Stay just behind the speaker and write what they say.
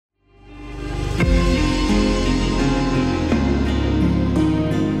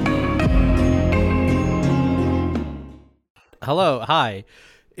Hello, hi.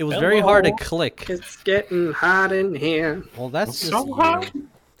 It was very hard to click. It's getting hot in here. Well, that's just So hot. you.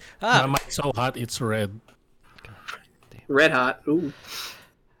 My mic's so hot, it's red. Red hot. Ooh.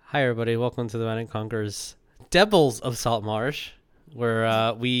 Hi, everybody. Welcome to the Man Conquers Devils of Saltmarsh,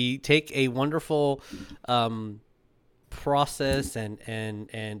 where we take a wonderful process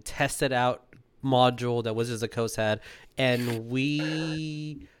and tested out module that Wizards of the Coast had, and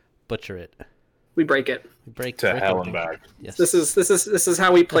we butcher it. We break it. We break To hell everything. and back. Yes. This is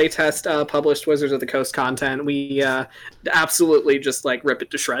how we play test published Wizards of the Coast content. We absolutely just like rip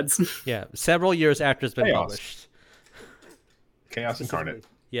it to shreds. Yeah, several years after it's been Chaos. published. Chaos incarnate.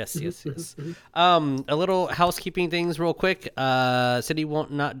 Yes. A little housekeeping things real quick. Cindy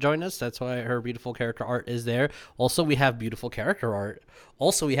won't not join us. That's why her beautiful character art is there. Also, we have beautiful character art.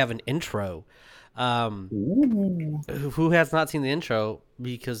 Also, we have an intro. Who has not seen the intro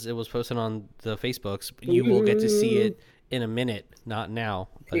because it was posted on the Facebooks? You will get to see it in a minute, not now.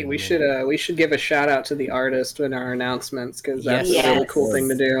 Hey, we should give a shout out to the artist in our announcements because that's a really cool thing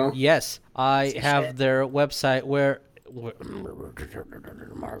to do. Yes, I have their website where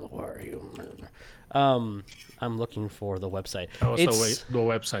Marla, where are you? I'm looking for the website. Also, the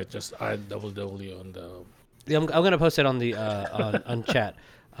website, just add www on the... I'm going to post it on the on chat.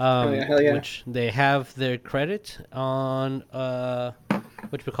 Hell yeah. Which they have their credit on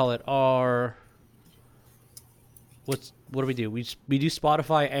what we call it, our what do we do? We do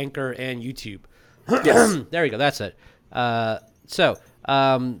Spotify, Anchor, and YouTube. Yes. There we go. That's it.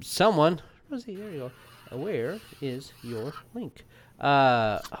 Someone, Rosie, there you go. Where is your link?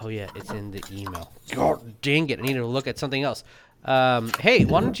 Oh yeah, it's in the email. God dang it! I need to look at something else. Hey,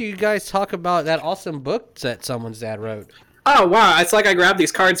 why don't you guys talk about that awesome book that someone's dad wrote? Oh wow, it's like I grabbed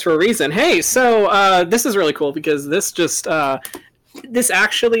these cards for a reason. Hey, so this is really cool because this just this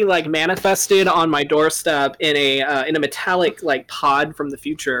actually like manifested on my doorstep in a metallic like pod from the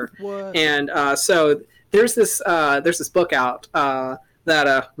future. What? And so there's this book out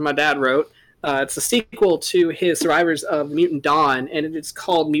that my dad wrote. It's a sequel to his Survivors of Mutant Dawn, and it's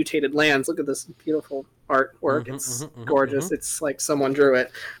called Mutated Lands. Look at this beautiful artwork. It's gorgeous. It's like someone drew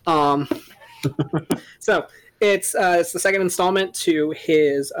it. So it's the second installment to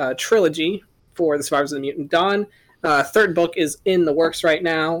his trilogy for the Survivors of the Mutant Dawn. Third book is in the works right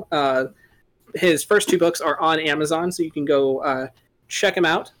now. His first two books are on Amazon, so you can go check him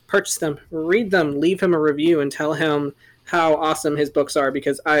out, purchase them, read them, leave him a review, and tell him how awesome his books are,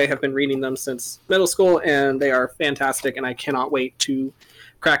 because I have been reading them since middle school and they are fantastic, and I cannot wait to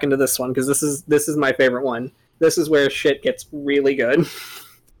crack into this one because this is my favorite one. This is where shit gets really good.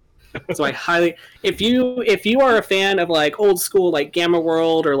 So I highly, if you are a fan of like old school like Gamma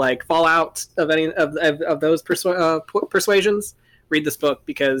World or like Fallout of any of those persuasions, read this book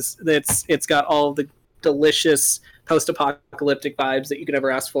because it's got all the delicious post-apocalyptic vibes that you could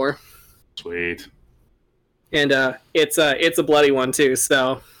ever ask for. Sweet. And it's a bloody one too.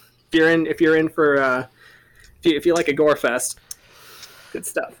 So if you're in for if you like a gore fest, good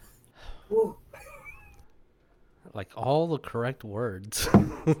stuff. Ooh. Like all the correct words.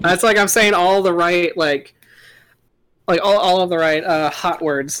 That's like I'm saying all the right like all of the right hot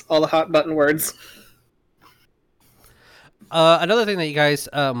words, all the hot button words. Another thing that you guys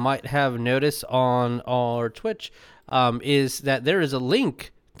might have noticed on our Twitch is that there is a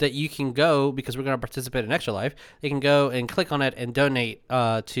link that you can go, because we're going to participate in Extra Life. You can go and click on it and donate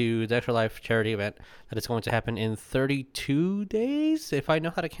to the Extra Life charity event that is going to happen in 32 days, if I know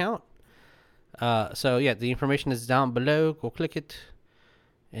how to count. So yeah, the information is down below. Go click it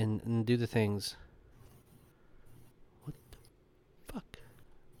and do the things. What the fuck?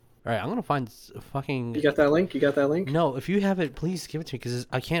 All right, I'm gonna find fucking. You got that link? No, if you have it, please give it to me because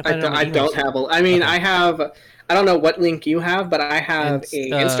I can't find it. I don't have a. I mean, okay. I have. I don't know what link you have, but I have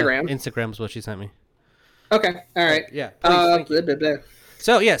Instagram. Instagram is what she sent me. Okay. All right. Yeah. Blah, blah, blah.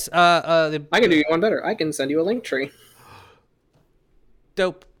 So yes, I can do you one better. I can send you a link tree.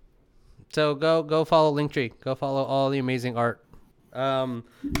 Dope. So go follow Linktree. Go follow all the amazing art.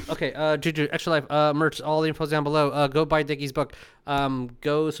 Okay, Juju, Extra Life, merch, all the info down below. Go buy Dickie's book.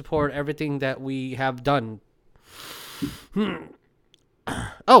 Go support everything that we have done.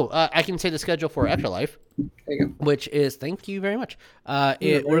 I can say the schedule for Extra Life. There you go. Which is, thank you very much.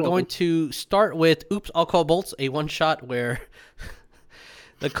 We're going to start with Oops, All Kobolds, a one-shot where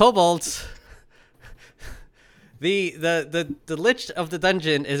the kobolds... The lich of the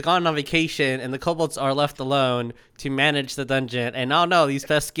dungeon is gone on vacation, and the kobolds are left alone to manage the dungeon. And oh no, these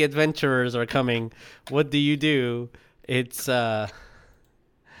pesky adventurers are coming. What do? It's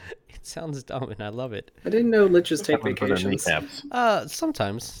It sounds dumb, and I love it. I didn't know liches take Someone put on vacations. kneecaps.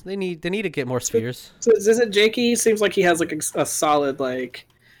 Sometimes they need to get more spheres. So is it Jakey? Seems like he has like a solid like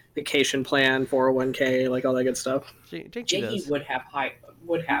vacation plan, 401k, like all that good stuff. Jakey would have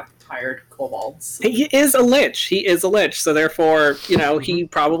hired kobolds. He is a lich. So therefore, he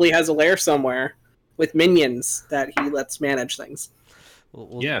probably has a lair somewhere with minions that he lets manage things.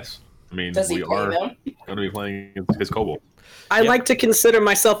 Yes. I mean, Does he we play are them? going to be playing his kobold. I like to consider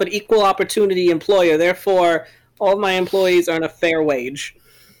myself an equal opportunity employer. Therefore, all of my employees earn a fair wage.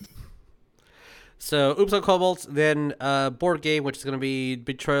 So, Oops on Kobolds, then board game, which is going to be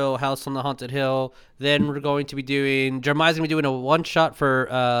Betrayal, House on the Haunted Hill. Then we're going to be doing, Jeremiah's going to be doing a one-shot for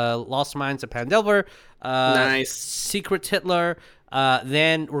Lost Mines of Pandelver. Nice. Secret Hitler.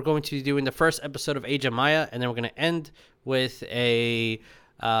 Then we're going to be doing the first episode of Age of Maya, and then we're going to end with a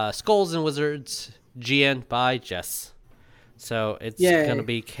Skulls and Wizards GN by Jess. So it's going to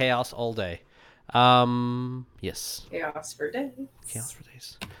be chaos all day. Yes. Chaos for days. Chaos for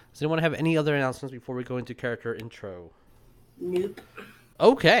days. Does anyone have any other announcements before we go into character intro? Nope.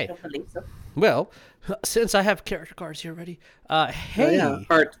 Okay. I don't believe so. Well, since I have character cards here ready, hey. Oh,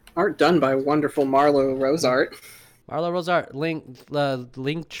 yeah. Art done by wonderful Marlo Rosart. Marlo Rosart,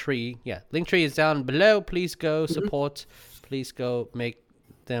 link tree. Yeah, link tree is down below. Please go support. Please go make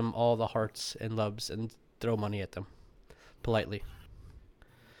them all the hearts and loves and throw money at them. Politely.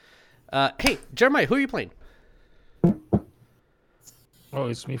 Hey, Jeremiah, who are you playing? Oh,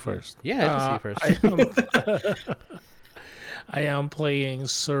 it's me first. Yeah, it's you first. I am playing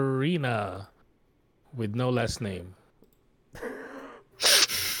Serena with no last name.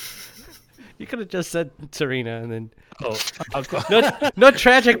 You could have just said Serena and then. Oh, I'll go. No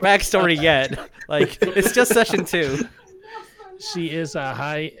tragic backstory yet. Like it's just session 2. She is a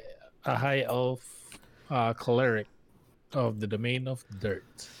high elf cleric of the Domain of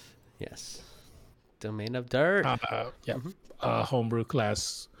Dirt. Yes, Domain of Dirt. Yeah, homebrew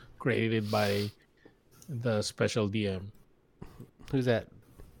class created by the special DM. Who's that?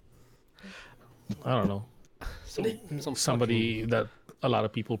 I don't know. Somebody that a lot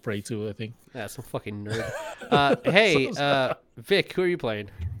of people pray to, I think. Yeah, some fucking nerd. Hey, Vic, who are you playing?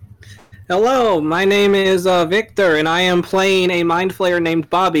 Hello, my name is Victor, and I am playing a mind flayer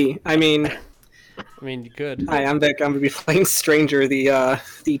named Bobby. I mean, you could. Hi, I'm Vic. I'm going to be playing Stranger, the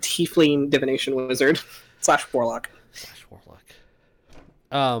tiefling divination wizard / warlock.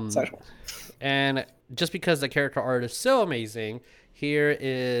 And just because the character art is so amazing, here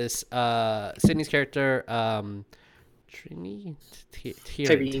is Sydney's character, Tyreen.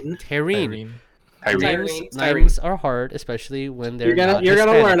 Names are hard, especially when they're you're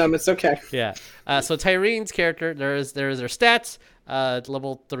gonna learn them. It's okay. Yeah. So Tyreen's character, there's their stats.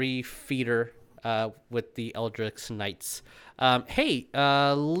 Level 3 feeder with the Eldritch Knights. Hey,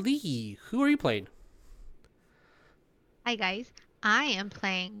 Lee, who are you playing? Hi guys, I am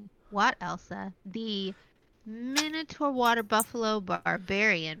playing Elsa, the Minotaur Water Buffalo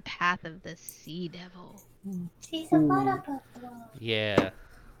Barbarian, Path of the Sea Devil. She's a water buffalo. Yeah.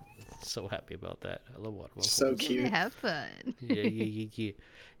 So happy about that. I love water buffalo. So cute. Have fun. Yeah.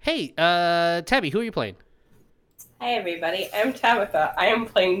 Hey, Tabby, who are you playing? Hi everybody, I'm Tabitha. I am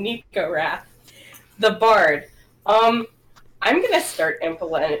playing Nico Wrath, the Bard. I'm gonna start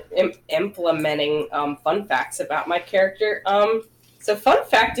implementing fun facts about my character. So fun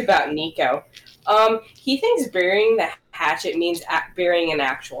fact about Nico. He thinks burying the hatchet means burying an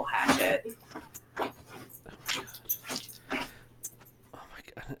actual hatchet.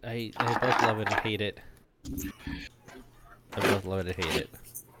 I both love it and hate it. I both love it and hate it.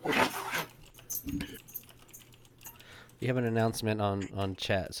 You have an announcement on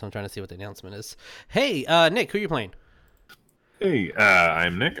chat, so I'm trying to see what the announcement is. Hey, Nick, who are you playing? Hey,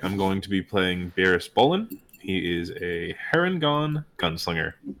 I'm Nick. I'm going to be playing Barris Bolin. He is a Harengon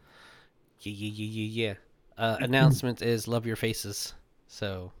gunslinger. Yeah. Announcement is love your faces.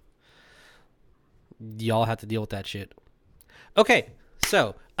 So, y'all have to deal with that shit. Okay.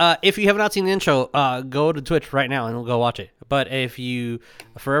 So, if you have not seen the intro, go to Twitch right now and we'll go watch it. But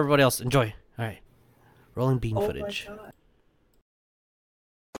for everybody else, enjoy. All right. Rolling bean footage. My God.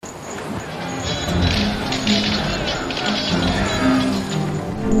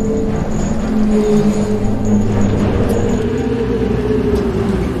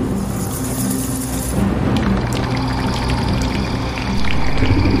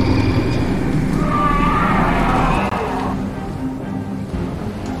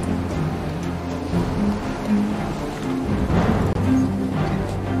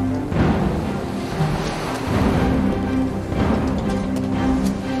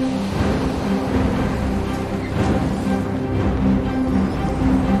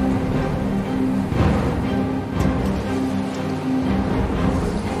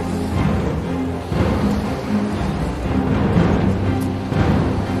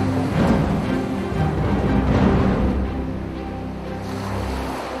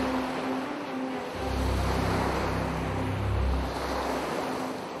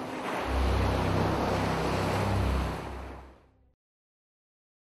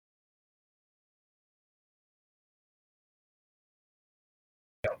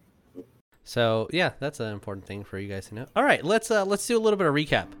 So yeah, that's an important thing for you guys to know. All right, let's do a little bit of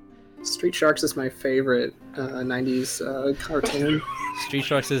recap. Street Sharks is my favorite 90s cartoon. Street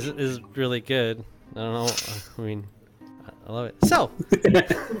Sharks is really good. I don't know. I mean, I love it. So,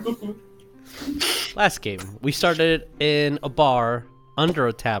 last game we started in a bar under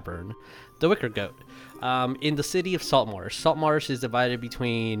a tavern, the Wicker Goat, in the city of Saltmarsh. Saltmarsh is divided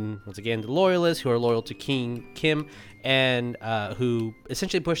between, once again, the loyalists who are loyal to King Kim and who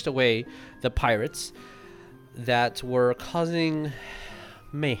essentially pushed away the pirates that were causing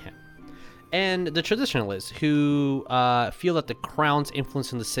mayhem, and the traditionalists who feel that the crown's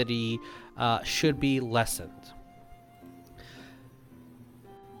influence in the city should be lessened.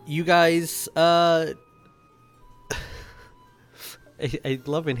 You guys, I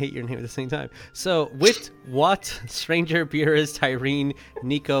love and hate your name at the same time. So, with Watt, Stranger, Beerus, Tyrene,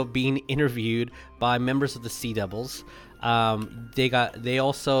 Nico being interviewed by members of the Sea Devils, they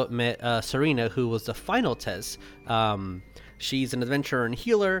also met Serena, who was the final test. She's an adventurer and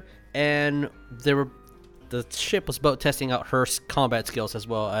healer, and the ship was both testing out her combat skills as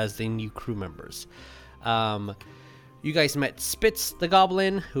well as the new crew members. You guys met Spitz the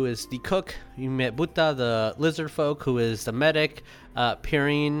Goblin, who is the cook. You met Buta the Lizard Folk, who is the medic.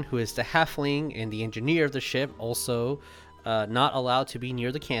 Pirine, who is the halfling and the engineer of the ship, also not allowed to be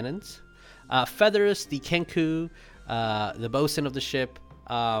near the cannons. Feathers, the Kenku, the bosun of the ship.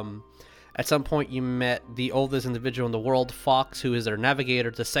 At some point, you met the oldest individual in the world, Fox, who is their navigator,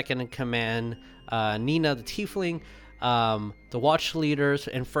 the second in command. Nina, the tiefling, the watch leaders,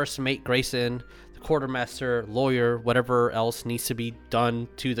 and first mate Grayson, quartermaster, lawyer, whatever else needs to be done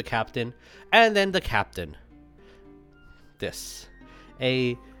to the captain, and then the captain. This,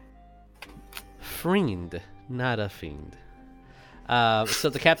 a friend, not a fiend. So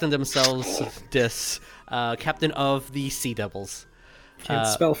the captain themselves, this captain of the Sea Devils. Can't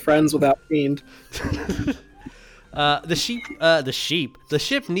spell friends without fiend. The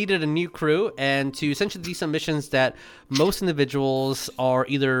ship needed a new crew, and to essentially do some missions that most individuals are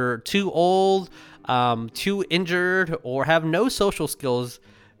either too old, too injured, or have no social skills,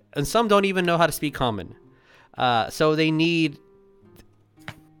 and some don't even know how to speak common. So they need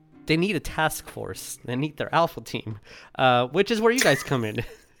a task force. They need their alpha team, which is where you guys come in.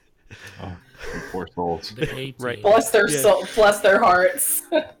 Oh, poor souls. Right. Bless their soul, bless their hearts.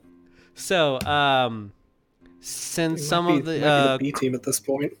 So, since some of might be the the B team at this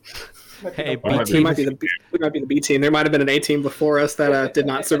point. hey, Well, B We team, might be the B team. There might have been an A team before us that did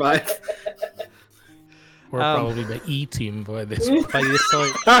not survive. We're probably the E team by this by this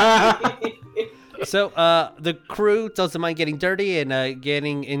point. So, the crew doesn't mind getting dirty and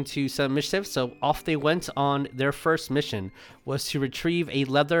getting into some mischief, so off they went on their first mission, was to retrieve a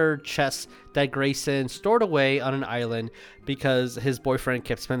leather chest that Grayson stored away on an island because his boyfriend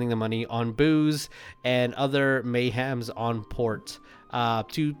kept spending the money on booze and other mayhems on port,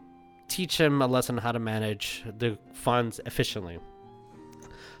 to teach him a lesson on how to manage the funds efficiently.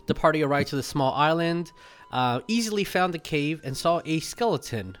 The party arrived to the small island, easily found the cave, and saw a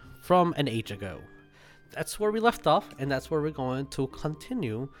skeleton from an age ago. That's where we left off, and that's where we're going to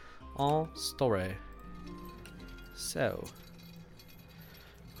continue our story. So,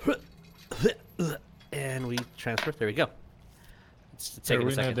 and we transfer. There we go. It's taking a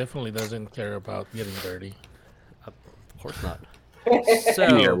Arena second. definitely doesn't care about getting dirty. Of course not. I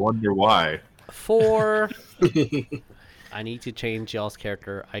So, wonder why. I need to change y'all's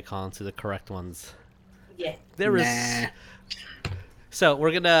character icons to the correct ones. Yeah. There is. Nah. So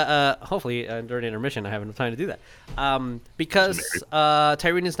we're gonna hopefully during intermission I have enough time to do that. Because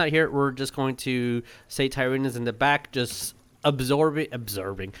Tyrene is not here, we're just going to say Tyrene is in the back, just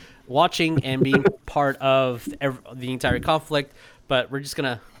observing, watching, and being part of the entire conflict. But we're just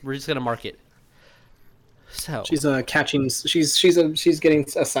gonna mark it. So She's catching. She's getting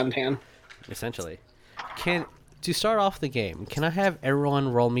a suntan. essentially, to start off the game, can I have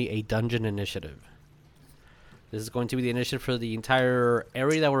everyone roll me a dungeon initiative? This is going to be the initiative for the entire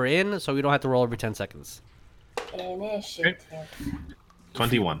area that we're in, so we don't have to roll every 10 seconds. Initiative.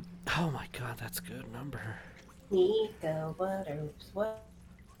 21. Oh my god, that's a good number. Nico, what?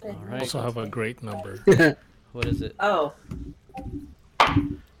 All right. Also have a great number. What is it? Oh,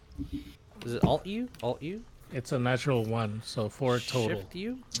 Is it Alt U? Alt U? It's a natural 1, so 4 total. Shift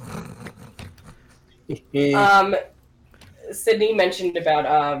U? Sydney mentioned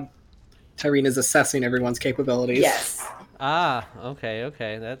about Tyrene is assessing everyone's capabilities. yes. Ah, okay,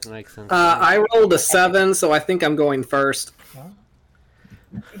 that makes sense. I rolled a 7, so I think I'm going first.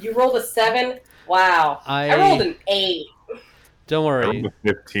 You rolled a 7. Wow. I rolled an 8. Don't I worry. rolled a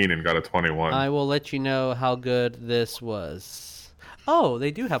 15 and got a 21. I will let you know how good this was. Oh,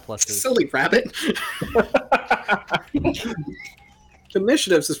 they do have pluses. Silly rabbit.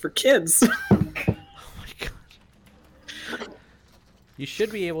 Initiatives is for kids. Oh my god. You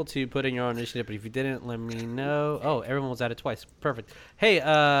should be able to put in your own initiative, but if you didn't, let me know. Oh, everyone was at it twice. Perfect. Hey,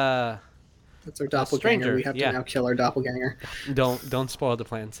 That's our doppelganger. stranger, We have yeah. to now kill our doppelganger. don't spoil the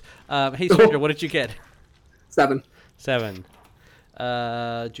plans. Hey, stranger, what did you get? 7. 7.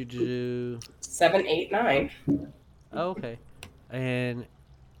 7, 8, 9. Oh, okay. And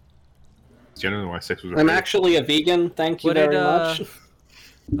Generally, why 6 was. I'm actually a vegan. Thank you What very did, much.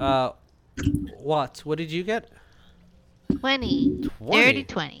 what did you get? 20. 20. Dirty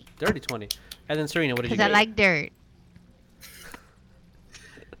 20. Dirty 20. And then Serena, what did you Because get? I like dirt.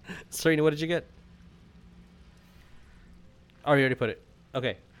 Serena, what did you get? Oh, you already put it.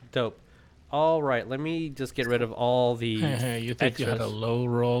 Okay, dope. All right, let me just get rid of all the You think you had a extras. low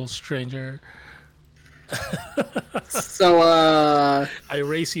roll, stranger? So, I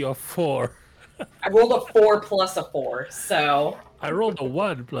raise you a 4. I rolled a 4 plus a 4, so. I rolled a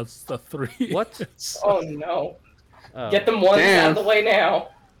 1 plus the 3. What? Oh no. Oh. Get them ones Damn. out of the way now.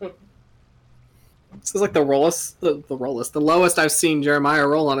 this is like the lowest I've seen Jeremiah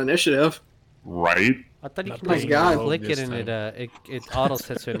roll on initiative. Right? I thought you Not can my just God. click it This and time. it auto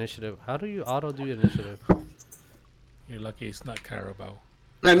sets to initiative. How do you auto do initiative? You're lucky it's not Carabao.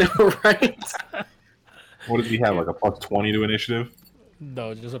 I know, right? What did he have? Like a plus 20 to initiative?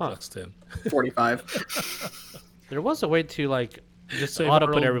 No, just a Huh. plus 10. 45. There was a way to like just So if I auto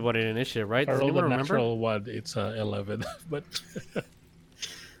put roll- everybody in initiative, right? If I Does roll anyone the remember? natural 1, it's 11. But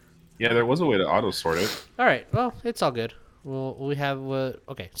Yeah, there was a way to auto sort it. All right. Well, it's all good. We have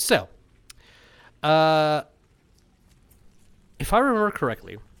okay. So, if I remember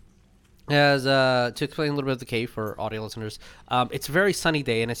correctly, as to explain a little bit of the cave for audio listeners, it's a very sunny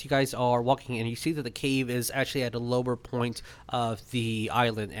day, and as you guys are walking in, you see that the cave is actually at a lower point of the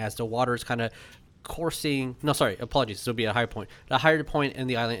island, as the water is kind of coursing. No, sorry, apologies. This will be a higher point. The higher point in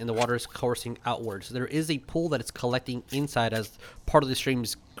the island, and the water is coursing outwards. There is a pool that is collecting inside as part of the stream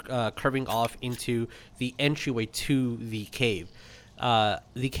is curving off into the entryway to the cave.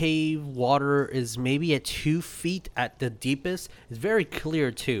 The cave water is maybe at 2 feet at the deepest. It's very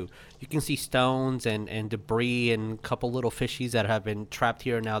clear too. You can see stones and debris and a couple little fishies that have been trapped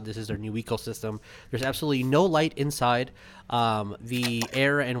here. Now this is their new ecosystem. There's absolutely no light inside. The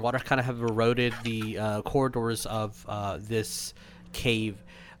air and water kind of have eroded the corridors of this cave.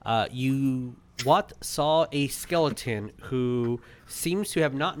 Watt saw a skeleton who seems to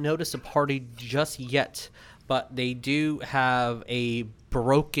have not noticed a party just yet, but they do have a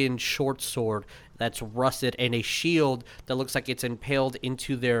broken short sword that's rusted and a shield that looks like it's impaled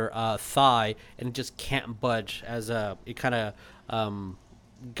into their thigh and it just can't budge as it kind of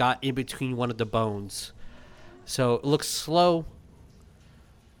got in between one of the bones. So it looks slow,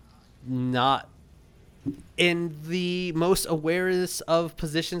 not in the most awareness of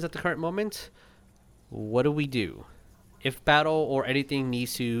positions at the current moment. What do we do? If battle or anything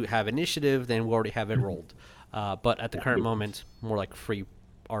needs to have initiative, then we already have it rolled. But at the current moment, more like free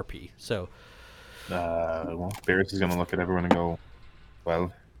RP. So, Well, Barris is going to look at everyone and go,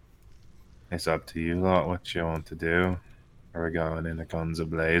 well, it's up to you lot what you want to do. Are we going in the guns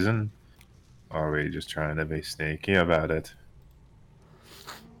a-blazing? Or are we just trying to be sneaky about it?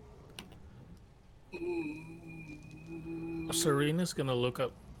 Serena's gonna look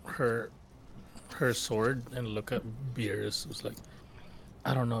up her sword and look at Beerus. Who's like,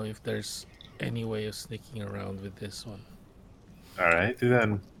 I don't know if there's any way of sneaking around with this one. Alright,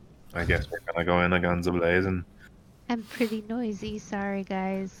 then. I guess we're going to go in the guns a-blazing. I'm pretty noisy. Sorry,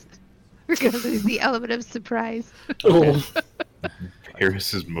 guys. We're going to lose the element of surprise. Oh.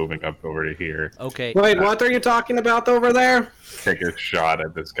 Barris is moving up over to here. okay. Wait, what are you talking about over there? Take a shot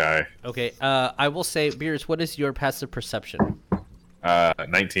at this guy. Okay. I will say, Beers, what is your passive perception?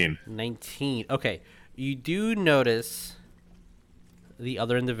 19. 19. Okay. You do notice the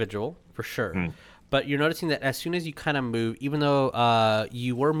other individual, for sure. But you're noticing that as soon as you kind of move, even though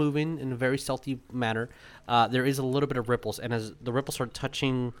you were moving in a very stealthy manner, there is a little bit of ripples. And as the ripples are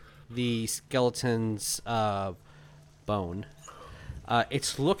touching the skeleton's bone,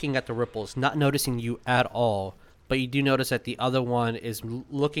 it's looking at the ripples, not noticing you at all. But you do notice that the other one is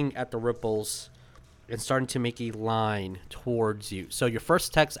looking at the ripples and starting to make a line towards you. So your first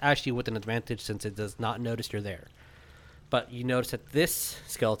attack's actually with an advantage since it does not notice you're there. But you notice that this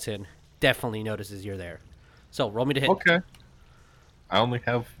skeleton definitely notices you're there. So roll me to hit. Okay. I only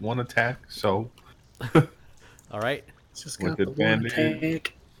have one attack, so All right. Just With got the one advantage.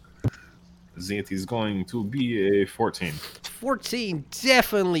 take. Zenith is going to be a 14. 14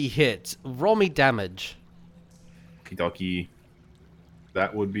 definitely hits. Roll me damage. Kidoki.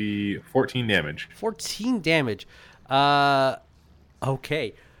 That would be 14 damage. 14 damage.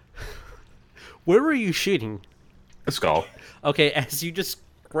 Okay. Where were you shooting? A skull. Okay, as you just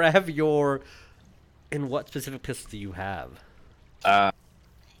grab your... And what specific pistol do you have?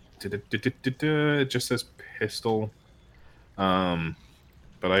 It just says pistol.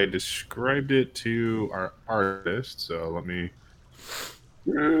 But I described it to our artist, so let me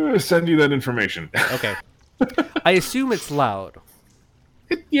send you that information. Okay. I assume it's loud.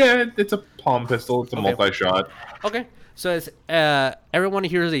 It's a palm pistol. It's a multi-shot. Okay. So it's everyone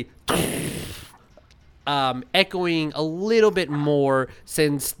hears the echoing a little bit more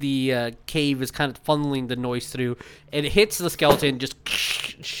since the cave is kind of funneling the noise through. It hits the skeleton, just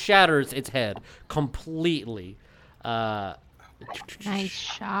shatters its head completely. Nice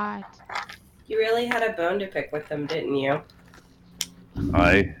shot. You really had a bone to pick with them, didn't you?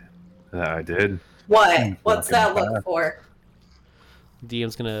 I did. What? What's that look for?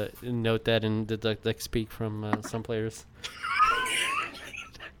 DM's gonna note that and deduct like speak from some players.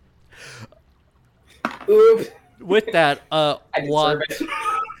 Oops. With that, I what deserve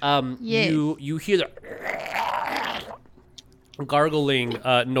it. Yes. you hear the gargling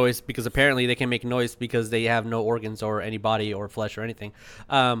noise because apparently they can make noise because they have no organs or any body or flesh or anything.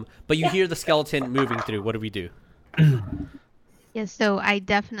 But you hear the skeleton moving through. What do we do? Yeah, so I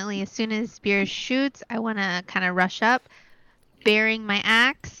definitely, as soon as Spear shoots, I want to kind of rush up, bearing my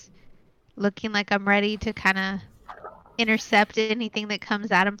axe, looking like I'm ready to kind of intercept anything that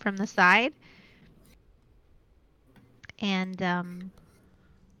comes at him from the side. And,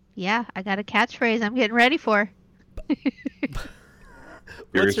 yeah, I got a catchphrase I'm getting ready for. What's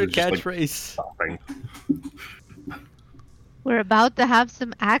your Yours is just, like, catchphrase? stopping. We're about to have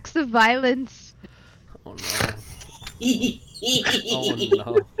some acts of violence. Oh no. Oh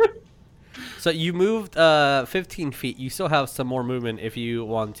no. So you moved 15 feet. You still have some more movement if you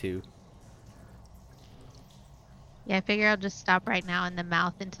want to. Yeah, I figure I'll just stop right now in the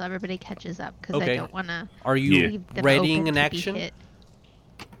mouth until everybody catches up because Okay. I don't want to Are you leave them readying open an to be action? hit.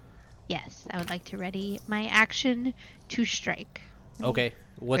 Yes, I would like to ready my action to strike. Okay.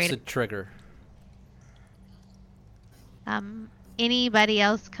 What's Great. the trigger? Anybody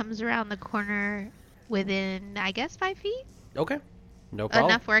else comes around the corner within, I guess, 5 feet? Okay. No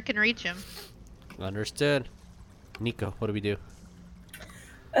problem. Enough where I can reach him. Understood. Nico, what do we do?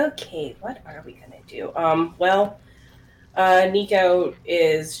 Okay, what are we gonna do? Nico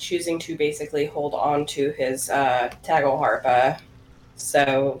is choosing to basically hold on to his tackle harpa.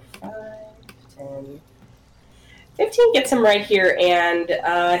 So 5, 10, 15 gets him right here,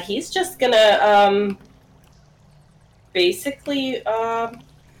 and he's just gonna basically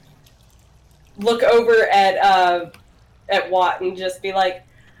look over at Watt and just be like,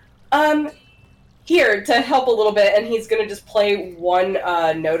 here to help a little bit, and he's gonna just play one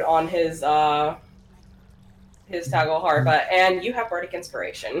note on his toggle harpa, and you have bardic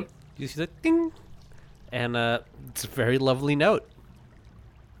inspiration. You see the ding, and it's a very lovely note.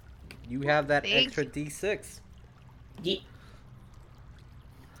 You have that Thank extra D6. Ye-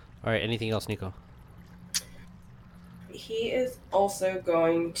 All right. Anything else, Nico? He is also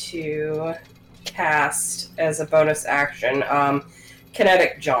going to cast as a bonus action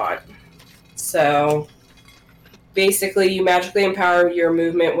kinetic jaunt. So basically, you magically empower your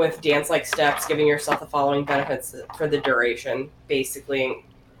movement with dance-like steps, giving yourself the following benefits for the duration. Basically,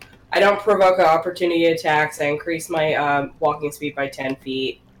 I don't provoke opportunity attacks. I increase my walking speed by 10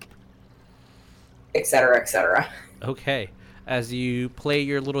 feet, etc., etc. Okay. As you play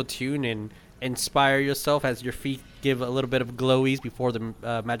your little tune and inspire yourself as your feet give a little bit of glowies before the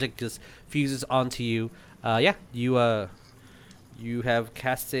magic just fuses onto you. You have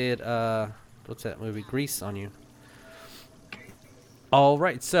casted what's that movie? Grease on you. All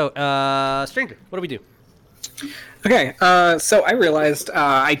right. So, stranger, what do we do? Okay, so I realized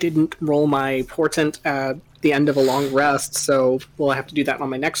I didn't roll my portent at the end of a long rest, so will I have to do that on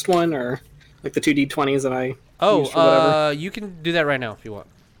my next one, or like the 2d20s that I used for whatever? You can do that right now if you want.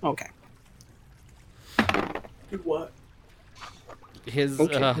 Okay. Do what? His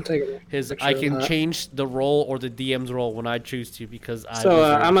Okay, I'll take a picture I of can that. change the roll or the DM's roll when I choose to because I. So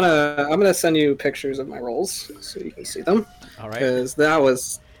I'm gonna send you pictures of my rolls so you can see them, All right. because that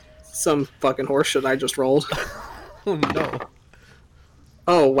was some fucking horseshit I just rolled. Oh no.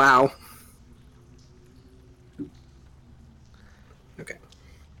 Oh wow. Okay.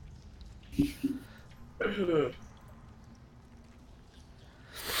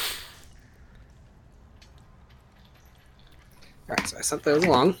 All right, so I sent those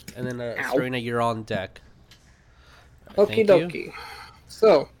along. And then Ow. Serena, you're on deck. Okie Thank you. dokie.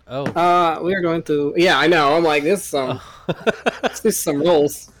 So, Oh. we are going to. Yeah, I know. I'm like this. Let's do some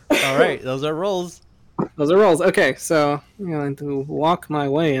rolls. All right, those are rolls. Those are rolls. Okay, so I'm going to walk my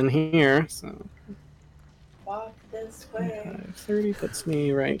way in here. So Walk this way. 30 puts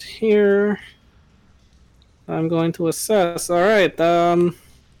me right here. I'm going to assess. All right.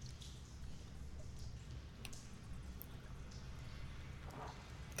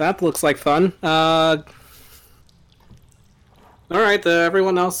 That looks like fun. All right.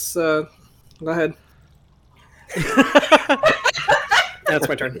 Everyone else, go ahead. That's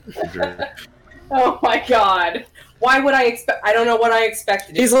my turn. Oh my god. Why would I expect? I don't know what I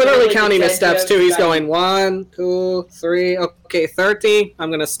expected. He's It's literally the counting his steps agenda too. He's of- going 1, 2, 3. Okay, 30. I'm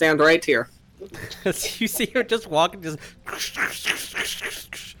gonna stand right here. You see her just walking, just.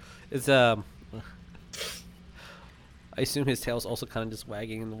 It's I assume his tail's also kind of just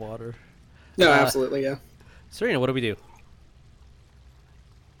wagging in the water. No, absolutely, yeah. Serena, what do we do?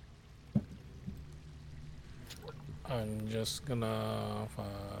 I'm just gonna 5,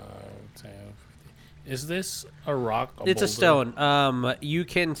 10, 15. Is this a rock? It's a boulder? stone. You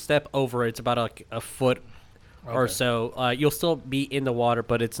can step over it. It's about like a foot or Okay. so. You'll still be in the water,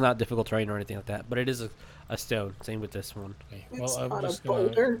 but it's not difficult terrain or anything like that. But it is a stone. Same with this one. Okay. It's Well, I'm not a just gonna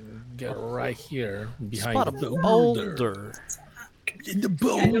boulder. get right here behind Spot a the boulder. In the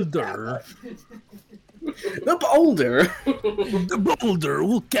boulder. The boulder. The boulder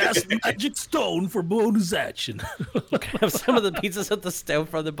will cast magic stone for bonus action. Have some of the pieces of the stone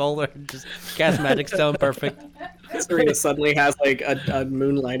from the boulder and just cast magic stone. Perfect. Serena suddenly has like a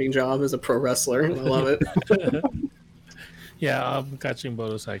moonlighting job as a pro wrestler. I love it. Yeah, I'm catching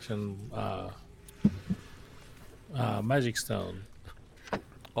bonus action. Magic stone,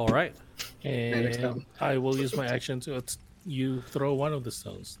 All right. and stone. I will use my action to you throw one of the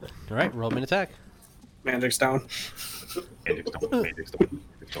stones. Then. All right. Roll me an attack. Magic stone. Magic stone, magic stone,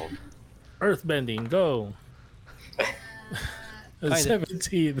 magic stone. Earthbending, go. Kinda.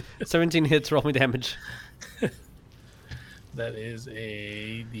 17. 17 hits. Roll me damage. That is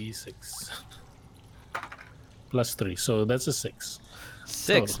a d6 plus 3, so that's a 6.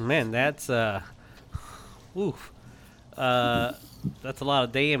 6. Total. Man, that's oof. That's a lot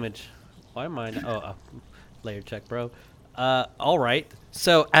of damage. Why am I? Layer check, bro. All right.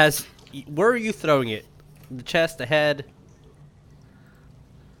 So where are you throwing it? The chest, the head.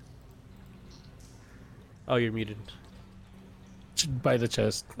 Oh, you're muted. By the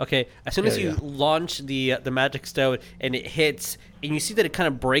chest. Okay. As soon as Yeah, you launch the magic stone and it hits, and you see that it kind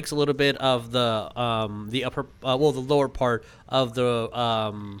of breaks a little bit of the upper, the lower part of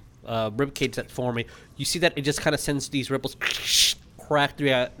the rib cage that's forming. You see that it just kind of sends these ripples crack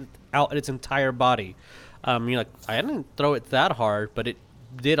throughout out its entire body. You're like, I didn't throw it that hard, but it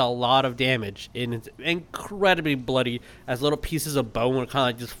did a lot of damage, and it's incredibly bloody as little pieces of bone are kind of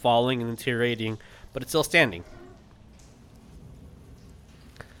like just falling and deteriorating, but it's still standing.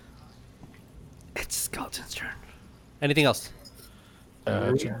 It's Skeleton's turn. Anything else?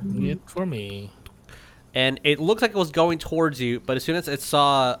 Should be it for me. And it looked like it was going towards you, but as soon as it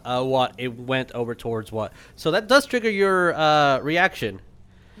saw what, it went over towards what. So that does trigger your reaction.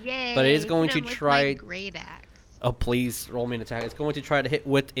 Yay! But it is going hit to him with try- my great axe. Oh, please roll me an attack. It's going to try to hit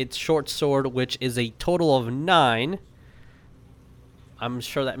with its short sword, which is a total of 9. I'm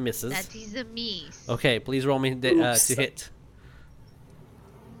sure that misses. That is a miss. Okay, please roll me Oops. to hit.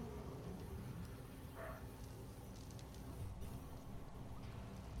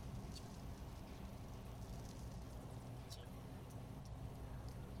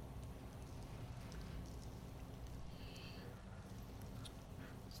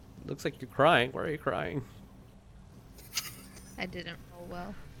 Looks like you're crying. Why are you crying? I didn't roll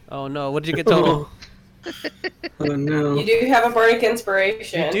well. Oh no, what did you get total? Oh no. You do have a bardic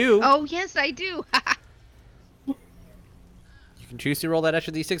inspiration. You do. Oh yes, I do. You can choose to roll that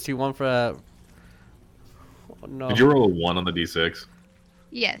extra d6 you want for oh no. Did you roll a 1 on the d6?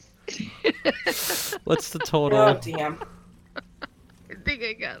 Yes. What's the Oh total? damn. I think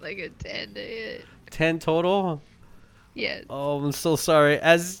I got like a 10 to hit. 10 total? Yes. Oh, I'm so sorry.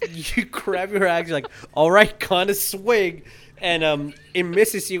 As you grab your axe, you're like, all right, kind of swing. And it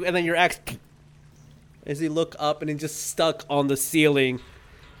misses you, and then your axe, as you look up, and it just stuck on the ceiling.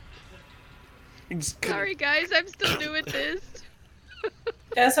 You just- Sorry guys, I'm still doing this.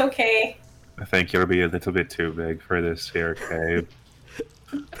 That's okay. I think you'll be a little bit too big for this here cave.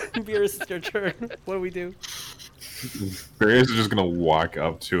 Beerus, it's your turn. What do we do? Beerus is just gonna walk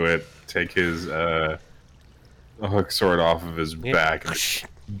up to it, take his hook sword off of his Yeah. back, and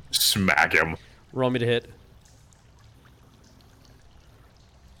smack him. Roll me to hit.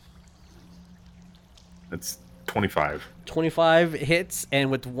 It's 25. 25 hits,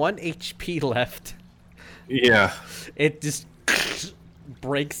 and with 1 HP left, Yeah. It just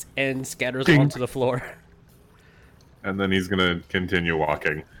breaks and scatters Ding. onto the floor. And then he's gonna continue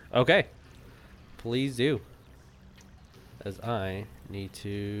walking. Okay. Please do. As I need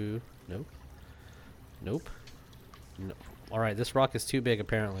to... Nope. Nope. No. Alright, this rock is too big,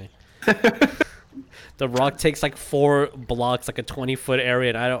 apparently. The rock takes like 4 blocks, like a 20-foot area,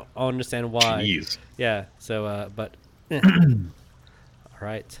 and I don't understand why. Jeez. Yeah, so, but...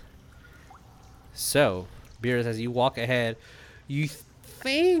 Alright. So, Beers, as you walk ahead, you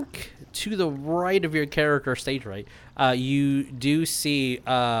think to the right of your character, stage right, you do see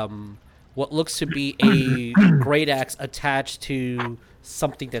what looks to be a great axe attached to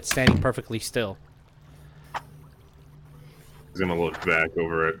something that's standing perfectly still. He's gonna look back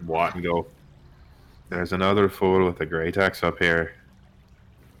over at Watt and go, "There's another fool with a great axe up here.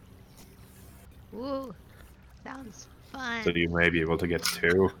 Ooh, sounds fun. So you may be able to get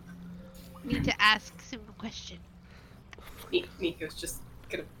 2." Need to ask some question. Nico's just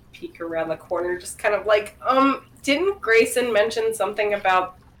gonna peek around the corner, just kind of like, didn't Grayson mention something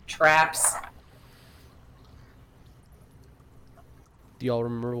about traps? Do y'all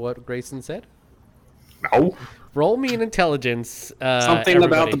remember what Grayson said? No. Roll me an intelligence. Something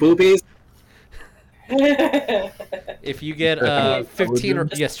about the everybody. boobies. If you get 15 or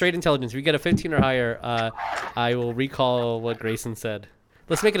straight intelligence. If you get a 15 or higher, I will recall what Grayson said.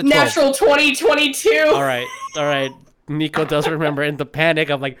 Let's make it a 12. Natural 2022. All right. Nico does remember. In the panic,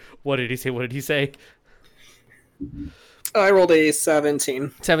 I'm like, what did he say? What did he say? I rolled a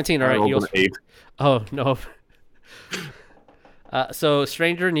 17. 17. All I right. rolled an 8. Oh no. So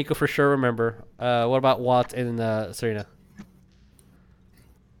Stranger, Nico for sure remember. What about Watt and Serena?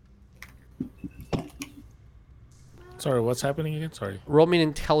 Sorry, what's happening again? Sorry. Roll me an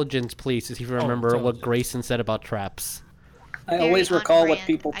intelligence, please, to see if you remember what intelligence. Grayson said about traps. I Very always recall on what brand.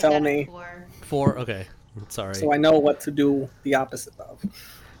 people I tell got a me, 4. 4. Okay. Sorry. so I know what to do the opposite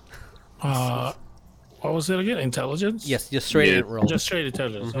of. What was it again? Intelligence? Yes, just straight Yeah, in roll. Just straight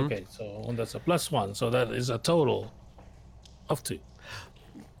intelligence. Mhm. Okay, so that's a +1. So that is a total of 2.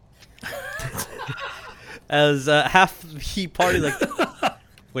 As half the party like,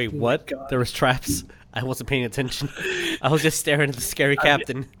 wait, what? God. There was traps. I wasn't paying attention. I was just staring at the scary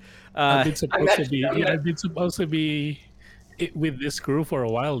captain. I've been supposed to be. imagine- I've been supposed to be with this crew for a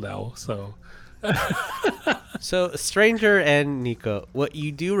while now. So So, Stranger and Nico, what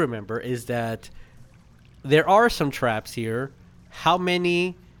you do remember is that there are some traps here. How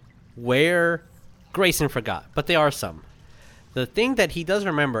many? Where? Grayson forgot, but there are some. The thing that he does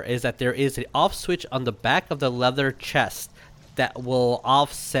remember is that there is an off switch on the back of the leather chest that will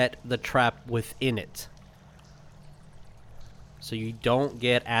offset the trap within it. So you don't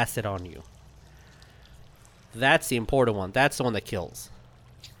get acid on you. That's the important one. That's the one that kills.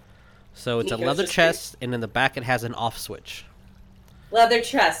 So it's a Nico's leather just chest, and in the back it has an off switch. Leather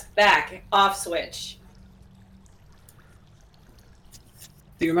chest, back, off switch.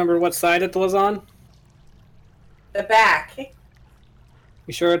 Do you remember what side it was on? The back.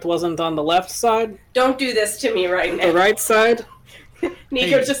 You sure it wasn't on the left side? Don't do this to me right now. The right side?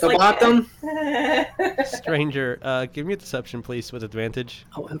 Nico's just The like bottom? Stranger, give me a deception, please, with advantage.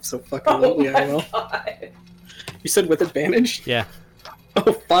 Oh, I'm so Oh fucking I my will. god. You said with advantage? Yeah.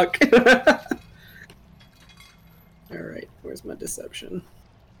 Oh, fuck. Alright, where's my deception?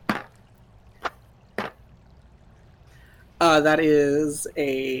 That is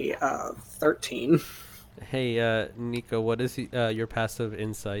a 13. Hey, Nico, what is your passive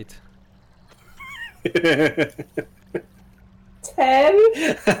insight? 10?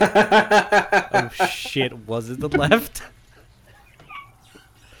 Oh shit, was it the left?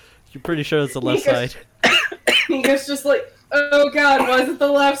 You're pretty sure it's the left Nico's- side. Nico's just like, oh god, was it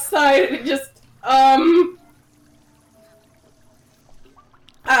the left side? And it just,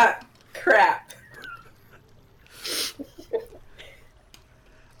 crap.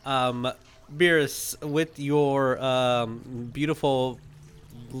 Beerus, with your beautiful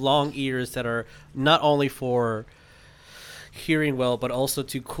long ears that are not only for hearing well, but also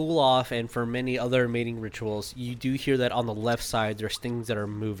to cool off and for many other mating rituals, you do hear that on the left side there's things that are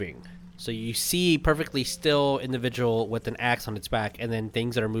moving. So you see perfectly still individual with an axe on its back, and then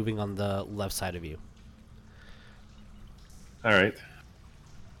things that are moving on the left side of you. All right.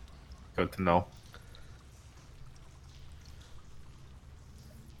 Good to know.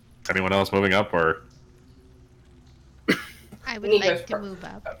 Anyone else moving up, or I would Nico's like to part. move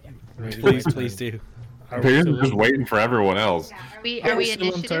up. Please do. Are they're we just waiting for everyone else? Are we still on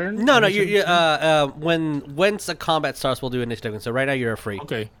initiative? turn? No, you once the combat starts, we'll do initiative. So right now you're free.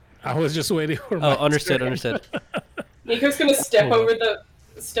 Okay. I was just waiting for Oh, my understood, turn. understood. Nico's gonna step over the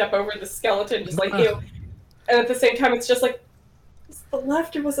skeleton, just like you. And at the same time, it's just like, was it the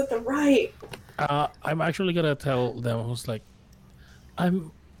left or was it the right? I'm actually gonna tell them who's like, I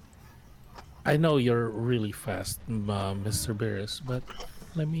know you're really fast, Mr. Beerus, but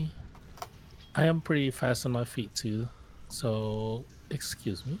I am pretty fast on my feet too. So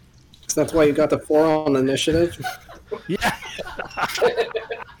excuse me. So that's why you got the 4 on initiative. Yeah.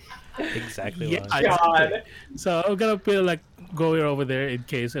 Exactly. Yeah. Why. God. So I'm gonna be like going over there in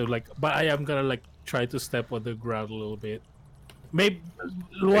case of like, but I am gonna like try to step on the ground a little bit. Maybe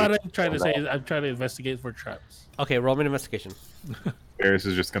what I'm trying to say is I'm trying to investigate for traps. Okay, roll me an investigation. Barris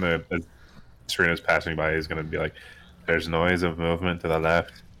is just gonna, as Serena's passing by, he's gonna be like, "There's noise of movement to the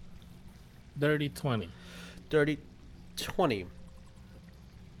left." Dirty 20. Dirty 20.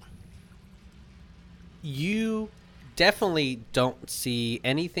 You definitely don't see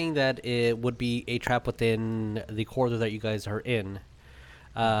anything that it would be a trap within the corridor that you guys are in.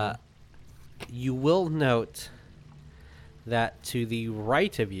 You will note that to the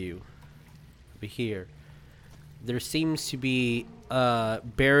right of you, over here, there seems to be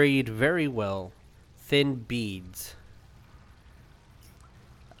buried very well thin beads.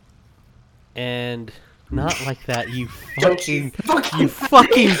 And not like that, you fucking I was gonna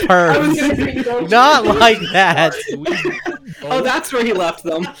perv. say, don't Not like that. Oh, that's where he left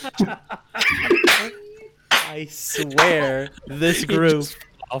them. I swear, this group.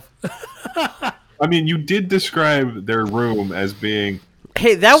 I mean, you did describe their room as being.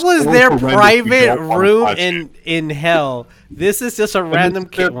 Hey, that was So their horrendous you private don't wanna room touch in hell. This is just a random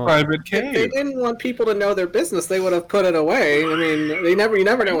their kid. private If they cave. didn't want people to know their business, they would have put it away. I mean, you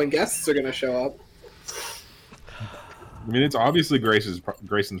never know when guests are going to show up. I mean, it's obviously Grayson's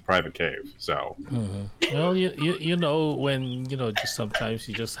private cave. So Well, you know when just sometimes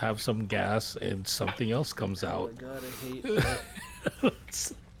you just have some gas and something else comes out. God, I hate that.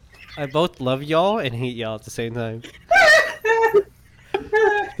 I both love y'all and hate y'all at the same time.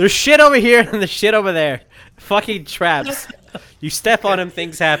 There's shit over here and there's shit over there. Fucking traps. You step on them,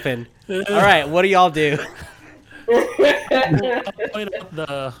 things happen. All right, what do y'all do? I'll point out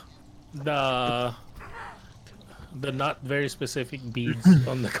the not very specific beads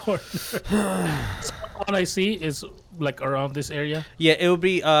on the corner. So what I see is like around this area. Yeah, it would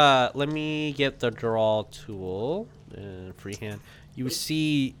be. Let me get the draw tool. Freehand. You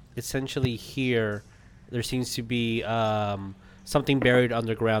see, essentially here, there seems to be something buried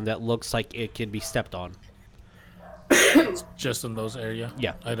underground that looks like it could be stepped on. Just in those area.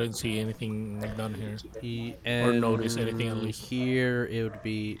 Yeah. I don't see anything done here. Or notice anything at least. Here it would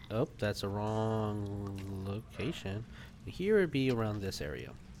be. Oh, that's a wrong location. Here it would be around this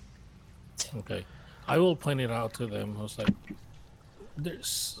area. Okay. I will point it out to them. I was like,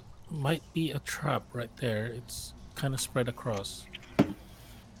 there's might be a trap right there. It's kind of spread across.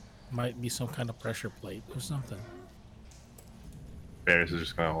 Might be some kind of pressure plate or something. Barris is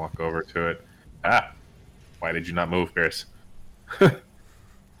just gonna walk over to it. Why did you not move, Barris?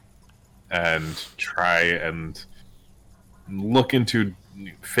 And try and look into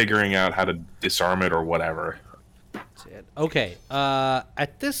figuring out how to disarm it or whatever. That's it. Okay.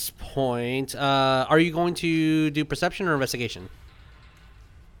 At this point, are you going to do perception or investigation?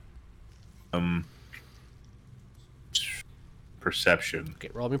 Perception. Okay,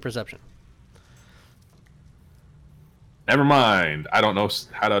 roll me perception. Never mind. I don't know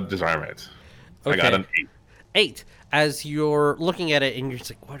how to disarm it. I got an 8. 8. As you're looking at it and you're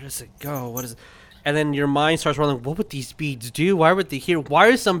just like, where does it go? What is it? And then your mind starts rolling, what would these beads do? Why would they here? Why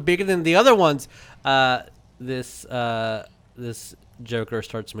are some bigger than the other ones? This Joker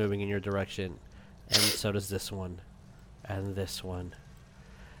starts moving in your direction. And so does this one. And this one.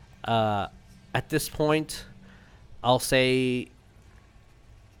 At this point, I'll say,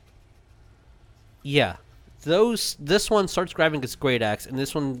 yeah. This one starts grabbing its great axe, and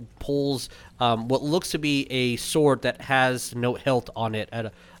this one pulls what looks to be a sword that has no hilt on it.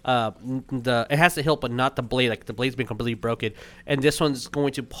 It has the hilt, but not the blade. Like the blade's been completely broken. And this one's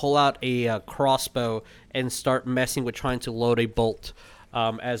going to pull out a crossbow and start messing with trying to load a bolt.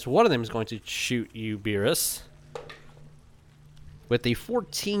 As one of them is going to shoot you, Beerus, with a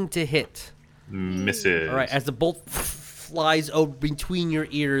 14 to hit. Misses. All right, as the bolt flies over between your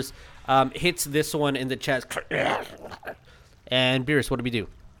ears. Hits this one in the chest. And Beerus, what do we do?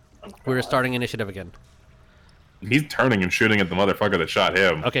 We're starting initiative again. He's turning and shooting at the motherfucker that shot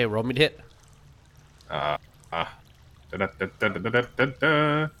him. Okay, roll me to hit.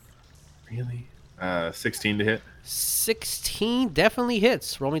 Really? 16 to hit. 16 definitely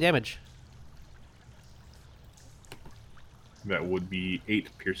hits. Roll me damage. That would be 8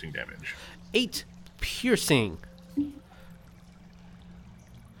 piercing damage. 8 piercing.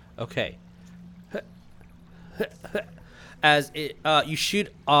 Okay. as it you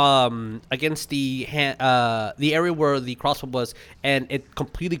shoot against the the area where the crossbow was, and it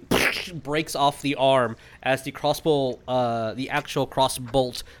completely breaks off the arm as the crossbow the actual cross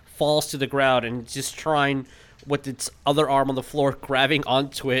bolt falls to the ground, and it's just trying with its other arm on the floor, grabbing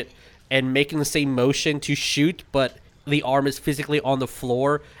onto it and making the same motion to shoot, but the arm is physically on the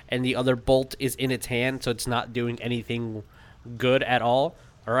floor and the other bolt is in its hand, so it's not doing anything good at all.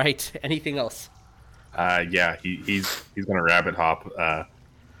 All right, anything else? Yeah, he's gonna rabbit hop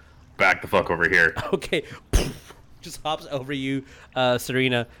back the fuck over here. Okay, just hops over you,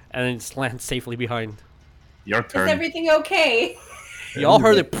 Serena, and then just lands safely behind. Your Is turn. everything okay? Y'all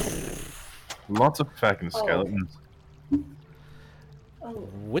heard it. Lots of fucking skeletons. Oh,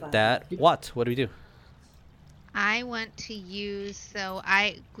 With that, what do we do? I want to use, so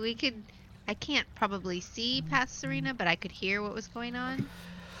we could, I can't probably see past Serena, but I could hear what was going on.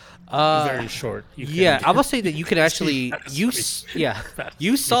 Very short. You Yeah, can- I must say that you can actually you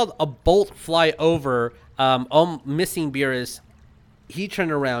saw a bolt fly over missing Beerus. He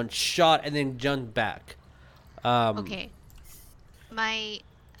turned around, shot, and then jumped back. Okay. My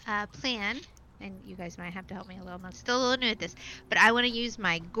plan, and you guys might have to help me a little. I'm still a little new at this, but I want to use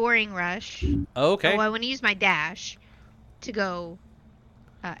my goring rush. Okay. Oh, I want to use my dash to go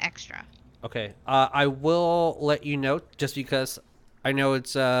extra. Okay. I will let you know, just because I know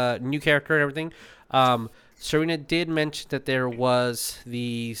it's a new character and everything. Serena did mention that there was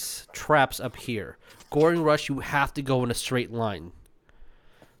these traps up here. Goring rush, you have to go in a straight line.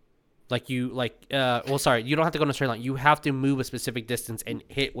 You don't have to go in a straight line. You have to move a specific distance and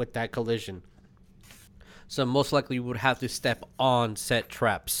hit with that collision. So most likely you would have to step on set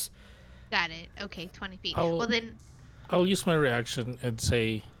traps. Got it. Okay, 20 feet. Oh. Well then, I'll use my reaction and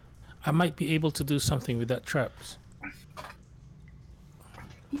say, I might be able to do something with that traps.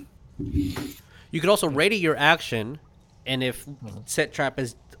 You could also ready your action, and if set trap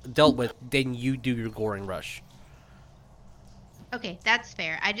is dealt with, then you do your goring rush. okay, that's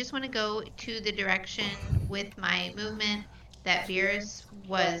fair. I just want to go to the direction with my movement that Beerus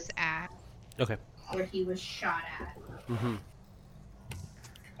was at, Okay. where he was shot at. Mm-hmm.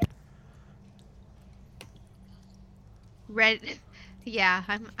 Red. Yeah,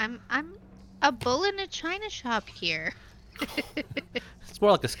 I'm a bull in a china shop here. It's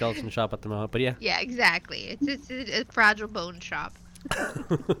more like a skeleton shop at the moment, but yeah. Yeah, exactly. It's a fragile bone shop.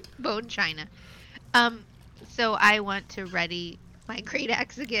 Bone china. So I want to ready my great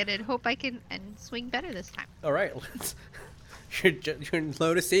axe again and hope I can swing better this time. All right. You're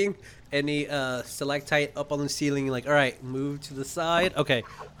noticing any stalactite up on the ceiling. You're like, all right, move to the side. Okay.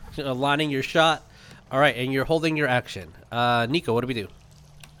 Aligning your shot. All right, and you're holding your action. Nico, what do we do?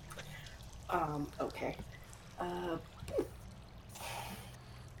 Okay.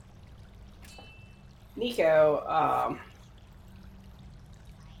 Nico,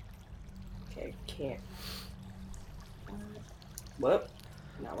 okay, can't. Whoop.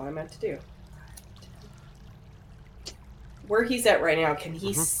 Not what I meant to do. Where he's at right now, can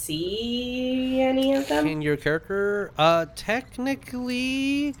he see any of them? Can your character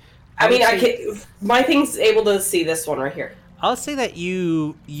technically I mean, would I say- can. My thing's able to see this one right here. I'll say that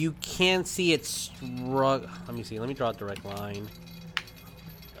you can see it Let me see. Let me draw a direct line.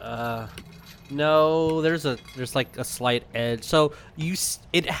 No, there's like a slight edge. So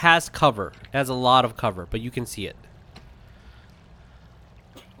it has cover. It has a lot of cover, but you can see it.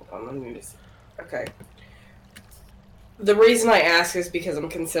 Hold on, let me just. Okay. The reason I ask is because I'm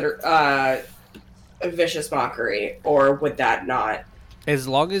considered a vicious mockery, or would that not? As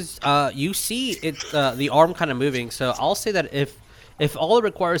long as you see it, the arm kind of moving. So I'll say that if all it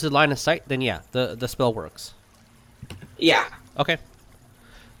requires is line of sight, then yeah, the spell works. Yeah. Okay.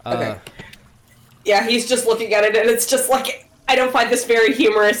 Okay. Yeah, he's just looking at it, and it's just like, I don't find this very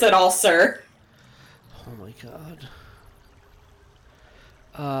humorous at all, sir. Oh my god.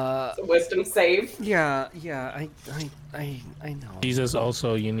 It's a wisdom save. Yeah, I know. Jesus,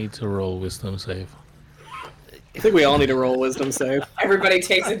 also, you need to roll wisdom save. I think we all need to roll a wisdom save. Everybody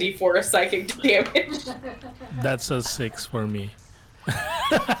takes a d4 of psychic damage. That's a 6 for me.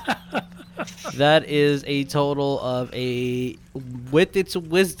 That is a total of with its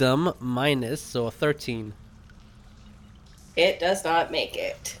wisdom minus, so a 13. It does not make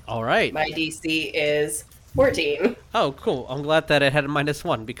it. All right. My DC is 14. Oh, cool. I'm glad that it had a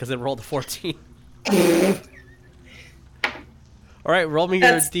 -1 because it rolled a 14. All right, roll me your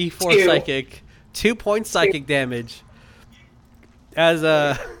That's D4 2. psychic. 2 points psychic damage. As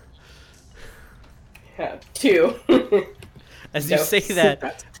Yeah, 2. as you No. say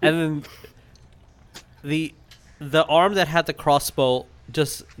that, and then the arm that had the crossbow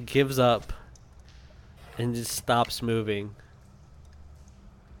just gives up, and just stops moving.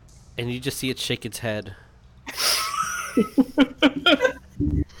 And you just see it shake its head.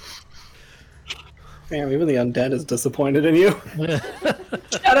 Damn, even the undead is disappointed in you.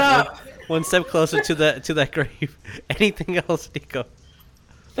 Shut up! One step closer to that grave. Anything else, Nico?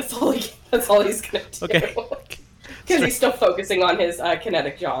 That's all he's gonna do. Okay. Because he's still focusing on his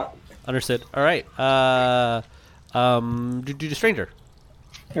kinetic jaunt. Understood. All right. Do the stranger.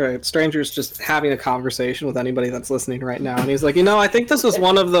 All right, stranger's just having a conversation with anybody that's listening right now, and he's like, I think this is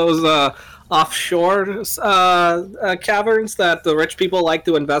one of those offshore caverns that the rich people like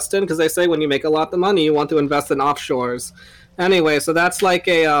to invest in, because they say when you make a lot of money, you want to invest in offshores. Anyway, so that's like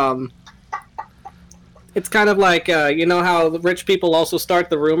a it's kind of like you know how the rich people also start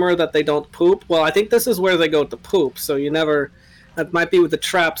the rumor that they don't poop. Well, I think this is where they go to poop. So you never. That might be with the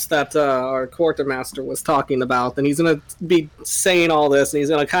traps that our quartermaster was talking about. And he's going to be saying all this, and he's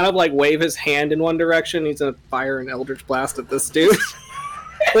going to kind of like wave his hand in one direction. He's going to fire an Eldritch Blast at this dude.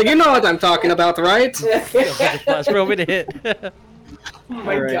 Like, you know what I'm talking about, right? Roll me to hit. Oh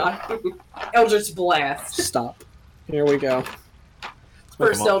my god. Eldritch Blast. Stop. Here we go.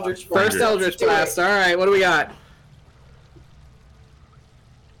 First Eldritch Blast. First Eldritch Blast. All right, what do we got?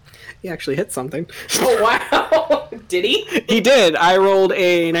 He actually hit something. Oh, wow. Did he? He did. I rolled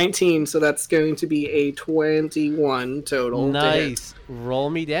a 19, so that's going to be a 21 total. Nice. Roll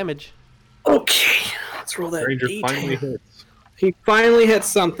me damage. Okay, let's roll that. Stranger D10. finally hits. He finally hit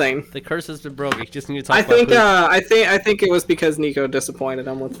something. The curse has been broken. You just need to talk I about poop. I think it was because Nico disappointed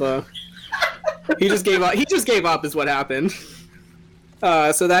him with the. He just gave up. He just gave up, is what happened.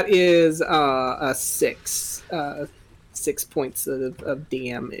 So that is a 6. 6 points of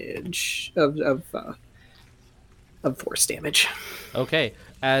damage of force damage. Okay,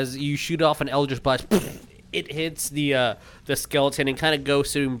 as you shoot off an Eldritch Blast, it hits the skeleton and kind of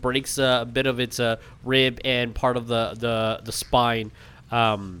goes through and breaks a bit of its rib and part of the spine.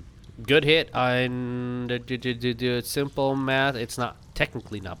 Good hit. Do simple math. It's not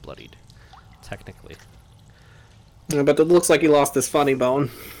technically not bloodied. Technically, Yeah, but it looks like he lost his funny bone.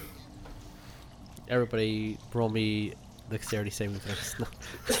 everybody roll me dexterity saving throws. No.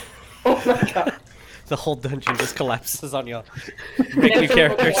 Oh my god. The whole dungeon just collapses on y'all. Make new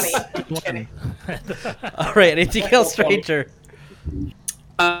characters. All right, anything else, stranger?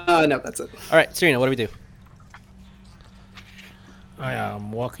 No, that's it. All right, Serena, what do we do? I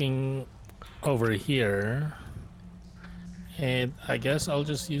am walking over here, and I guess I'll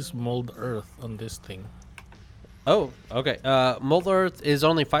just use mold earth on this thing. Oh, okay. Mold Earth is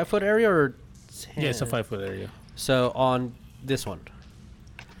only 5 foot area, or 10? Yeah, it's a 5 foot area. So on this one,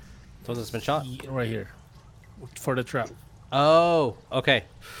 the one that's been shot. Right here, for the trap. Oh, okay.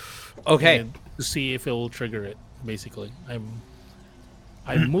 Okay. And to see if it will trigger it. Basically, I'm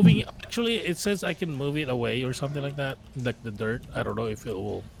moving it. Actually, it says I can move it away or something like that, like the dirt. I don't know if it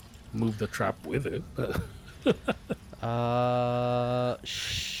will move the trap with it. But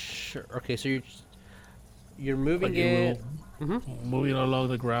Sure. Okay, so you're moving Like it. move it along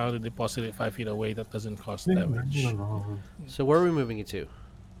the ground and deposit it 5 feet away. That doesn't cause damage. So where are we moving it to?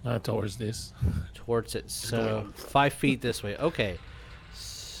 Towards this. Towards it. So 5 feet this way. Okay.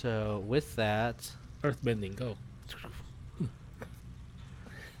 So with that, Earth bending, go.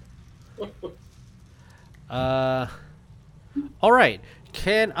 all right.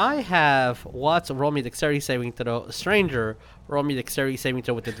 Can I have Watts roll me dexterity saving throw, Stranger roll me dexterity saving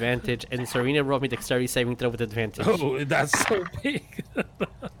throw with advantage, and Serena roll me dexterity saving throw with advantage? Oh, that's so big.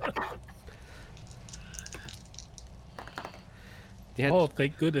 Yeah, Oh,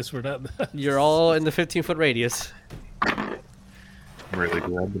 thank goodness for that. you're all in the 15-foot radius. I'm really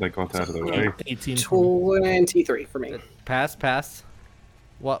glad that I got out of the way. 18. for me. 23 for me. Pass.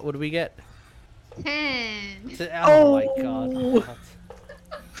 What would we get? 10. Oh my god.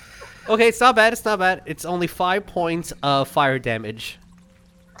 Okay, it's not bad. It's only 5 points of fire damage.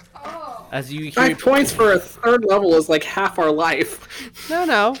 Oh. As you hear 5 points for a third level is like half our life.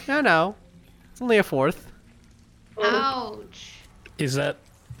 No. It's only a fourth. Ouch. Is that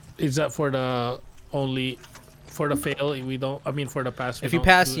for the only for the fail? We don't. I mean, for the pass. we If you don't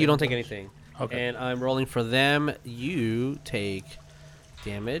pass, do you don't take anything? anything. Okay. And I'm rolling for them. You take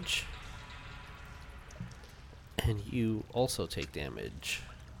damage. And you also take damage.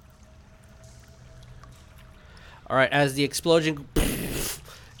 Alright, as the explosion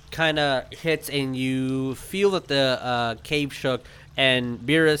kind of hits and you feel that the cave shook, and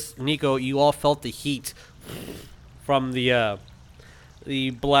Beerus, Nico, you all felt the heat from the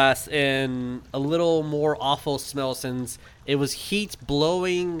blast, and a little more awful smell, since it was heat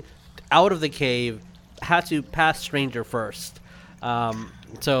blowing out of the cave, had to pass Stranger first.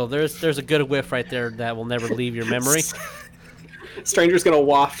 So there's a good whiff right there that will never leave your memory. Stranger's gonna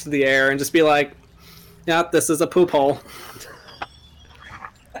waft the air and just be like, "Yeah, this is a poop hole."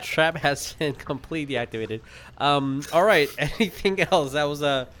 Trap has been completely activated. All right. Anything else? That was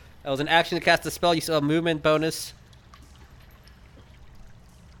an action to cast a spell. You saw a movement bonus.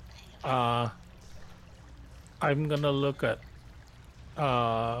 I'm gonna look at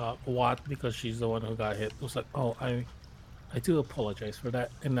Watt because she's the one who got hit. It was like, oh, I do apologize for that,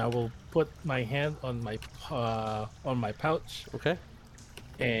 and I will put my hand on my pouch Okay.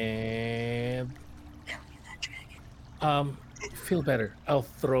 and feel better. I'll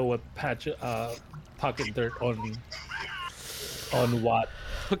throw a patch pocket dirt on Watt.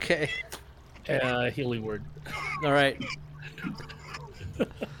 Okay. Healing word. All right.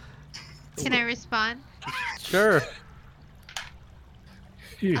 Can I respond? Sure.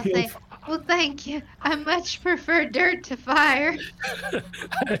 You I'll heal. say, well, thank you. I much prefer dirt to fire.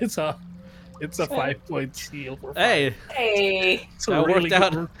 It's a 5 points heal for 5. Hey. Hey. So that really worked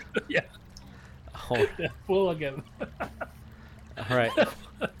out. good. Yeah. Oh, Full again. all right.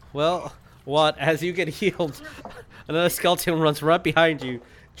 Well, what? As you get healed, another skeleton runs right behind you.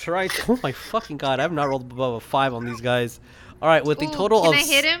 Tries. Oh my fucking god! I've not rolled above a 5 on these guys. All right, with the Ooh, total can of I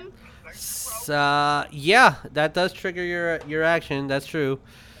hit him? yeah, that does trigger your action. That's true.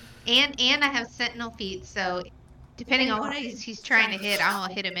 And I have sentinel feet, so depending on what he's trying to hit, I'm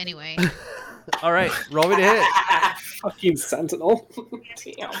gonna hit him anyway. All right, roll me to hit. Fucking sentinel.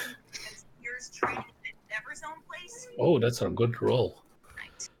 Damn. Oh, that's a good roll.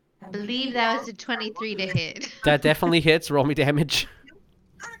 I believe that was a 23 to hit. That definitely hits. Roll me damage.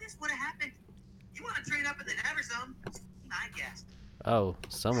 None of this would have happened. You want to train up in the Never Zone? I guess. Oh,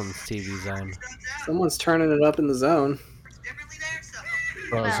 someone's TV's on. Someone's turning it up in the zone. Differently there, so.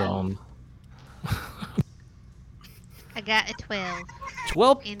 Frozone. I got a 12.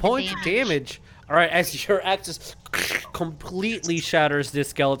 12 In the points of damage. All right, as your axe just completely shatters this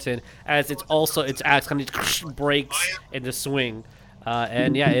skeleton, as its axe kind of breaks in the swing,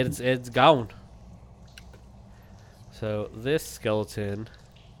 and yeah, it's gone. So this skeleton,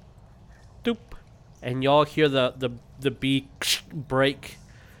 doop, and y'all hear the beak break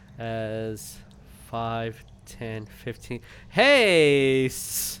as 5, 10, 15. Hey,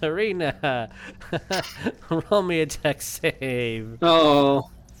 Serena, roll me a dex save. Oh,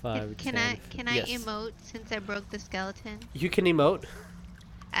 5, Can 10, I yes. emote since I broke the skeleton? You can emote.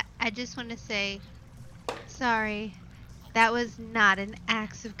 I just want to say, sorry, that was not an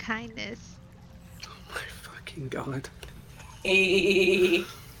act of kindness. my fucking god. Hey.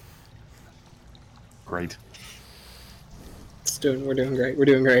 Great. We're doing great. We're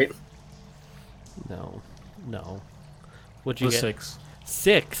doing great. No. What'd you Was get? 6.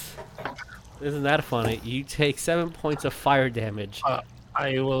 6. Isn't that funny? You take 7 points of fire damage.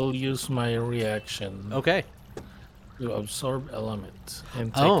 I will use my reaction Okay. to absorb element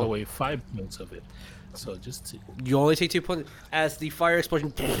and take Oh. away 5 points of it. So just 2. You only take 2 points as the fire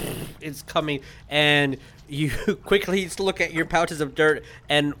explosion is coming, and you quickly look at your pouches of dirt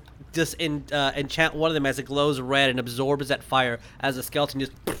and just enchant one of them as it glows red and absorbs that fire as the skeleton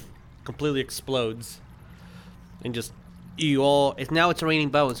just completely explodes. And just it's raining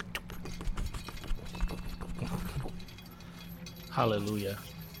bones. Hallelujah.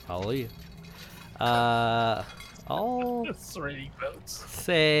 Hallelujah. I'll It's raining boats.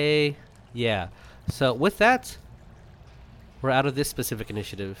 say yeah. So with that, we're out of this specific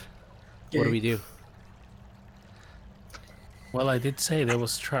initiative. What do Yay. we do? Well, I did say there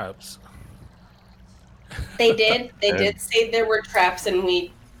was traps. They did say there were traps, and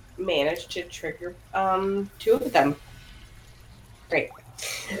we managed to trigger 2 of them. Great.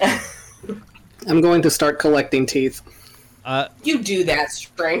 I'm going to start collecting teeth. You do that,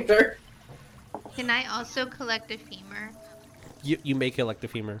 stranger. Can I also collect a femur? You may collect a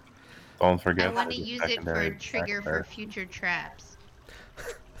femur. Don't I forget. want to the use it for secondary a trigger attack for there. future traps.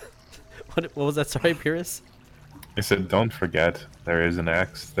 What was that? Sorry, Pyrrhus? I said, don't forget, there is an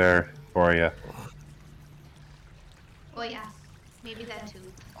axe there for you. Oh yeah, maybe that too.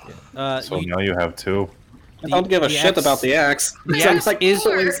 So now you have 2. I don't give a the shit axe- about the axe. the So I'm axe like is-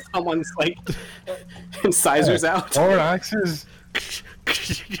 pulling someone's like incisors out. 4 axes?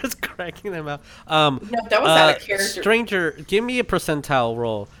 Just cracking them out. No, that was out of character. Stranger, give me a percentile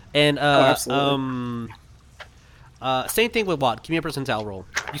roll. And absolutely. same thing with Watt. Give me a percentile roll.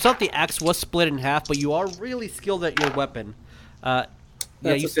 You saw that the axe was split in half, but you are really skilled at your weapon. Yeah,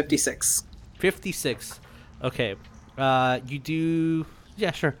 That's you a 56. 56. Okay. You do.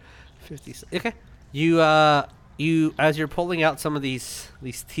 Yeah, sure. 56. Okay. You as you're pulling out some of these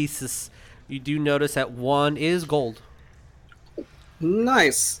theses, you do notice that one is gold.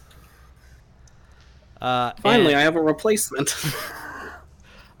 Nice. And, Finally, I have a replacement.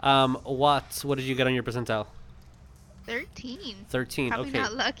 what did you get on your percentile? 13. 13. Probably Okay.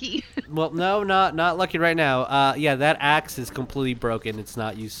 not lucky. Well, no, not lucky right now. Yeah, that axe is completely broken. It's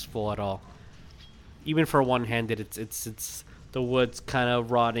not useful at all. Even for one-handed, it's the wood's kind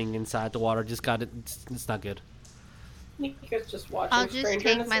of rotting inside the water. Just got it. It's not good. Nico's just watching. I'll just Stranger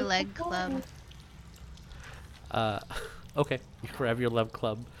take and my it's like, leg club. Okay, you grab your love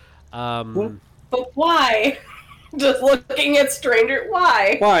club. But why? Just looking at Stranger.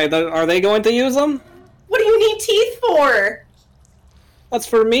 Why? Why? Are they going to use them? What do you need teeth for? That's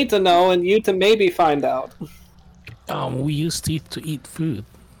for me to know and you to maybe find out. We use teeth to eat food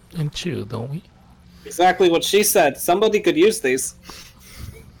and chew, don't we? Exactly what she said. Somebody could use these.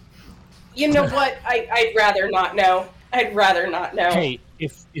 You know what? I'd rather not know. I'd rather not know. Hey,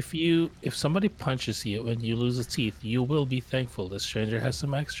 if somebody punches you and you lose a teeth, you will be thankful the stranger has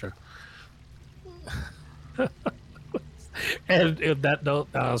some extra. And if that note,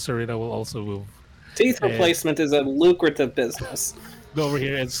 Serena will also move. Teeth replacement is a lucrative business. Go over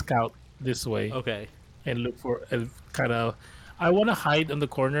here and scout this way Okay. and look for kind of. I want to hide in the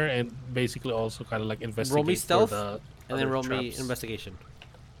corner and basically also kind of like investigate. Roll me stealth, for the and then other roll me traps. investigation.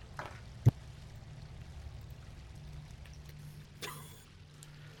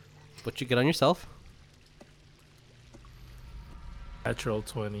 What you get on yourself? Natural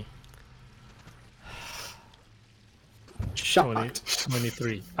 20. Shocked.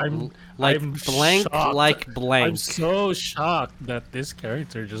 23. Blank, shocked. like blank. I'm so shocked that this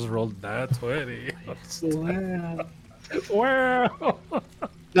character just rolled that 20. Wow. Wow.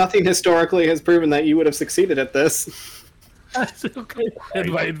 Nothing historically has proven that you would have succeeded at this. That's okay.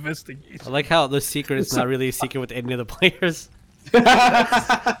 In my investigation. I like how the secret is not really a secret with any of the players.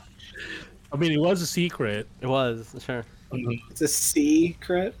 I mean, it was a secret It was, sure. It's a C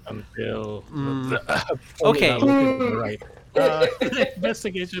crit. until. Okay. Right.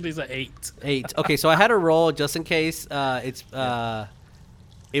 Investigation is an 8. 8. Okay, so I had a roll just in case it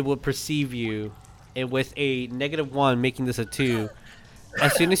would perceive you, and with a -1 making this a 2.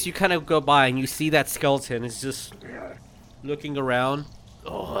 As soon as you kind of go by and you see that skeleton, it's just looking around,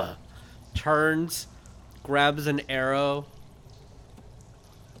 turns, grabs an arrow,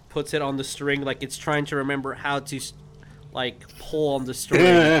 puts it on the string like it's trying to remember how to like pull on the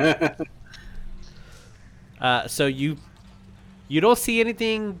string. So you don't see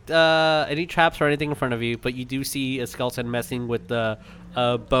anything, any traps or anything in front of you, but you do see a skeleton messing with the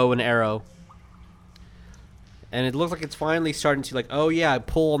bow and arrow. And it looks like it's finally starting to like, oh yeah, I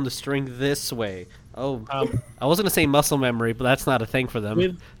pull on the string this way. Oh, I was gonna say muscle memory, but that's not a thing for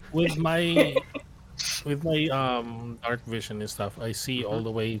them. With my dark vision and stuff, I see all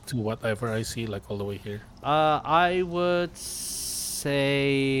the way to whatever I see, like all the way here. I would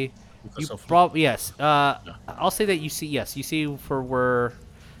say Because you of- probably yes. I'll say that you see for where,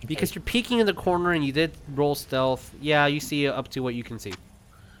 because you're peeking in the corner and you did roll stealth. Yeah, you see up to what you can see.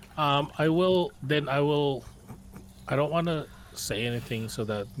 I don't want to say anything so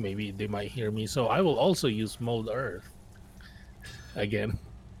that maybe they might hear me. So I will also use mold earth again,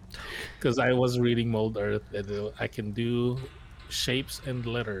 because I was reading mold earth and I can do shapes and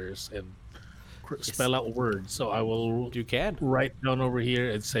letters and spell out words. So I will You can. write down over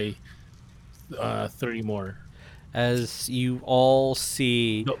here and say 30 more. As you all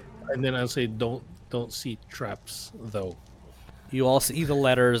see, No, and then I'll say don't see traps though. you all see the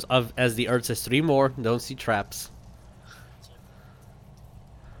letters of as the earth says 3 more. Don't see traps.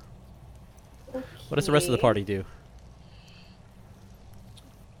 What does the rest of the party do?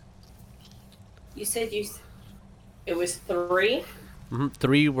 You said it was 3?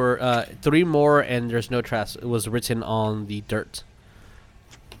 3 were 3 more, and there's no traps. It was written on the dirt.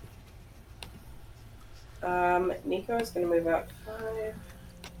 Nico is going to move out 5,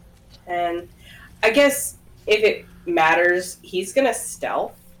 10. I guess if it matters, he's going to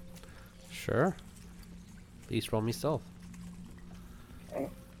stealth. Sure. Please roll me stealth. Okay.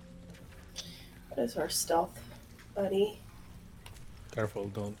 What is our stealth, buddy? Careful,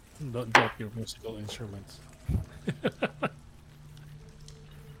 don't drop your musical instruments.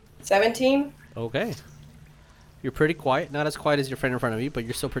 17? Okay. You're pretty quiet. Not as quiet as your friend in front of you, but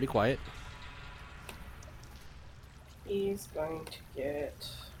you're still pretty quiet. He's going to get,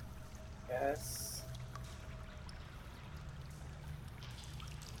 yes.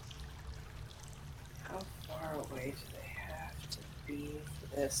 How far away do they have to be for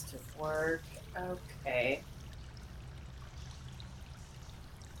this to work? Okay.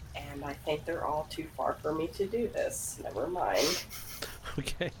 And I think they're all too far for me to do this. Never mind.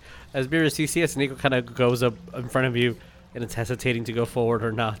 Okay. As Beerus, you see as Nico kind of goes up in front of you, and it's hesitating to go forward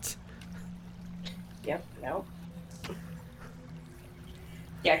or not. Yep, no.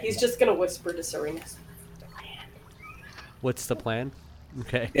 Yeah, he's just gonna whisper to Serena. What's the plan?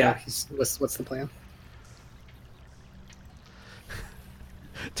 Okay. Yeah. What's the plan?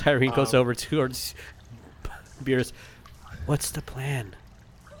 Tyrene goes over towards Beers. What's the plan?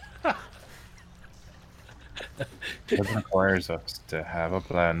 It requires us to have a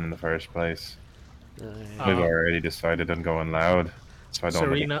plan in the first place. We've Uh, already decided on going loud, so I don't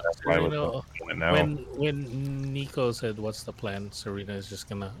really Serena, that's why we're Serena, doing it now. when Nico said, "What's the plan?" Serena is just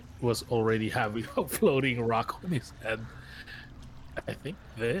was already having a floating rock on his head. I think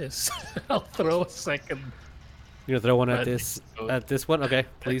this. I'll throw a second. You're gonna throw one at I this think so. one? Okay,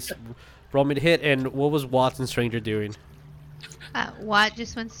 please roll me to hit. And what was Watson Stranger doing? Watt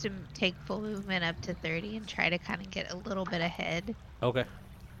just wants to take full movement up to 30 and try to kind of get a little bit ahead. Okay.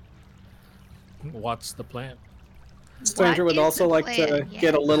 What's the plan? Stranger What would is also the like plan? to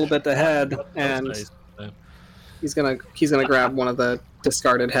get a little bit ahead, and Nice. he's gonna grab one of the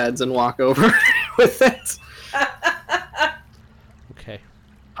discarded heads and walk over with it. Okay.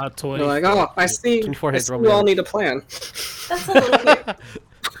 20. They're like, oh, I see. 24 hits, I see roll you me all damage. need a plan. That's a little weird.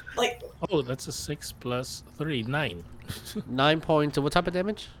 Like, Oh, that's a 6 plus 3, 9. 9 points. And what type of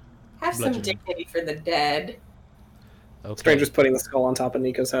damage? have some Bludgeoning. dignity for the dead. Okay. Stranger's putting the skull on top of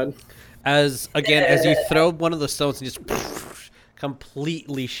Nico's head. As you throw one of the stones and just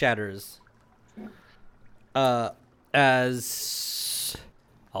completely shatters. As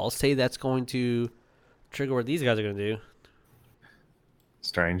I'll say that's going to trigger what these guys are going to do.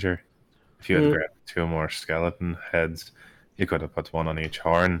 Stranger, if you had grabbed 2 more skeleton heads, you could have put one on each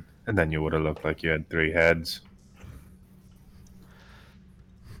horn, and then you would have looked like you had 3 heads.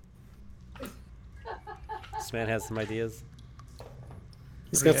 This man has some ideas.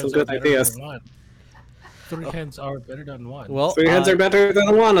 He's got some good ideas. 3 heads are better than 1. Well, 3 heads are better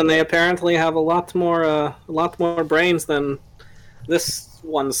than 1, and they apparently have a lot more brains than this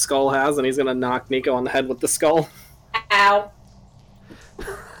one skull has. And he's gonna knock Nico on the head with the skull. Ow.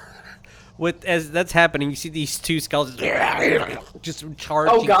 as that's happening, you see these 2 skulls just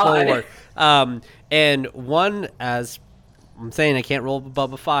charging Oh, God. forward. And one, as I'm saying, I can't roll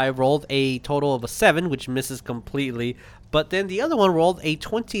above a 5, rolled a total of a 7, which misses completely. But then the other one rolled a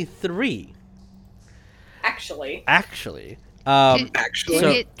 23. Actually. Actually, Actually, So,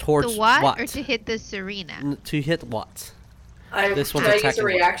 to hit towards the Watt, Watt. or to hit the Serena? to hit Watts. This Can one's I use attacking a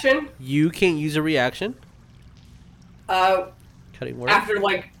one. reaction? You can use a reaction. Cutting word. After,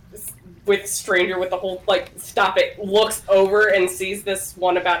 with Stranger with the whole, stop it, looks over and sees this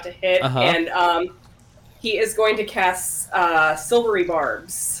one about to hit, Uh-huh. and, he is going to cast, Silvery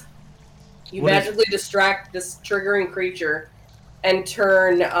Barbs. You What is- magically distract this triggering creature and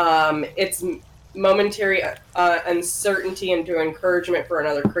turn, its momentary, uncertainty into encouragement for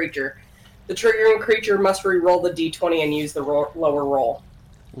another creature. The triggering creature must re-roll the d20 and use the lower roll.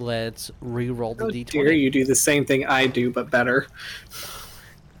 Let's re-roll the how d20. dare you do the same thing I do, but better.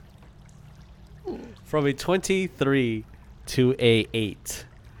 From a 23 to a 8.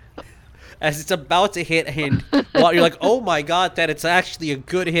 As it's about to hit, and while you're like, oh my god, that it's actually a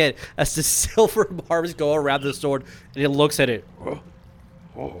good hit, as the silver barbs go around the sword, and it looks at it.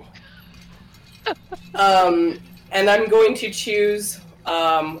 And I'm going to choose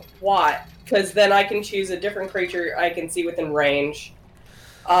Watt, because then I can choose a different creature I can see within range.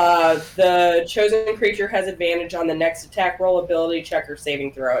 The chosen creature has advantage on the next attack roll, ability check, or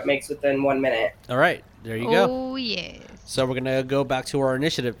saving throw. It makes within 1 minute. All right, there you go. Oh, yes. So we're going to go back to our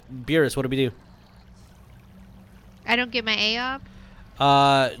initiative. Beerus, what do we do? I don't get my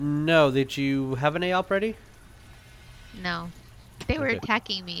AOP? No. Did you have an AOP ready? No. They were Okay.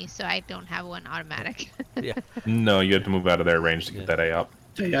 attacking me, so I don't have one automatic. Yeah. No, you have to move out of their range to get that A up.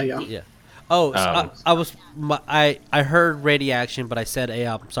 Yeah. Yeah. Oh, so I heard ready action, but I said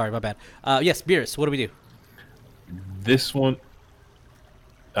AOP. Sorry, my bad. Yes, Beerus, what do we do? This one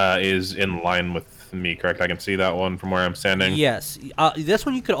is in line with me, correct? I can see that one from where I'm standing. Yes. This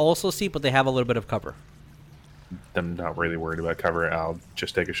one you could also see, but they have a little bit of cover. I'm not really worried about cover. I'll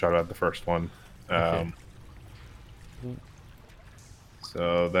just take a shot at the first one. Okay.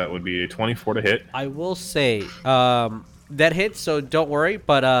 So that would be a 24 to hit. I will say that hits, so don't worry.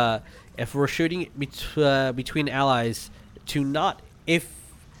 But if we're shooting between allies, if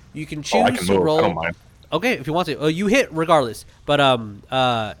you can choose I can to move. roll. I don't mind. Okay, if you want to, you hit regardless. But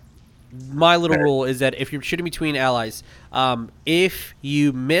my little Fair. rule is that if you're shooting between allies, if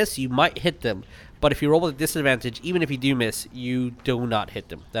you miss, you might hit them. But if you roll with a disadvantage, even if you do miss, you do not hit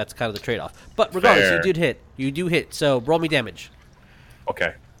them. That's kind of the trade-off. But regardless, Fair. you did hit. You do hit. So roll me damage.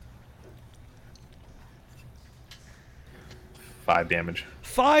 Okay. 5 damage.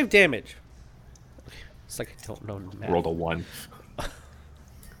 5 damage. It's like I don't know math. Rolled a 1.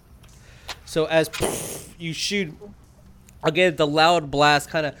 So as you shoot, again, the loud blast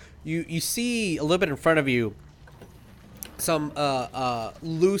kind of, you see a little bit in front of you, some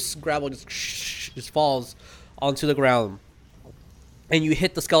loose gravel just falls onto the ground. And you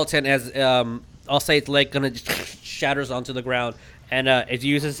hit the skeleton as, I'll say its leg kind of just shatters onto the ground. And it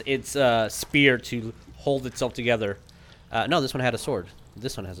uses its spear to hold itself together. No, this one had a sword.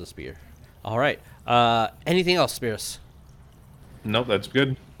 This one has a spear. All right. Anything else, Spears? Nope, that's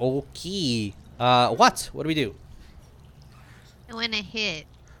good. Okay. What do we do? I want to hit.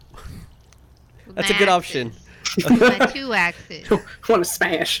 with That's my a good axes. option. With my 2 axes. Want to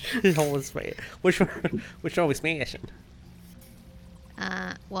smash? Which one are we smashing?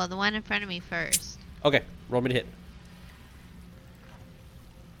 Well, the one in front of me first. Okay, roll me to hit.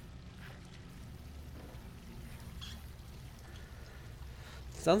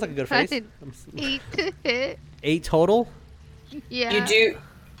 Sounds like a good face. Fucking 8 to hit. 8 total? Yeah. You do.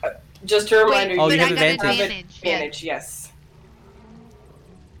 Just a reminder. Oh, but you have I got advantage. advantage. Yeah. Advantage, yes.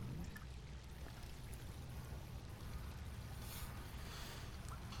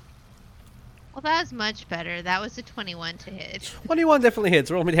 Well, that was much better. That was a 21 to hit. 21 definitely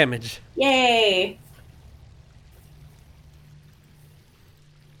hits. Roll me damage. Yay!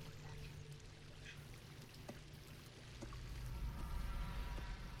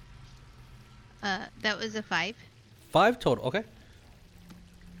 That was a 5. 5 total. Okay.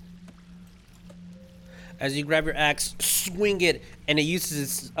 As you grab your axe, swing it, and it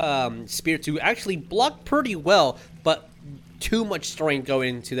uses its spear to actually block pretty well, but too much strength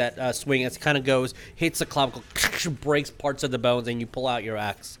going into that swing as it kind of goes, hits the clavicle, breaks parts of the bones, and you pull out your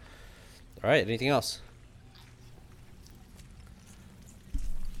axe. All right, anything else?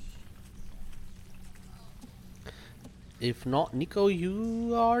 If not, Nico,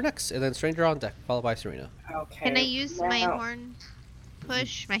 you are next, and then Stranger on deck, followed by Serena. Okay. Can I use my now- horn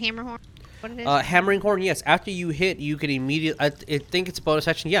push? My hammer horn? What it is? Hammering horn, yes. After you hit, you can immediately. I think it's a bonus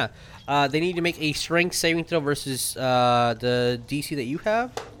action. Yeah. They need to make a strength saving throw versus the DC that you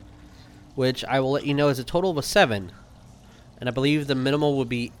have, which I will let you know is a total of a 7, and I believe the minimal would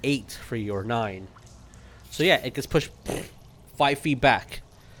be 8 for you or 9. So yeah, it gets pushed 5 feet back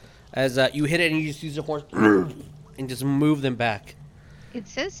as you hit it, and you just use the horn and just move them back. It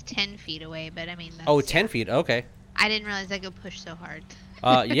says 10 feet away, but I mean. That's, Oh, 10 feet. Okay. I didn't realize I could push so hard.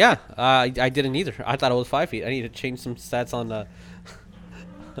 Yeah, I didn't either. I thought it was 5 feet. I need to change some stats on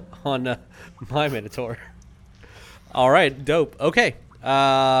on my Minotaur. All right, dope. Okay.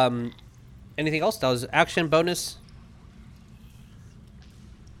 Anything else? That was action bonus.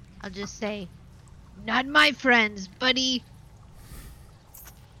 I'll just say, not my friends, buddy.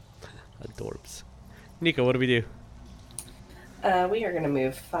 Adorbs. Nico, what do we do? We are going to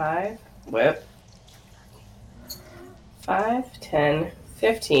move 5. Whip. 5, 10,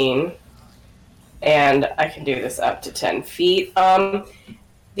 15. And I can do this up to 10 feet.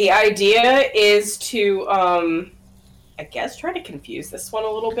 The idea is to, I guess, try to confuse this one a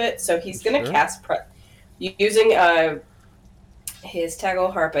little bit. So he's going to Sure. cast... using his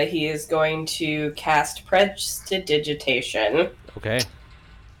Tackle Harpa, he is going to cast Prestidigitation. Okay.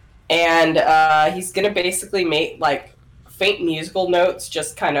 And he's going to basically make, like, faint musical notes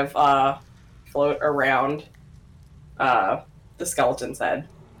just kind of float around the skeleton's head.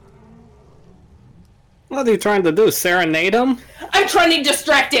 What are you trying to do? Serenade him? I'm trying to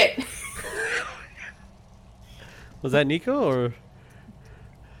distract it! Was that Nico or?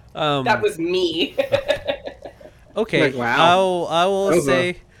 That was me. Okay. Like, wow. I will That was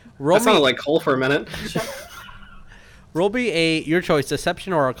say, roll That sounded me, like Cole for a minute. roll me your choice,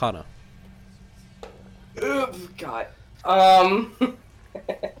 Deception or Arcana. Oh, God.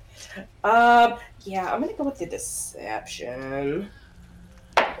 Yeah, I'm gonna go with the Deception.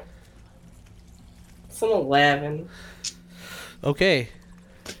 It's an 11. Okay.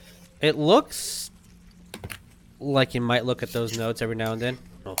 It looks like you might look at those notes every now and then.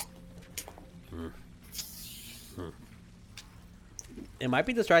 Oh. It might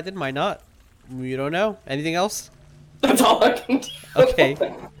be distracted, might not. You don't know. Anything else? That's all I can do. Okay.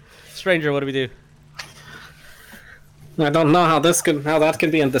 Stranger, what do we do? I don't know how that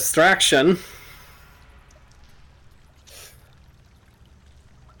could be a distraction.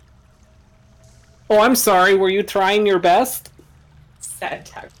 Oh, I'm sorry. Were you trying your best? Sad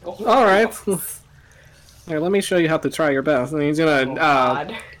tackle. All right. Here, let me show you how to try your best. And he's gonna. Oh,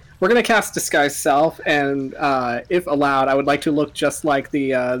 God. We're gonna cast Disguise Self, and if allowed, I would like to look just like the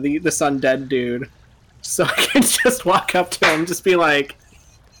Sundead dude, so I can just walk up to him, just be like,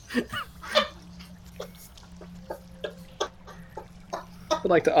 would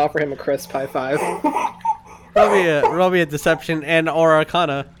like to offer him a crisp high five. Roll me a deception and or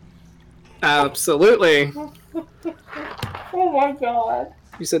arcana. Absolutely. Oh my god.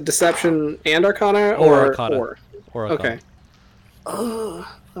 You said deception and arcana, Or arcana. Or Or arcana. okay.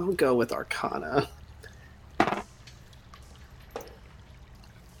 I'll go with arcana.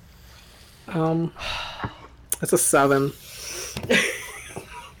 That's a 7.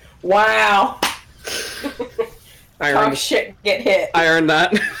 Wow. I Talk earned, shit, get hit. I earned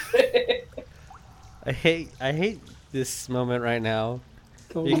that. I hate this moment right now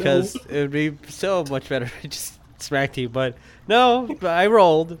Oh, because it would be so much better if I just smacked you, but no, I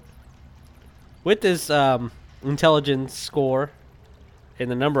rolled with this intelligence score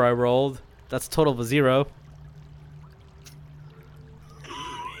and the number I rolled. That's a total of a 0.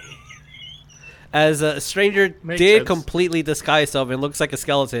 As a stranger Makes did sense. completely disguise itself and looks like a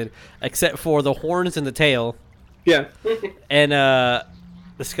skeleton, except for the horns and the tail, Yeah. and the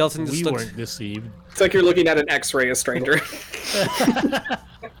skeleton just We looks. weren't deceived. It's like you're looking at an X-ray, a stranger.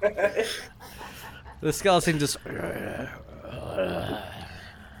 The skeleton just.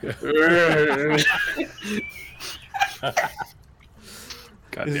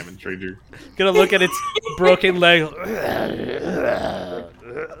 God damn it, stranger. Gonna look at its broken leg and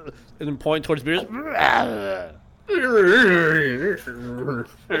then point towards Beers.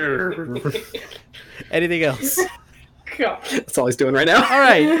 Anything else? God. That's all he's doing right now. All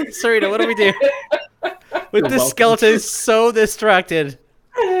right, Serena, what do we do? With this welcome. skeleton so distracted.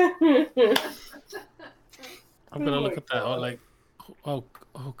 I'm gonna look at that. Like, oh,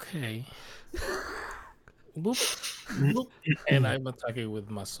 okay. Boop, boop. And I'm attacking with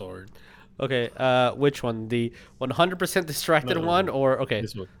my sword. Okay, which one? The 100% distracted No, one, or okay?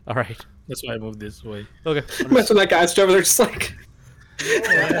 This one. All right. That's why I moved this way. Okay. Imagine that guy's over there just like.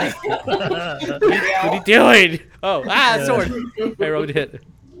 What are you doing? Oh, sword. I rolled a hit.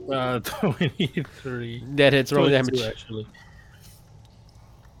 23. That hits. Roll 22, damage. actually.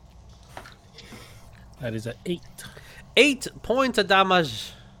 That is an 8. 8 points of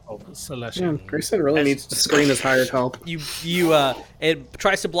damage. Oh, Celestial. Yeah, Grayson really needs to screen his hired help. It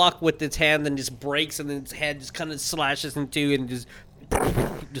tries to block with its hand, then just breaks, and then its head just kind of slashes in two, and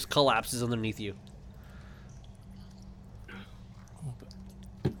just collapses underneath you.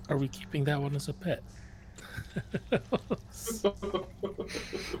 Are we keeping that one as a pet?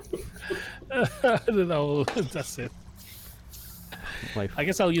 No, that's it. I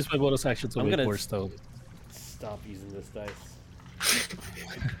guess I'll use my bonus action to I'm make gonna- more stone. Stop using this dice.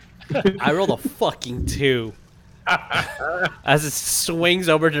 I rolled a fucking 2. As it swings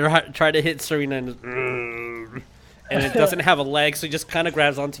over to try to hit Serena, and it doesn't have a leg, so it just kind of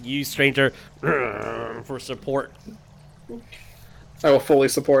grabs onto you, stranger, for support. I will fully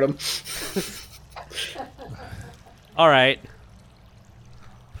support him. All right.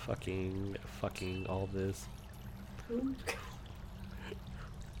 Fucking all this.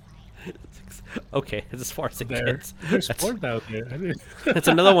 Okay, that's as far as it gets. There's That's, more down there. I didn't- that's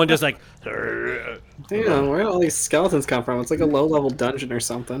another one just like. Damn, where do all these skeletons come from? It's like a low-level dungeon or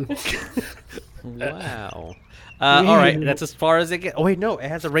something. Wow. All right, that's as far as it gets. Oh wait, no, it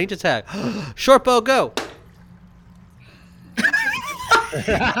has a range attack. Short bow, go.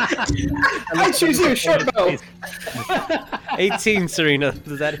 I choose you, short bow. 18, Serena.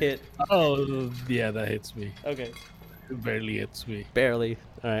 Does that hit? Oh, yeah, that hits me. Okay. It barely hits me. Barely.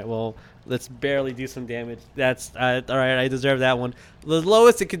 All right. Well, let's barely do some damage. That's all right. I deserve that one. The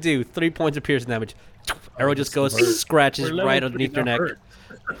lowest it could do, 3 points of piercing damage. Arrow just goes, We're- scratches we're level right 3 underneath your now neck. hurt.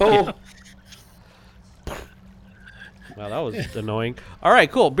 Oh, Wow, that was annoying. All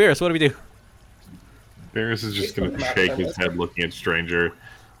right, cool. Beerus, what do we do? Varys is just gonna shake his head looking at stranger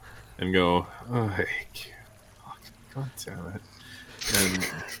and go, oh, hey, God damn it. And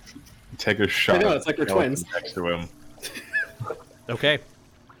take a shot. I know, it's like we're at the twins. next to him. Okay.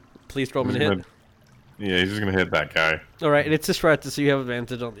 Please roll me He's to hit. gonna- Yeah, he's just gonna hit that guy. All right, and it's distracted, so you have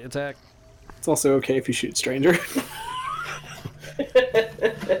advantage on the attack. it's also okay if you shoot stranger.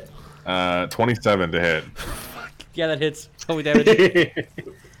 27 to hit Yeah, that hits. Tell me damage.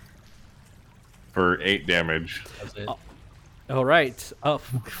 for 8 damage. That's it. All right. Oh,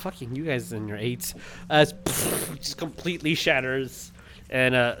 fucking you guys in your 8s. As just completely shatters.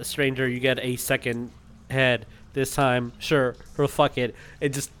 And stranger, you get a second head this time. Sure, or fuck it. It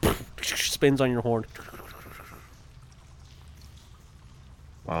just spins on your horn.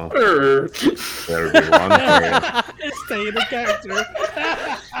 Well, there would be one for Stay in the character.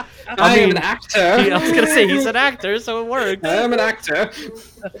 I am mean, an actor. I was gonna say he's an actor, so it works. I am an actor.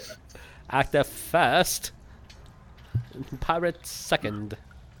 Actor first, pirate second.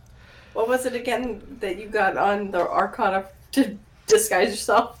 What was it again that you got on the Arcana to disguise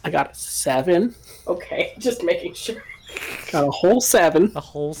yourself? I got a 7. Okay, just making sure. Got a whole 7. A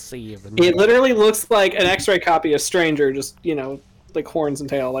whole 7. It literally looks like an X-ray copy of Stranger, just like horns and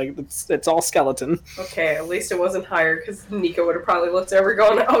tail. Like it's all skeleton. Okay, at least it wasn't higher because Nico would have probably looked over,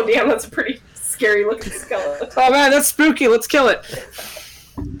 going, "Oh damn, that's a pretty scary looking skeleton." Oh man, that's spooky. Let's kill it.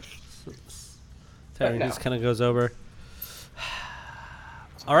 Terry no. just kind of goes over.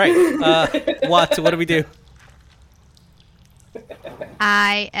 All right, what do we do?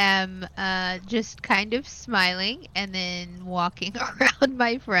 I am just kind of smiling and then walking around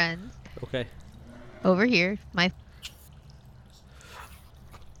my friends. Okay. Over here. Okay.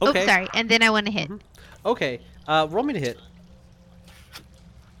 Oh, sorry. And then I want to hit. Okay. Roll me to hit.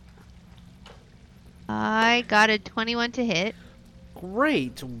 I got a 21 to hit.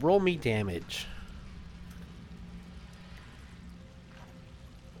 Great. Roll me damage.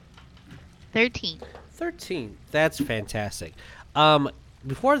 13. 13. That's fantastic.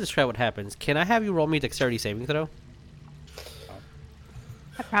 Before I describe what happens, can I have you roll me a dexterity saving throw?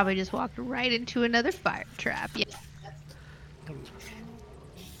 I probably just walked right into another fire trap. Yeah.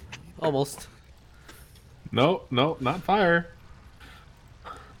 Almost. No, not fire.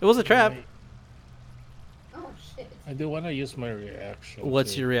 It was a trap. Oh shit. I do want to use my reaction.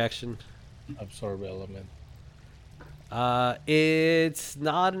 What's to your reaction? absorb element? It's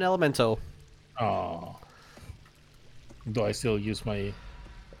not an elemental. Oh. Do I still use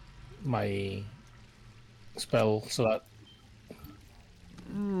my spell so that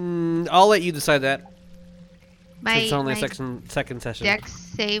I'll let you decide that. My, It's only my second session. dex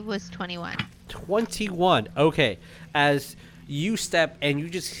save was 21. 21. Okay. As you step and you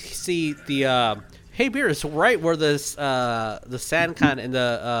just see the hey Beers, right where this the sand kind and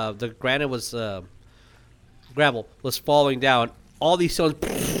the granite was gravel was falling down. All these stones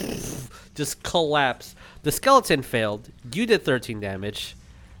just collapse. The skeleton failed. You did 13 damage.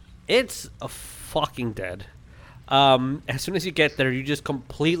 It's a fucking dead. As soon as you get there, you just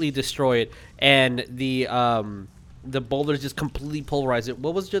completely destroy it, and the boulders just completely pulverize it.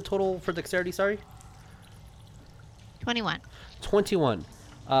 What was your total for dexterity? Sorry. 21. 21.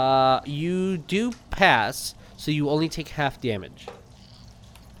 You do pass, so you only take half damage.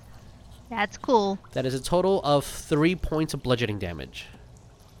 That's cool. That is a total of 3 points of bludgeoning damage.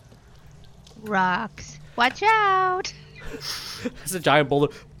 Rocks. Watch out. It's a giant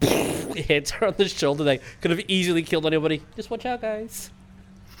boulder. It hits her on the shoulder. That could have easily killed anybody. Just watch out, guys.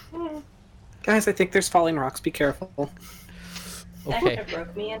 Guys, I think there's falling rocks. Be careful. Okay. That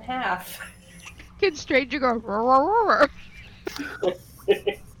broke me in half. Can Stranger go? "Roar, roar, roar."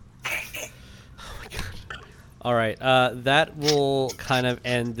 All right. That will kind of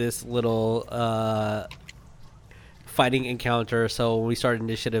end this little fighting encounter. So when we start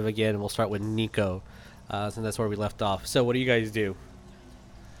initiative again, we'll start with Nico. So that's where we left off. So what do you guys do?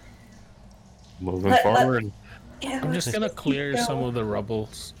 Moving forward. I'm just gonna clear some of the rubble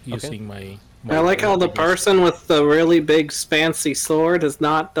using my I like how the person with the really big, fancy sword has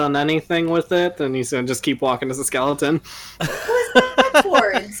not done anything with it, and he's gonna just keep walking as a skeleton. Who's that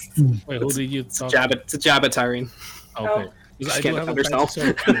towards? Wait, who did you talk? It's a Jabba Tyrene. Okay. Because I Can't do have a defend fancy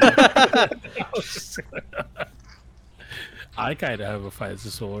sword. I kind of have a fancy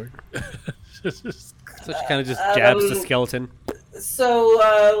sword. So she kind of just jabs the skeleton.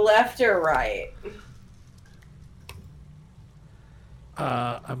 So, left or right?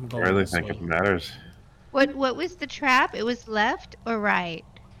 I'm I going really this think way. it matters. What was the trap? It was left or right?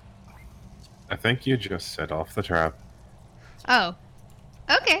 I think you just set off the trap. Oh.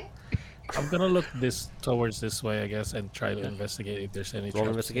 Okay. I'm gonna look towards this way, I guess, and try to investigate if there's any Roll traps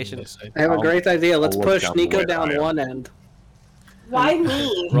investigation. in this side. I have a great idea. Let's I'll look push down the Nico way down I am. one end. Why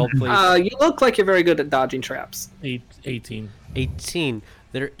me? Roll, please. You look like you're very good at dodging traps. 18. 18.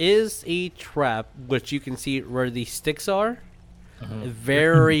 There is a trap, which you can see where the sticks are.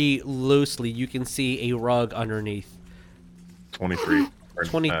 Very loosely, you can see a rug underneath. 23.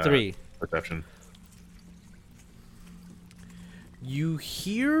 23. Perception. You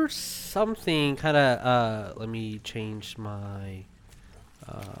hear something kind of, let me change my,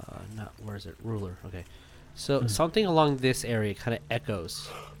 where is it? Ruler. Okay. So something along this area kind of echoes.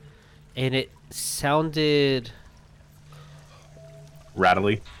 And it sounded,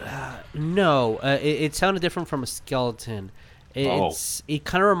 Rattly. no, it sounded different from a skeleton. It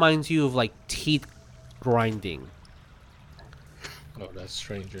kind of reminds you of like teeth grinding. Oh, that's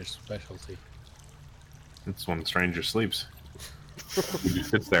Stranger's specialty. It's when the stranger sleeps. He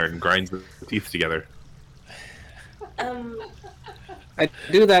just sits there and grinds the teeth together. I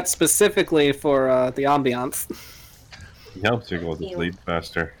do that specifically for the ambiance. He helps you go to sleep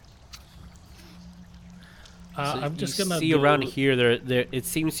faster. I'm just gonna see around here. There. It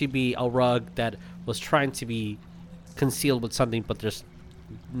seems to be a rug that was trying to be concealed with something, but there's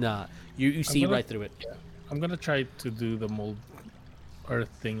not. You see right through it. Yeah, I'm gonna try to do the mold earth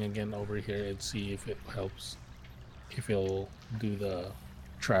thing again over here and see if it helps. If it'll do the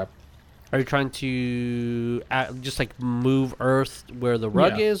trap. Are you trying to just like move earth where the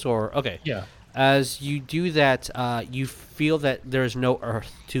rug is, or okay? Yeah. As you do that, you feel that there's no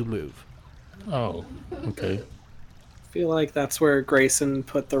earth to move. Oh, okay. I feel like that's where Grayson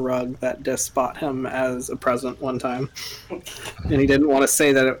put the rug that Dis bought him as a present one time. And he didn't want to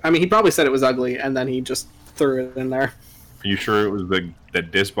say that. He probably said it was ugly, and then he just threw it in there. Are you sure it was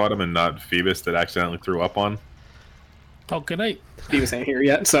that Dis bought him and not Phoebus that accidentally threw up on? Oh, can I Phoebus ain't here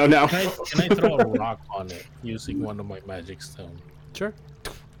yet, so no. can I throw a rock on it using one of my magic stones? Sure.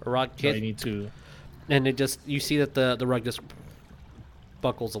 A rock Do I hit, need to. and you see that the rug just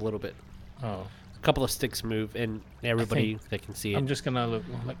buckles a little bit. Oh, A couple of sticks move, and everybody that can see it. I'm just gonna look.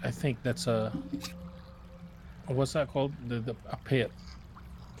 Like I think that's a. What's that called? A pit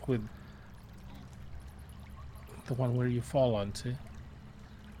with the one where you fall onto.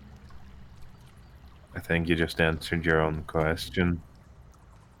 I think you just answered your own question.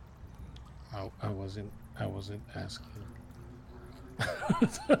 I wasn't asking.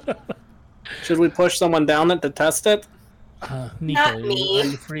 Should we push someone down it to test it? Nico, Not are me.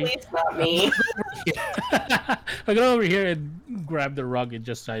 you free? Please, not me. I go over here and grab the rug and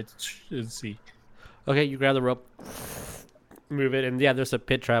just try to see. Okay, you grab the rope, move it, and yeah, there's a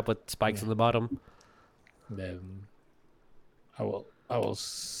pit trap with spikes on the bottom. Then I will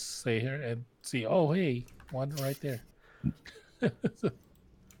stay here and see. Oh, hey, one right there.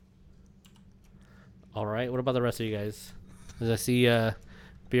 All right, what about the rest of you guys? As I see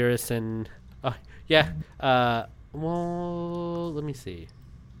Beerus and well, let me see.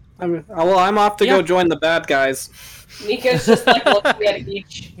 I'm off to go join the bad guys. Nico's just like looking at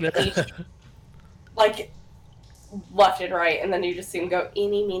each like left and right, and then you just see him go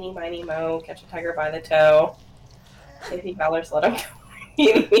eeny, meeny, miny, mo, catch a tiger by the toe. Maybe Valor's let him go.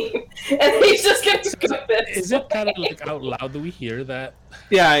 Eeny, and he's just gonna go this. Is it kind of like out loud? Do we hear that?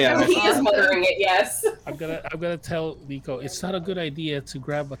 Yeah. He is muttering it, yes. I'm gonna tell Nico it's not a good idea to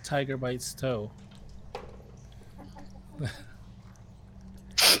grab a tiger by its toe. Are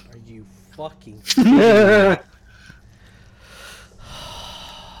you fucking? I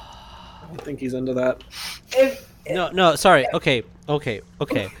don't think he's into that. No, sorry. Okay.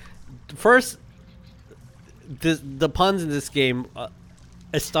 First, the puns in this game,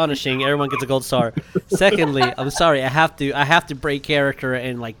 astonishing. Everyone gets a gold star. Secondly, I'm sorry. I have to break character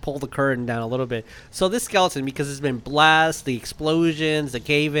and like pull the curtain down a little bit. So this skeleton, because it's been blast, the explosions, the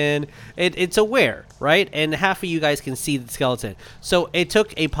cave in, it's aware, right? And half of you guys can see the skeleton. So it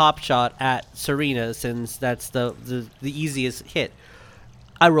took a pop shot at Serena, since that's the easiest hit.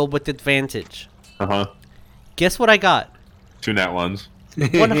 I rolled with advantage. Guess what I got? 2 nat ones.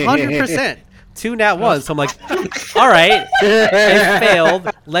 100%. 2 nat ones. So I'm like, all right, I failed.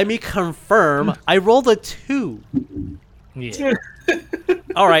 Let me confirm. I rolled a 2. Yeah.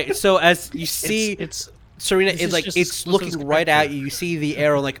 All right. So as you see, it's Serena, this is just it's supposed to looking right spectre. at you. You see the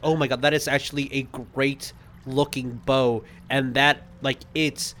arrow. Like, oh my god, that is actually a great looking bow, and that like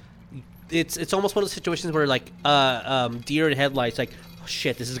it's almost one of those situations where like deer in headlights. Like, oh,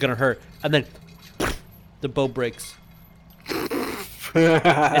 shit, this is gonna hurt, and then the bow breaks.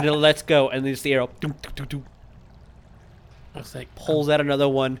 And it lets go, and then it's the arrow. Doom, doom, doom, doom. I was like, Pulls out another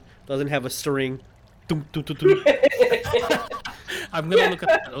one. Doesn't have a string. Doom, doom, doom, doom. I'm gonna look at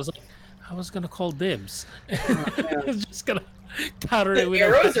that. I was like, I was gonna call dibs. I was just gonna counter it The with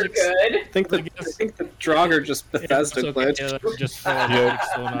arrows are magic good. I think the Draugr just Bethesda Yeah, it's glitch. okay. Just throw a magic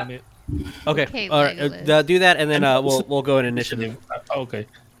stone on it. Okay. Okay, All right. Legolas. Do that, and then we'll go in initiative. Okay.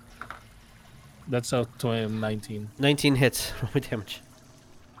 That's a 19. 19 hits. Roll me damage.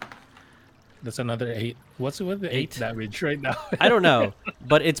 That's another 8. What's it with the 8 8. damage right now? I don't know,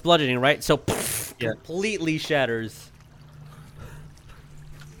 but it's bludgeoning, right? So Yeah. completely shatters.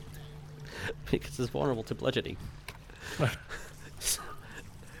 Because it's vulnerable to bludgeoning.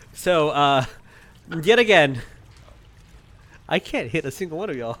 So, yet again, I can't hit a single one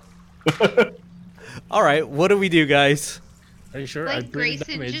of y'all. All right, what do we do, guys? Are you sure? I Like bring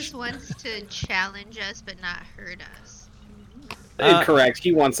Grayson damage. just wants to challenge us but not hurt us. Incorrect.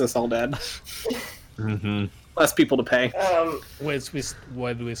 He wants us all dead. Mm-hmm. Less people to pay. When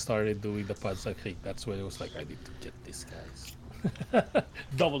we started doing the puns, I think that's when it was like, I need to get these guys.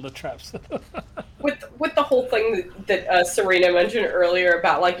 Double the traps. With the whole thing that Serena mentioned earlier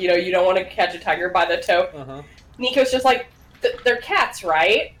about like, you don't want to catch a tiger by the toe. Uh-huh. Nico's just like, they're cats,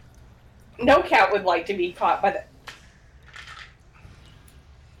 right? No cat would like to be caught by the.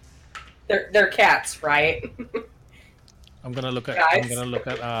 They're cats, right? I'm gonna look at. Guys. I'm gonna look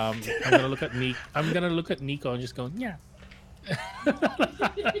at. I'm gonna look at Nico. I'm gonna look at Nico and just go, yeah.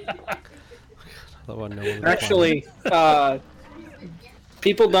 The one no one would Actually,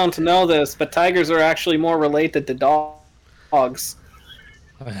 people don't know this, but tigers are actually more related to dogs.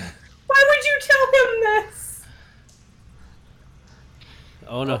 Why would you tell him this?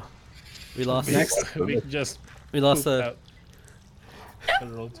 Oh no, we lost. Next. We just. We lost pooped the. out. I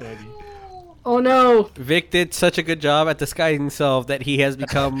rolled 20. Oh no! Vic did such a good job at disguising himself that he has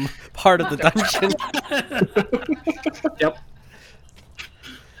become part of the dungeon. Yep.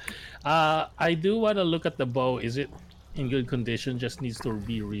 I do want to look at the bow. Is it in good condition? Just needs to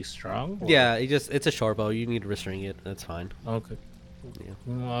be re-strung? or- Yeah, it's a short bow. You need to restring it. That's fine. Okay. Yeah.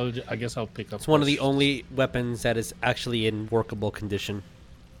 Well, I guess I'll pick up. It's one of the this. only weapons that is actually in workable condition.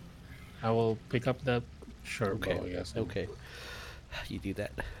 I will pick up that short Okay. bow. Yes. Okay. You do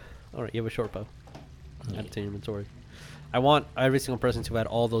that. All right, you have a short bow. Add it to your inventory. I want every single person to add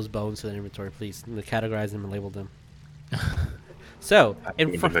all those bones to their inventory, please. And to categorize them and label them. So,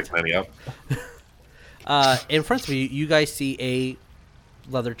 in front of you, you guys see a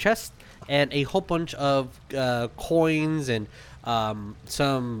leather chest and a whole bunch of coins and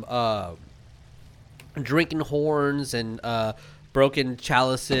some drinking horns and broken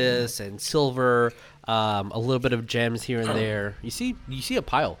chalices and silver, a little bit of gems here and there. You see a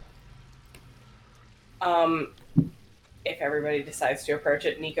pile. If everybody decides to approach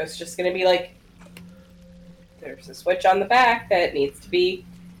it, Nico's just gonna be like, "There's a switch on the back that needs to be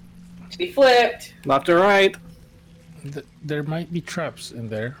flipped." Left or right? There might be traps in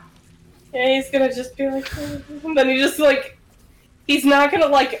there. Yeah, he's gonna just be like, and then he just like, he's not gonna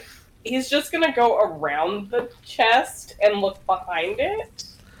like, he's just gonna go around the chest and look behind it.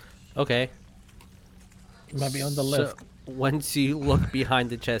 Okay. It might be on the So, left. once you look behind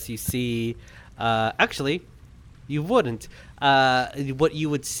the chest, you see. Actually, you wouldn't. What you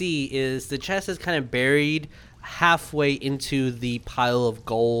would see is the chest is kind of buried halfway into the pile of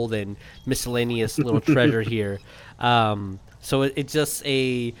gold and miscellaneous little treasure here. So it's just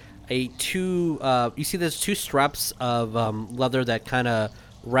a two. You see, there's two straps of leather that kind of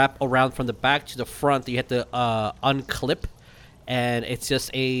wrap around from the back to the front that you have to unclip, and it's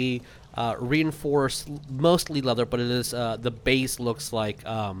just a reinforced, mostly leather, but it is the base looks like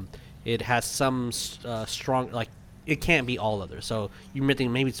it has some strong, like it can't be all leather. So you might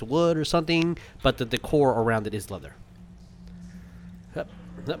think maybe it's wood or something, but the core around it is leather.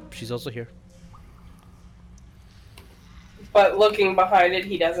 Yep, she's also here. But looking behind it,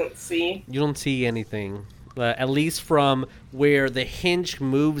 he doesn't see. You don't see anything, at least from where the hinge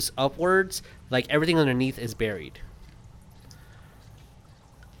moves upwards. Like everything underneath is buried.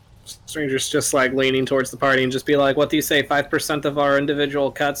 Stranger's just like leaning towards the party and just be like, "What do you say? 5% of our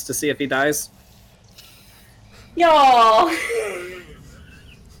individual cuts to see if he dies." Y'all,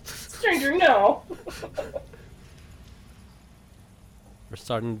 stranger, no. We're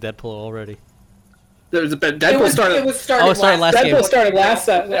starting Deadpool already. There's a bit. Deadpool started. It was started. Oh, it started last game. Deadpool started last.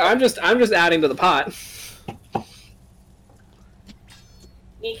 I'm just adding to the pot.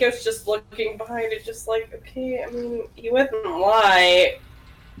 Nico's just looking behind it, just like, okay, I mean, you wouldn't lie.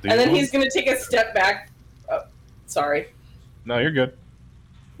 And then he's gonna take a step back. Oh, sorry. No, you're good.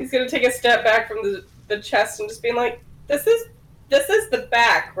 He's gonna take a step back from the chest and just being like, this is the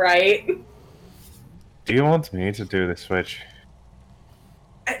back, right? Do you want me to do the switch?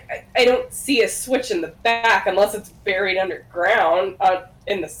 I don't see a switch in the back unless it's buried underground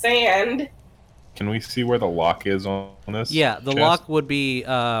in the sand. Can we see where the lock is on this? Yeah, the chest? lock would be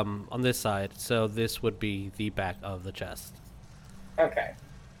on this side, so this would be the back of the chest. Okay.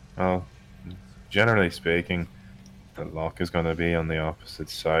 Well, generally speaking, the lock is going to be on the opposite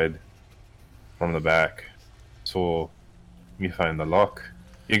side from the back. So, you find the lock,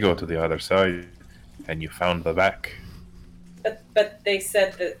 you go to the other side, and you found the back. But they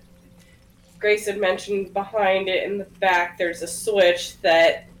said that Grace had mentioned behind it in the back there's a switch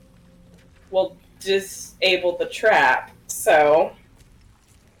that will disable the trap. So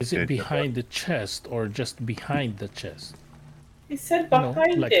Is it behind the chest or just behind the chest? he said You know,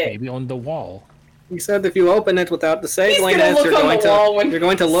 behind like it. maybe on the wall. He said if you open it without He's disabling gonna it, look you're on going the wall when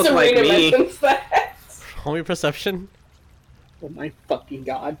to look like Serena me. mentions that. Roll me perception. Oh my fucking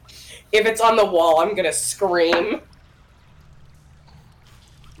god! If it's on the wall, I'm gonna scream.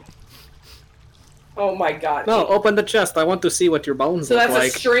 Oh my god. No, open the chest. I want to see what your bones So look that's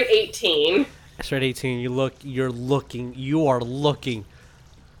like. a straight 18. Straight 18. You are looking.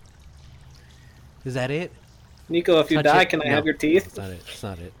 Is that it? Nico, if you Touch die, it. can I No. have your teeth? It's not it. It's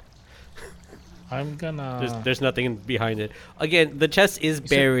not it. I'm gonna. There's nothing behind it. Again, the chest is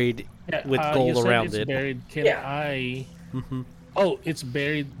buried with you gold said around it's it. Buried. Can Yeah. I? Hmm. Oh, it's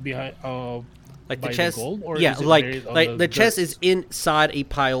buried behind. Like the By chest, the gold, or yeah, is it like buried on the chest dirt? is inside a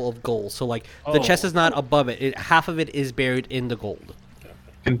pile of gold. So like the chest Oh. is not above it. Half of it is buried in the gold.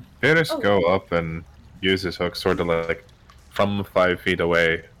 Can Beerus Oh. go up and use his hook sword to, like, from 5 feet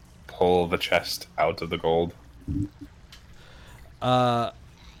away, pull the chest out of the gold?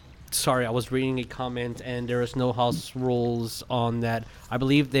 Sorry, I was reading a comment and there is no house rules on that. I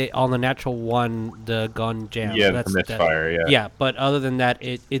believe they on the natural one the gun jam. Yeah, That's the misfire, yeah. Yeah, but other than that,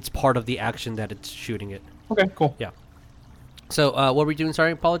 it's part of the action that it's shooting it. Okay, cool. Yeah. So what were we doing?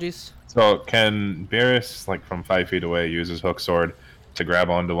 Sorry, apologies. So can Beerus, like, from 5 feet away, use his hook sword to grab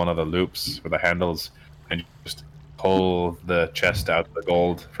onto one of the loops or the handles and just pull the chest out of the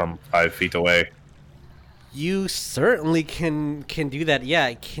gold from 5 feet away? You certainly can do that.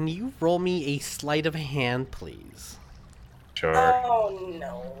 Yeah. Can you roll me a sleight of hand, please? Sure. Oh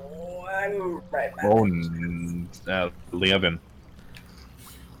no, I'm right back. Oh, 11.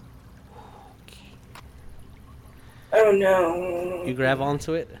 Oh no. You grab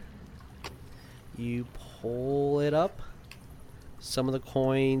onto it. You pull it up. Some of the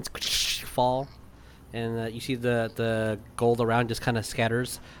coins fall, and you see the gold around just kind of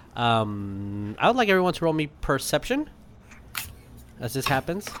scatters. I would like everyone to roll me perception as this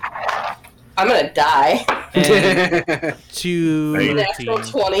happens. I'm gonna die. And to Natural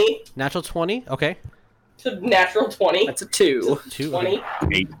 20 natural 20. Okay. to natural 20. That's a 2. 2. 20.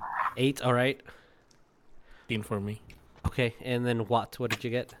 8. 8. All right. 15 for me. Okay. And then what did you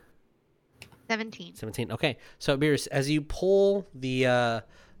get? 17. 17. Okay. So Beerus, as you pull the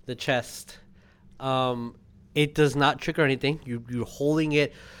chest, it does not trigger anything. You're holding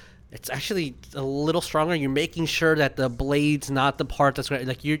it. It's actually a little stronger. You're making sure that the blade's not the part that's going to,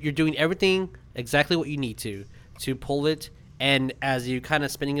 like, you're doing everything exactly what you need to pull it. And as you kind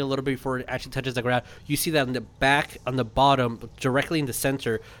of spinning it a little bit before it actually touches the ground, you see that on the back, on the bottom, directly in the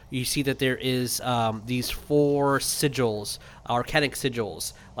center, you see that there is these 4 sigils, arcanic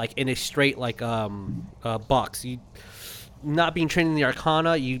sigils, like in a straight box. You, not being trained in the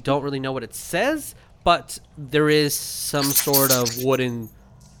Arcana, you don't really know what it says, but there is some sort of wooden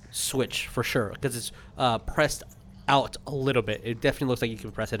switch for sure because it's pressed out a little bit. It definitely looks like you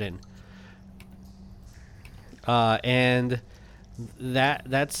can press it in. And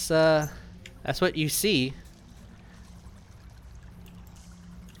that's what you see.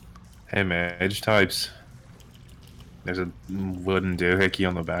 Hey, mage types. There's a wooden doohickey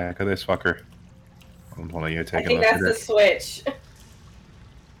on the back of this fucker. I want you I take a think look that's at the it. switch.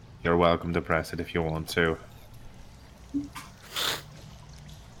 You're welcome to press it if you want to.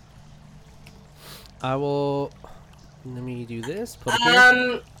 I will. Let me do this. Put it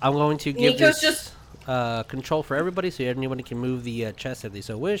here. I'm going to give Nico's this control for everybody, so anyone can move the chest if they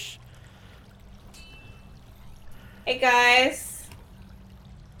so wish. Hey guys.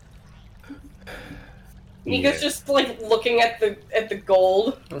 Nico's just like looking at the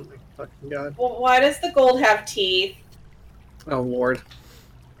gold. Oh my fucking god. Well, why does the gold have teeth? Oh lord.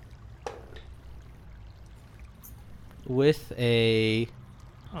 With a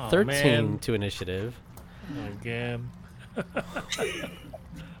Oh, 13 man. to initiative. Again.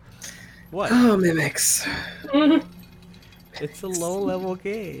 What? Oh, mimics. It's a low-level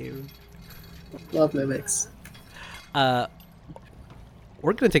game. Love mimics. We're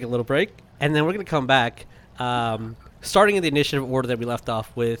gonna take a little break, and then we're gonna come back. Starting in the initiative order that we left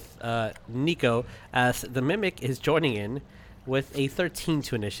off with Nico, as the mimic is joining in with a 13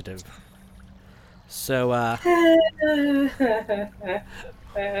 to initiative. So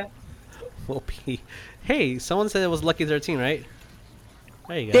we'll be. Hey, someone said it was lucky 13, right?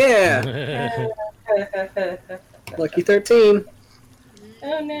 There you go. Yeah. Lucky 13.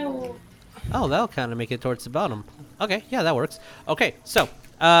 Oh no. Oh, that'll kind of make it towards the bottom. Okay, yeah, that works. Okay, so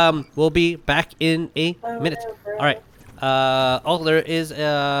we'll be back in a minute. All right. There is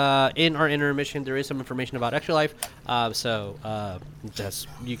in our intermission there is some information about Extra Life. Just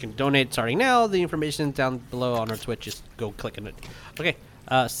you can donate starting now. The information is down below on our Twitch. Just go click on it. Okay.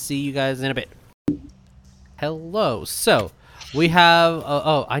 See you guys in a bit. Hello. So we have.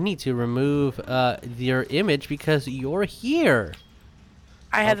 I need to remove your image because you're here.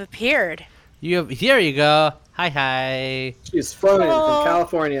 I have appeared. Here you go. Hi. She's flown in Oh. from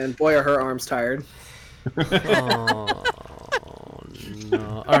California, and boy, are her arms tired. Oh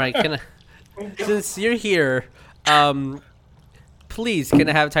no! All right, since you're here, please can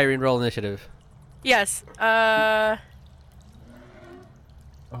I have Tyrene roll initiative? Yes.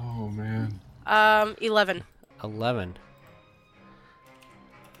 Oh, man. 11. 11.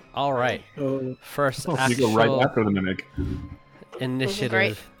 All right. Oh. First You actual go right after the mimic.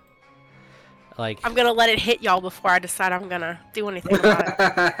 initiative. Like, I'm gonna let it hit y'all before I decide I'm gonna do anything about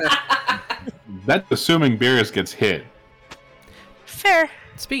it. That's assuming Beerus gets hit. Fair.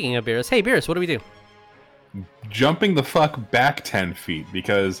 speaking of Beerus, hey Beerus, what do we do? Jumping the fuck back 10 feet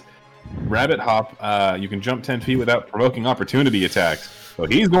because Rabbit Hop, you can jump 10 feet without provoking opportunity attacks. So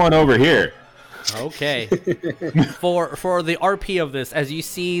he's going over here. Okay. For the RP of this, as you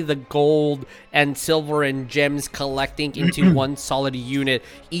see the gold and silver and gems collecting into one solid unit,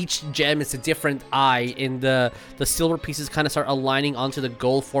 each gem is a different eye, and the silver pieces kind of start aligning onto the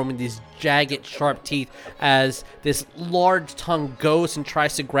gold, forming these jagged, sharp teeth as this large tongue goes and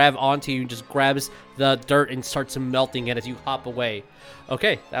tries to grab onto you and just grabs the dirt and starts melting it as you hop away.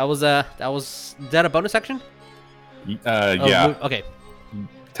 Okay, that was is that a bonus action? Yeah. Okay.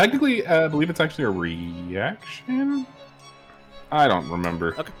 Technically, I believe it's actually a reaction. I don't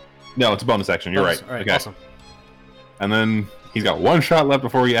remember. Okay. No, it's a bonus action. You're Bonus. right. All right, Okay. awesome. And then he's got one shot left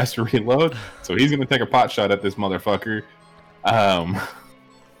before he has to reload, so he's gonna take a pot shot at this motherfucker.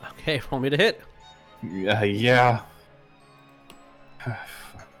 Okay, roll me to hit. Yeah.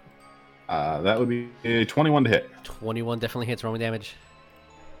 That would be a 21 to hit, 21 definitely hits. Roll me damage.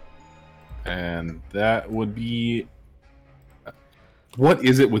 and that would be. What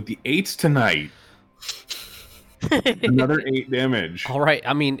is it with the 8s tonight? Another 8 damage. All right.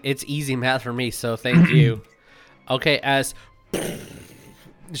 I mean, it's easy math for me, so thank you. Okay, as the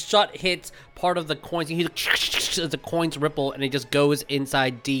shot hits part of the coins, you hear the coins ripple, and it just goes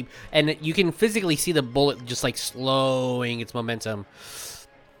inside deep, and you can physically see the bullet just like slowing its momentum.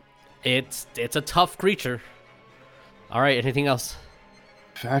 It's a tough creature. All right. Anything else?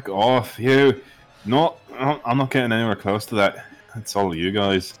 Back off, you. No, I'm not getting anywhere close to that. That's all you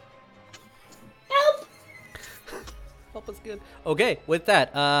guys. Help us good. Okay. With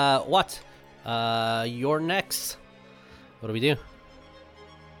that, what? You're next. What do we do?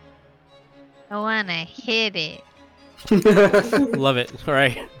 I wanna hit it. Love it. All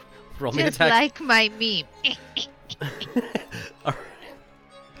right. Roll me to Just attack. like my meme. All right.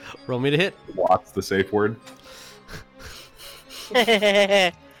 Roll me to hit. What's the safe word?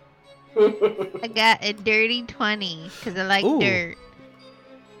 I got a dirty 20 because I like Ooh. dirt.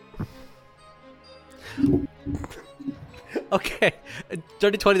 Okay.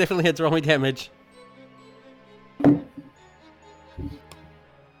 Dirty 20 definitely hits. Roll me damage.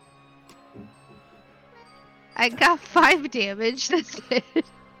 I got 5 damage. That's it.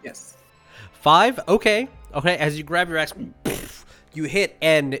 Yes. 5? Okay. Okay, as you grab your axe, you hit,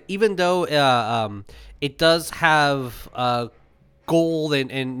 and even though it does have gold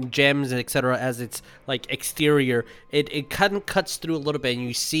and gems and etc. as its like exterior, it kind of cuts through a little bit, and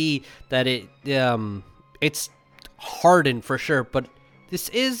you see that it's hardened for sure. But this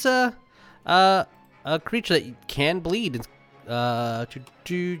is a creature that can bleed.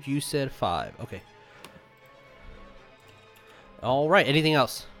 You said 5. Okay. All right. Anything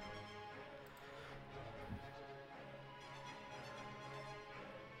else?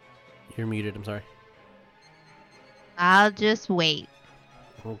 You're muted. I'm sorry. I'll just wait.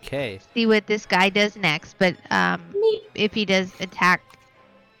 Okay. See what this guy does next. But if he does attack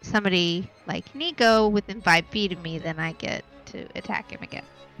somebody like Nico within 5 feet of me, then I get to attack him again.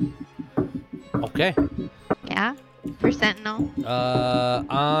 Okay. Yeah? For Sentinel?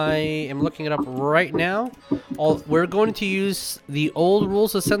 I am looking it up right now. We're going to use the old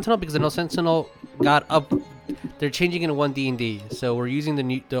rules of Sentinel because I know Sentinel got up. They're changing into 1D&D, so we're using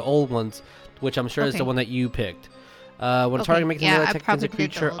the old ones, which I'm sure is the one that you picked. When a target makes another attack against a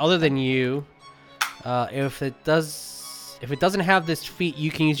creature other than you, if it doesn't have this feat,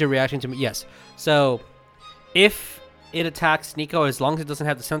 you can use your reaction to yes. So if it attacks Nico, as long as it doesn't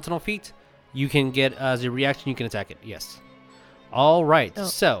have the Sentinel feat, you can get as a reaction. You can attack it. Yes. All right. Oh,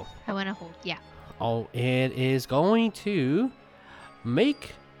 so I want to hold. Yeah. Oh, it is going to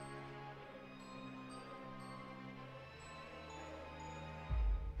make.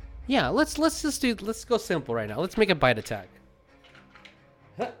 Yeah, let's go simple right now. Let's make a bite attack.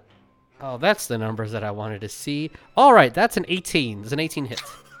 Oh, that's the numbers that I wanted to see. All right, that's an 18. It's an 18 hit.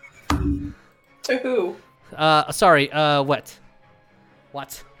 To who? Sorry, wet.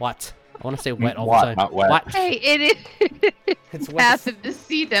 What? I want to say wet all the What, time. not wet. What? Hey, it is. It's wet. Happened to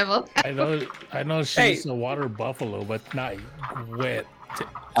Sea Devil. I know she's a water buffalo, but not wet.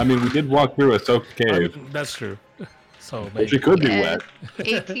 I mean, we did walk through a soaked I cave. mean, that's true. So She could be Yeah. wet.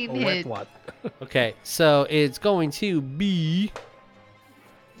 18 a wet hits. what? Okay, so it's going to be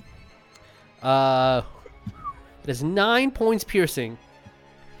it is 9 points piercing,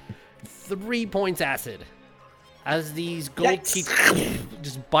 3 points acid, as these gold Yikes. teeth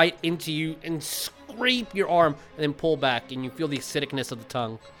just bite into you and scrape your arm and then pull back, and you feel the acidicness of the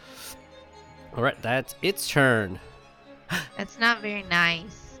tongue. All right, that's its turn. That's not very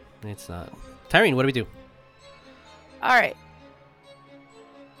nice. It's not. Tyrene, what do we do? All right.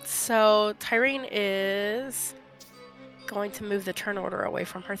 So Tyrene is going to move the turn order away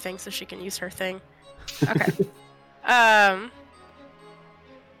from her thing so she can use her thing. Okay.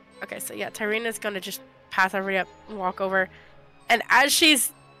 Okay, so yeah, Tyrene is going to just pass everybody up and walk over. And as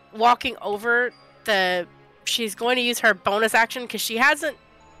she's walking over, she's going to use her bonus action because she hasn't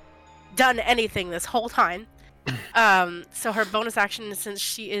done anything this whole time. So her bonus action, since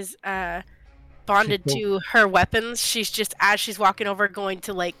she is bonded to her weapons, she's just, as she's walking over, going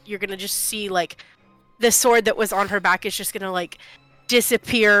to, like, you're going to just see, like, the sword that was on her back is just going to, like,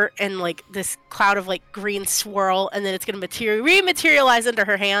 disappear in, like, this cloud of, like, green swirl, and then it's going to rematerialize into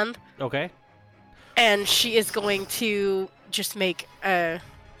her hand. Okay. And she is going to just make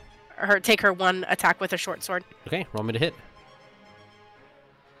take her one attack with a short sword. Okay, roll me to hit.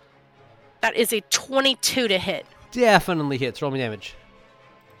 That is a 22 to hit. Definitely hits. Roll me damage.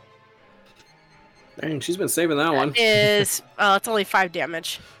 Dang, she's been saving that one. Is it's only 5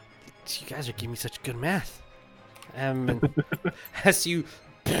 damage. You guys are giving me such good math. As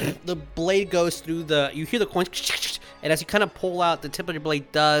the blade goes through you hear the coins, and as you kind of pull out, the tip of your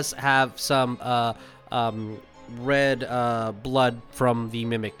blade does have some red blood from the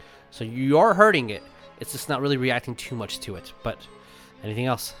mimic. So you are hurting it. It's just not really reacting too much to it. But anything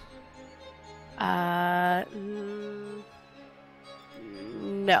else? No,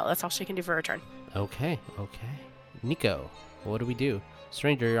 that's all she can do for her turn. Okay. Nico, what do we do?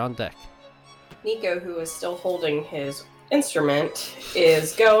 Stranger, you're on deck. Nico, who is still holding his instrument,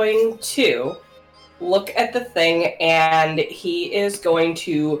 is going to look at the thing, and he is going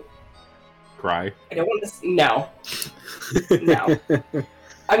to Cry. I don't want to. No.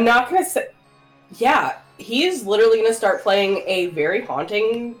 I'm not going to say. Yeah, he is literally going to start playing a very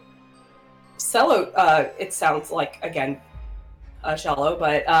haunting cello. It sounds like, again, a cello,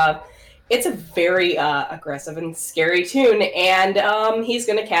 but it's a very aggressive and scary tune, and he's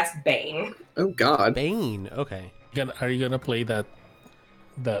going to cast Bane. Oh, God. Bane, okay. Are you gonna play that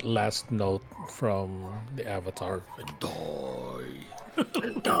last note from the Avatar? Die.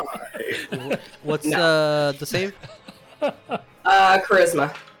 What's the save?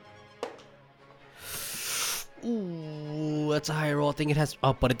 Charisma. Ooh, that's a high roll. I think it has...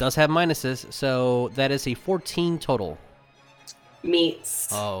 Oh, but it does have minuses, so that is a 14 total.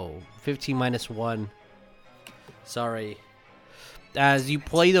 Meets. Oh, 15 minus 1. Sorry. As you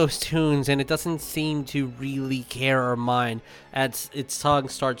play those tunes, and it doesn't seem to really care or mind, as its tongue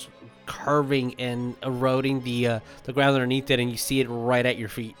starts curving and eroding the ground underneath it, and you see it right at your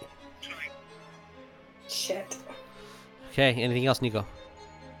feet. Shit. Okay, anything else, Nico?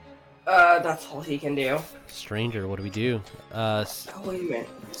 That's all he can do. Stranger, what do we do? Oh, wait a minute.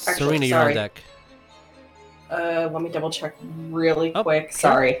 Serena, you're on deck. Let me double check really quick. Sure.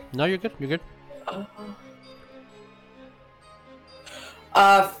 Sorry. No, you're good. You're good.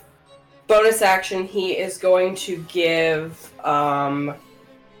 Bonus action, he is going to give, Bardic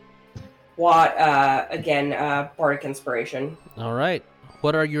Inspiration. All right.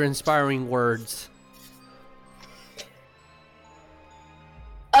 What are your inspiring words?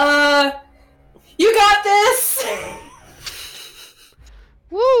 You got this!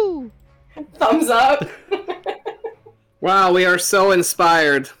 Woo! Thumbs up. Wow, we are so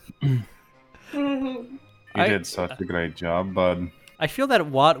inspired. You did such a great job, bud. I feel that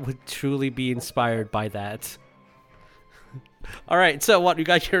Watt would truly be inspired by that. All right, so Watt, you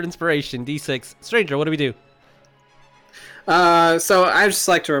got your inspiration, D6. Stranger, what do we do? So I just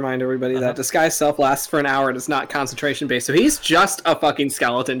like to remind everybody that disguise self lasts for an hour and is not concentration based. So he's just a fucking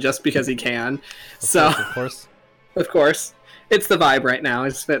skeleton just because he can. Of course. Of course. It's the vibe right now.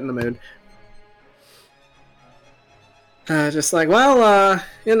 It's fitting the mood. Just like, well,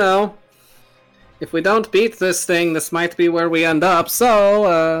 if we don't beat this thing, this might be where we end up.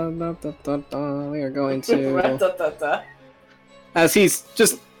 So, we are going to... As he's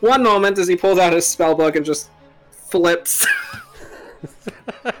just... One moment as he pulls out his spellbook and just flips.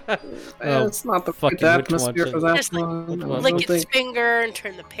 It's not the fucking right which atmosphere one? for that Just one. lick its finger and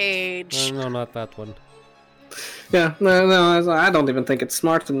turn the page. No, not that one. Yeah, no, I don't even think it's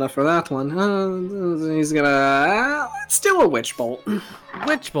smart enough for that one. He's gonna... let's do a Witch Bolt.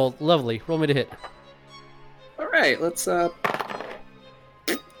 Witch Bolt, lovely. Roll me to hit. Alright, let's, that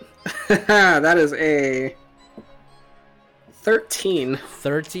is a 13.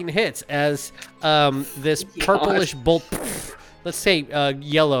 13 hits as this purplish bolt, let's say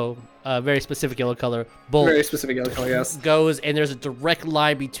yellow, very specific yellow color bolt Very specific yellow color, yes. goes, and there's a direct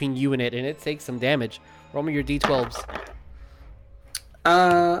line between you and it takes some damage. Roll me your d12s.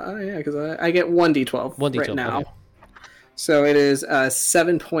 Yeah, because I get 1d12 1d12 right now. okay. So it is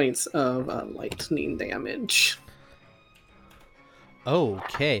 7 points of lightning damage.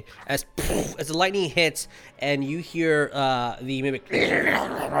 Okay. As the lightning hits, and you hear the mimic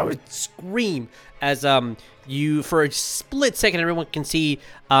scream as you, for a split second, everyone can see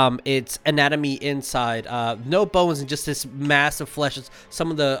its anatomy inside. No bones and just this mass of flesh. Some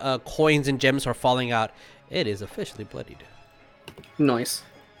of the coins and gems are falling out. It is officially bloodied. Nice.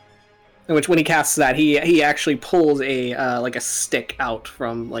 In which, when he casts that, he actually pulls a like a stick out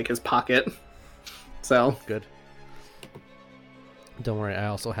from like his pocket. So Good. Don't worry, I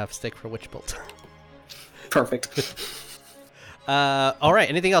also have stick for witch bolt. perfect. All right.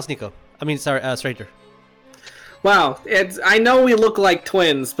 Anything else, Nico? I mean, sorry, Stranger. Wow, I know we look like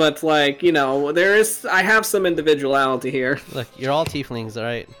twins, but like I have some individuality here. Look, you're all tieflings, all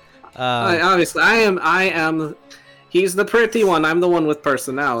right? Obviously, I am. He's the pretty one. I'm the one with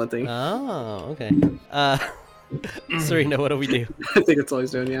personality. Oh, okay. Serena, what do we do? I think it's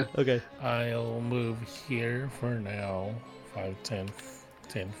always doing, yeah. Okay. I'll move here for now. 5, 10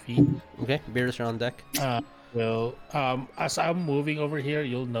 feet. Okay, Beerus, you're on deck. Well, as I'm moving over here,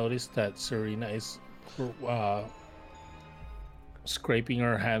 you'll notice that Serena is scraping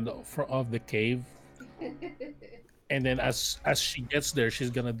her hand off the cave. And then as she gets there, she's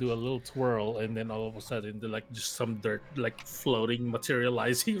gonna do a little twirl, and then all of a sudden, just some dirt floating,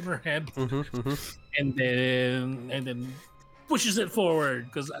 materializing in her hand, and then pushes it forward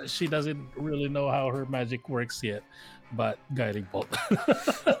because she doesn't really know how her magic works yet. But guiding bolt.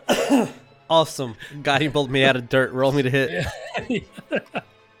 Awesome. Guiding bolt made out of dirt. Roll me to hit.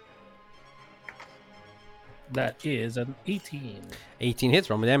 That is an 18. 18 hits.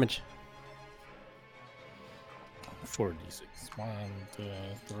 Roll me damage. 4d6. 1, 2,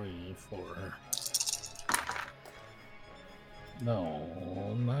 3, 4.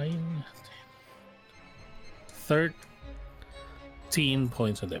 No, 9. 13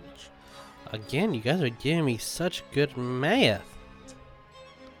 points of damage. Again, you guys are giving me such good math.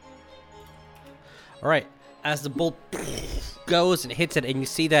 All right. As the bolt goes and hits it, and you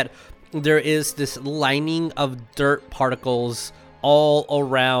see that there is this lining of dirt particles all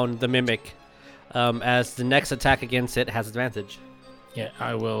around the mimic. As the next attack against it has advantage. Yeah,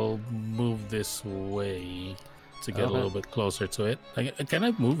 I will move this way to get a little bit closer to it. Can I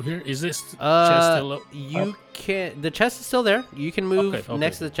move here? Is this chest still up? You can. The chest is still there. You can move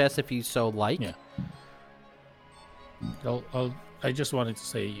next to the chest if you so like. Yeah. I just wanted to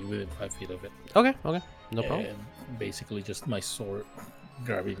say within 5 feet of it. Okay. No problem. And basically just my sword,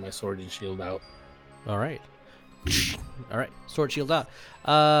 grabbing my sword and shield out. All right. Sword shield out.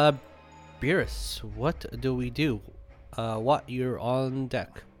 Beerus, what do we do? You're on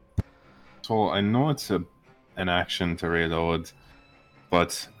deck. So I know it's an action to reload,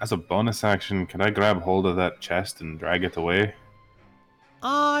 but as a bonus action, can I grab hold of that chest and drag it away?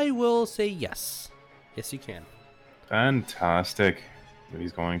 I will say yes. Yes, you can. Fantastic.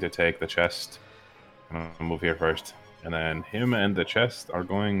 He's going to take the chest. I'm going to move here first. And then him and the chest are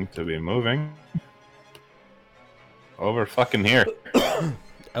going to be moving over fucking here.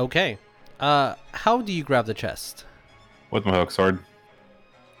 Okay. How do you grab the chest? With my hook sword.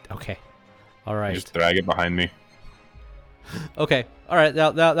 Okay. All right. Just drag it behind me. Okay. All right.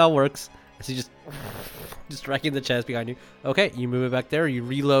 That works. So you just dragging the chest behind you. Okay. You move it back there. You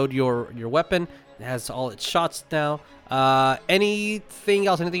reload your weapon. It has all its shots now. Anything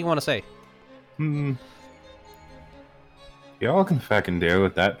else? Anything you want to say? Y'all can fucking deal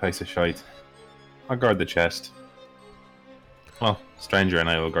with that piece of shite. I'll guard the chest. Well, Stranger and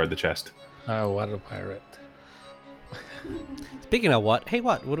I will guard the chest. What a pirate. Speaking of what? Hey,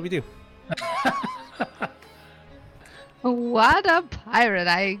 what do we do? What a pirate.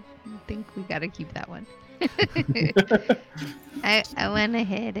 I think we gotta keep that one. I want to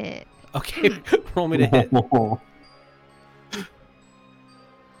hit it. Okay, roll me to hit.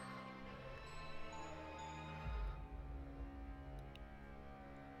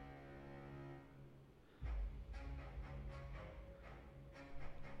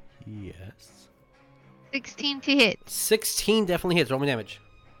 Yes. 16 to hit. 16 definitely hits. Roll me damage.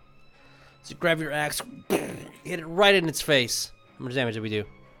 So you grab your axe, hit it right in its face. How much damage did we do?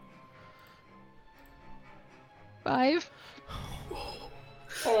 5.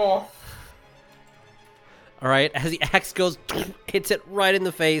 Oh. All right, as the axe goes, hits it right in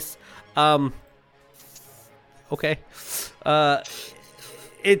the face. Okay.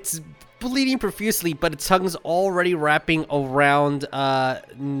 Its bleeding profusely, but its tongue's already wrapping around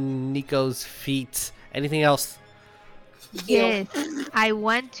Nico's feet. Anything else? Yes, I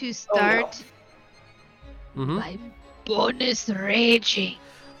want to start Mm-hmm. my bonus raging.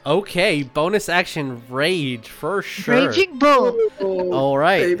 Okay, bonus action rage for sure. Raging bull. All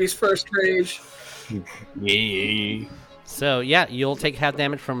right. Baby's first rage. Yeah. So yeah, you'll take half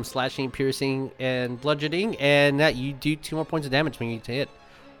damage from slashing, piercing, and bludgeoning, and that you do 2 more points of damage when you hit.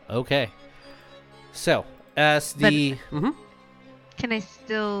 Okay. So as the Can I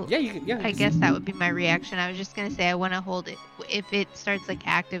still? yeah, you can, yeah. I guess that would be my reaction. I was just gonna say I want to hold it. If it starts like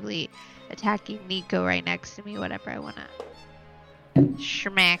actively attacking Nico right next to me, whatever, I want to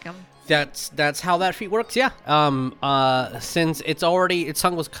smack him. That's how that feat works. Yeah. Since its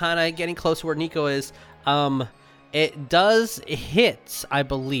tongue was kind of getting close to where Nico is. It does hit, I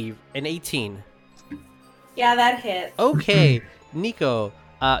believe, an 18. Yeah, that hits. Okay, Nico,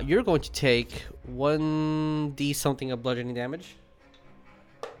 you're going to take 1d something of bludgeoning damage.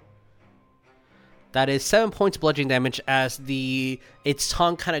 That is 7 points of bludgeoning damage as its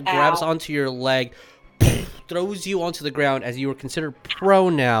tongue kind of grabs onto your leg, throws you onto the ground as you are considered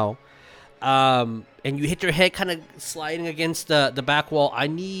prone now. And you hit your head kind of sliding against the back wall. I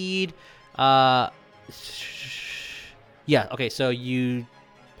need... Yeah, okay, so you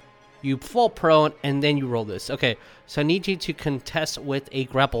fall prone, and then you roll this. Okay, so I need you to contest with a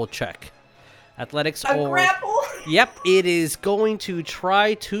grapple check. Athletics A grapple? Yep, it is going to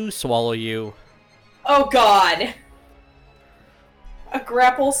try to swallow you. Oh, God. A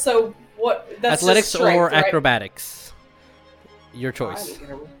grapple, so what? That's Athletics just strength, or right? acrobatics. Your choice. I'm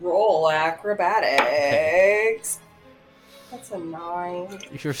gonna roll acrobatics. That's a 9.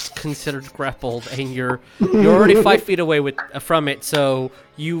 You're considered grappled, and you're already 5 feet away from it, so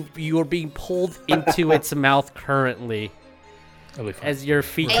you are being pulled into its mouth currently. As your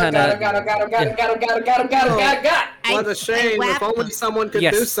feet kind of... Got him. What a shame. If only someone could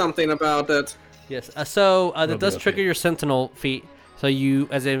do something about it. Yes. So that does trigger your sentinel feat. So you,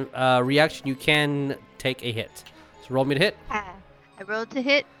 as a reaction, you can take a hit. So roll me to hit. I rolled to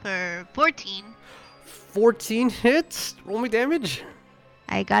hit for 14. 14 hits. Roll me damage.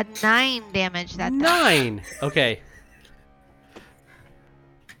 I got 9 damage that time. 9. Okay.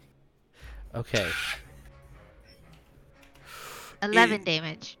 Okay. 11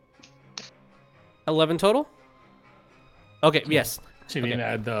 damage. 11 total? Okay, yes. So you didn't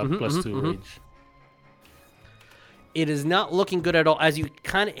add the plus 2 rage. It is not looking good at all. As you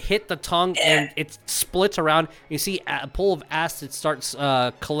kind of hit the tongue and it splits around, you see a pool of acid starts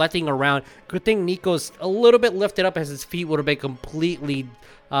collecting around. Good thing Nico's a little bit lifted up, as his feet would have been completely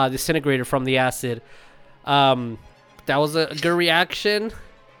disintegrated from the acid. That was a good reaction.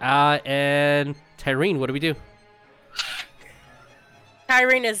 And Tyrene, what do we do?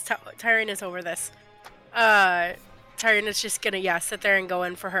 Tyrene is over this. Tyrene is just gonna sit there and go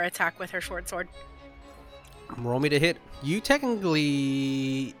in for her attack with her short sword. Roll me to hit. You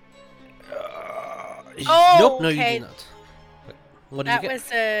technically... Oh, nope, no, okay. you did not. What did you get? That was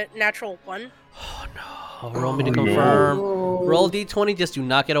a natural 1. Oh, no. Roll me to confirm. Roll d20, just do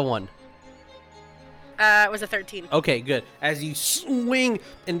not get a 1. It was a 13. Okay, good. As you swing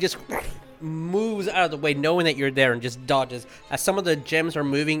and just moves out of the way, knowing that you're there, and just dodges. As some of the gems are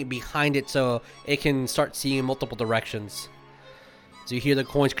moving behind it so it can start seeing in multiple directions. So you hear the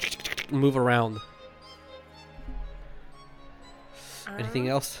coins move around. Anything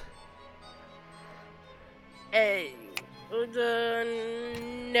else?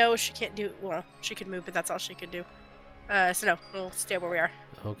 No, she can't do... Well, she could move, but that's all she could do. So no, we'll stay where we are.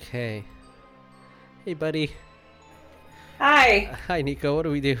 Okay. Hey, buddy. Hi. Hi, Nico. What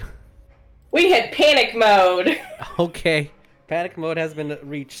do we do? We hit panic mode. Okay. Panic mode has been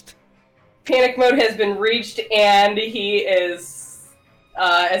reached. Panic mode has been reached, and he is,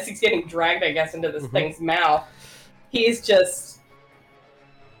 as he's getting dragged, I guess, into this thing's mouth, he's just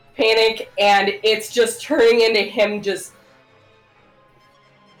panic, and it's just turning into him just...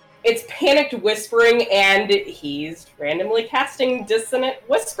 It's panicked whispering, and he's randomly casting dissonant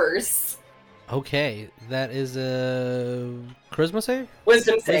whispers. Okay, that is a charisma save?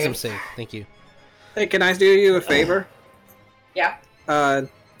 Wisdom save. Wisdom save, thank you. Hey, can I do you a favor? Yeah.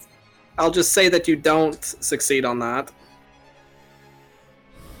 I'll just say that you don't succeed on that.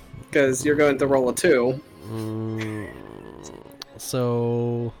 Because you're going to roll a 2.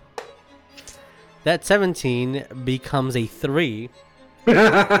 So... that 17 becomes a 3.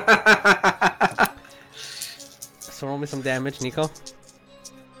 So roll me some damage, Nico.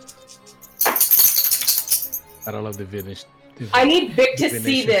 I don't love the finish. I need Vic to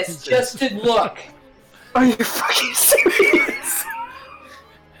see this, just to look. Are you fucking serious?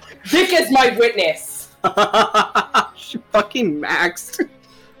 Vic is my witness. She fucking maxed.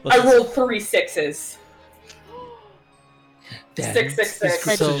 I rolled 3 6s. Daddy. 6 6 6.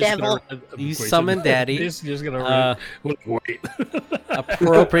 The So- devil. You summon Daddy. This is just gonna wait.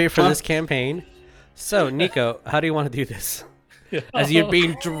 Appropriate for this campaign. So, Nico, how do you want to do this? As you're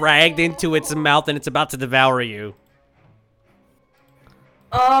being dragged into its mouth and it's about to devour you.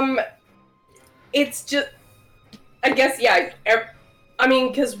 It's just, I guess, yeah. I mean,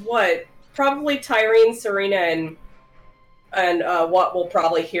 because what? Probably Tyrene, Serena, and what will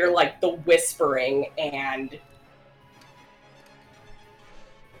probably hear like the whispering, and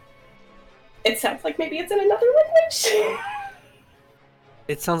it sounds like maybe it's in another language.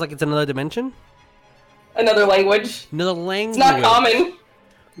 It sounds like it's another dimension? Another language. Another language. It's not common.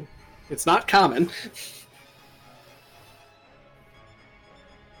 It's not common.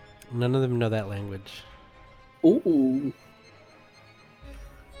 None of them know that language. Ooh.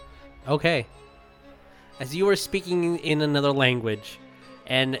 Okay. As you are speaking in another language,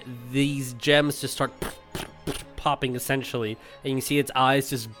 and these gems just start popping essentially, and you see its eyes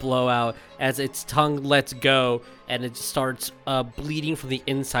just blow out as its tongue lets go, and it just starts bleeding from the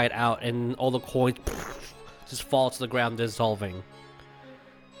inside out, and all the coins just fall to the ground, dissolving.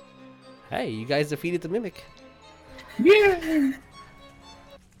 Hey, you guys defeated the mimic. Yeah.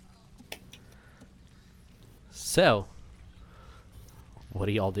 So, what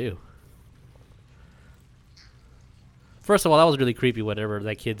do y'all do? First of all, that was really creepy, whatever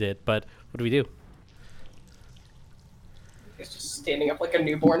that kid did, but what do we do? He's just standing up like a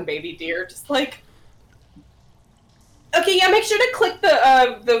newborn baby deer, just like. Okay, yeah. Make sure to click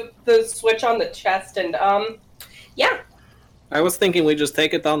the switch on the chest, and yeah. I was thinking we just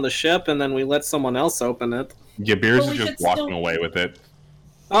take it down the ship and then we let someone else open it. Yeah, Beers Well, is we just could walking still- away with it.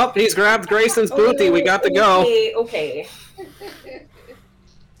 Oh, he's grabbed Grayson's booty. We got to go. Okay.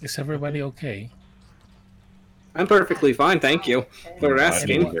 Is everybody okay? I'm perfectly fine, thank you for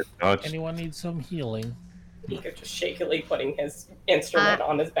asking. Anyone- touch. Anyone need some healing? Nico just shakily putting his instrument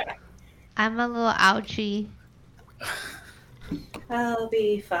on his back. I'm a little ouchy. I'll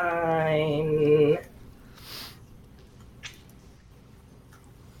be fine.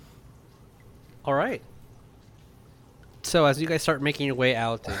 All right. So as you guys start making your way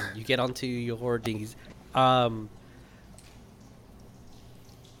out and you get onto your dinghies,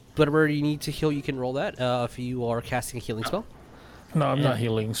 whatever you need to heal, you can roll that if you are casting a healing spell. No, I'm not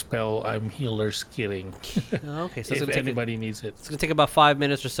healing spell. I'm healer's killing. Okay, so it's If gonna take anybody needs it. it's gonna take about 5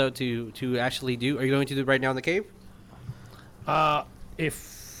 minutes or so to actually do. Are you going to do it right now in the cave? If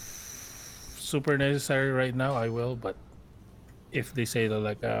super necessary right now, I will. But if they say that,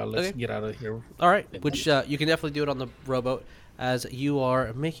 like, let's Okay. get out of here. All right, which you can definitely do it on the rowboat as you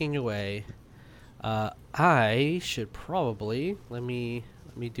are making your way. I should probably let me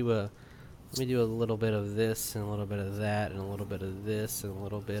do a little bit of this and a little bit of that and a little bit of this and a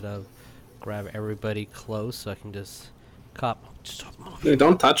little bit of grab everybody close so I can just cop. Dude,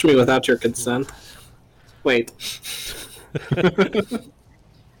 don't touch me without your consent. Wait.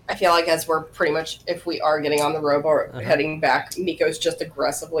 I feel like as we're pretty much, if we are getting on the rowboat heading back, Nico's just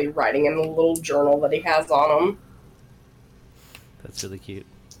aggressively writing in the little journal that he has on him. That's really cute.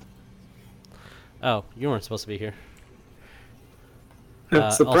 Oh, you weren't supposed to be here.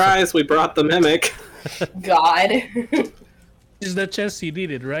 Surprise, we brought the mimic. God. Is the chest you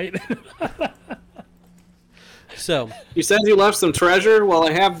needed, right? So, You said you left some treasure? Well,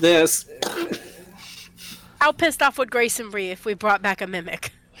 I have this. How pissed off would Grayson be if we brought back a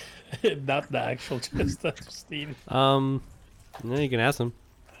mimic? Not the actual chest that was needed. yeah, you can ask them.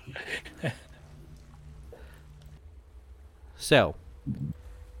 So,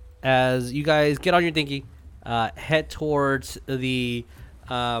 as you guys get on your dinghy, head towards the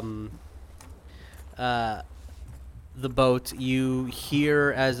boat, you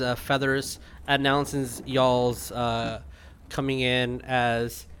hear as Feathers announces y'all's coming in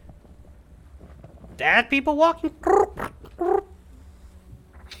as dead people walking.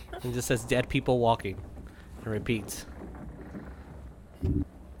 It just says dead people walking. And repeats.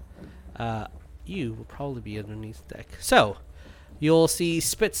 You will probably be underneath deck. So, you'll see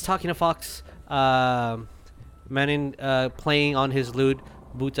Spitz talking to Fox. Manin playing on his lute.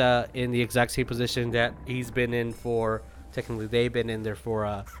 Buta in the exact same position that he's been in for. Technically, they've been in there for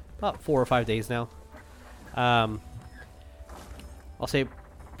about 4 or 5 days now. I'll say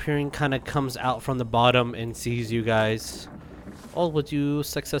Peering kind of comes out from the bottom and sees you guys. Oh, was you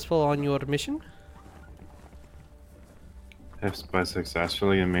successful on your mission? If by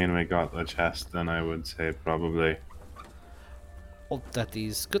successfully you mean we got the chest, then I would say probably. Oh, that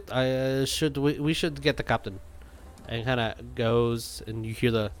is good. We should get the captain. and kind of goes, and you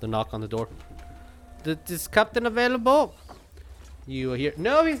hear the knock on the door. Is Captain available? You hear,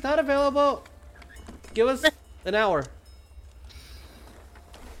 no, he's not available. Give us an hour.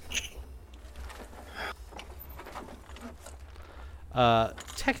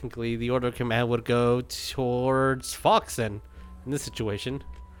 Technically, the order of command would go towards Fox in this situation.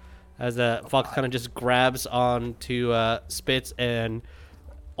 As Fox kind of just grabs onto Spitz and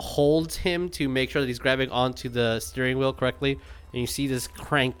holds him to make sure that he's grabbing onto the steering wheel correctly. And you see this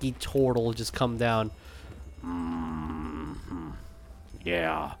cranky turtle just come down.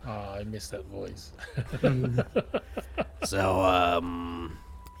 Yeah. Oh, I missed that voice. So,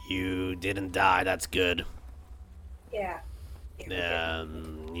 you didn't die. That's good. Yeah.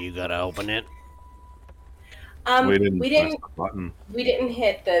 You gotta open it. We didn't we press didn't the button. we didn't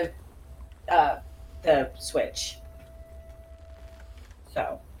hit the switch.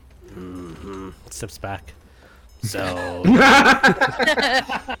 So Steps back. So,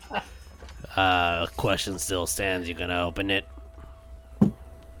 question still stands. You gonna open it?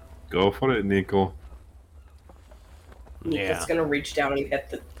 Go for it, Nico. Yeah. Nico's gonna reach down and hit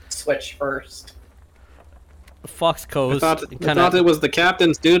the switch first. Fox goes. I thought it was the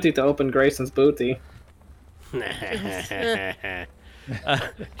captain's duty to open Grayson's booty. You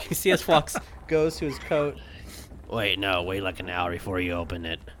see as Fox goes to his coat. Wait like an hour before you open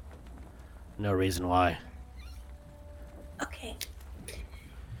it. No reason why. Okay.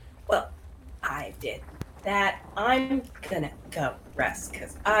 Well, I did that. I'm gonna go rest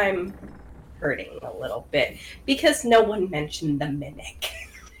because I'm hurting a little bit because no one mentioned the mimic.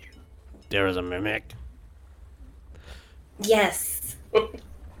 There is a mimic. Yes.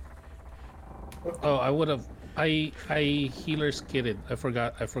 Oh, I would have. I healer's kitted. I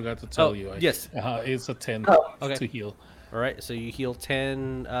forgot to tell you. Yes. It's a 10 Okay. to heal. All right, so you heal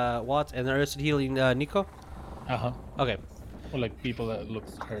 10 watts, and the rest of healing Nico. Okay, Or like people that look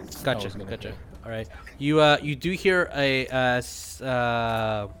hurt. gotcha. All right, you do hear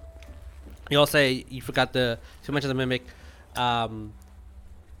you all say you forgot to mention the mimic.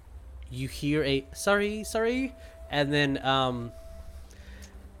 You hear a sorry, and then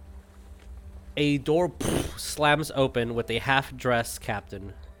a door slams open with a half-dressed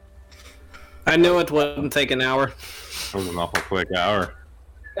captain. I knew it wouldn't take an hour. That was an awful quick hour.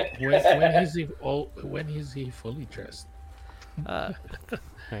 When is he fully dressed?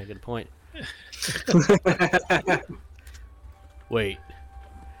 Very good point. Wait.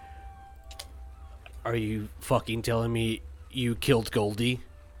 Are you fucking telling me you killed Goldie?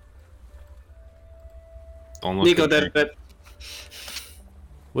 Don't look Nico at me. did it.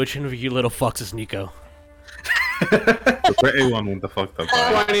 Which one of you little fucks is Nico? The pretty one with the fucked up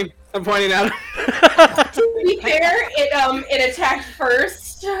eye. I'm pointing at him. To be fair, it attacked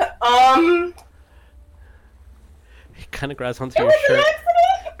first. He kind of grabs onto It your was an shirt.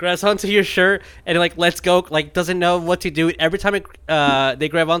 accident. Grabs onto your shirt and like lets go. Like doesn't know what to do. Every time they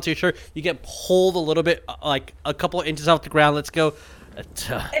grab onto your shirt, you get pulled a little bit, like a couple of inches off the ground. Let's go.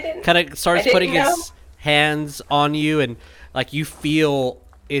 Kind of starts putting its hands on you, and like you feel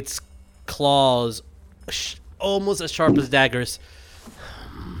its claws almost as sharp as daggers.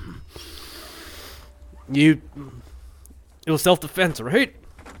 It was self-defense, right?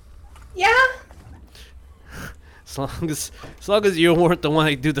 Yeah. As long as you weren't the one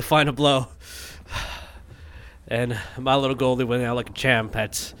that do the final blow. And my little Goldie went out like a champ.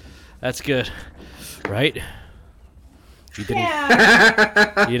 That's good, right? You didn't.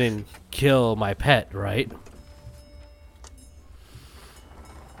 Yeah. You didn't kill my pet, right?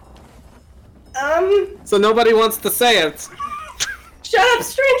 So nobody wants to say it. Shut up,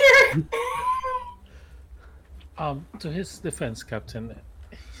 stranger. To his defense, Captain,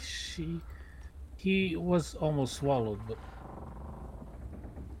 he was almost swallowed, but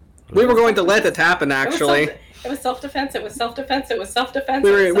We were going to let it happen. Actually, It was self-defense. It was self-defense. It was self-defense.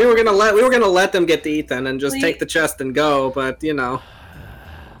 we were gonna let them get to Ethan and just take the chest and go. But you know,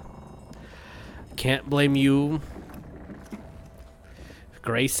 Can't blame you.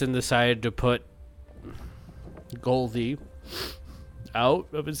 Grayson decided to put Goldie out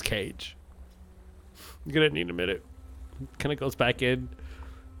of his cage. You're gonna need a minute. Kind of goes back in,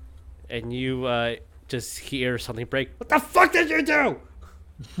 and you just hear something break. What the fuck did you do?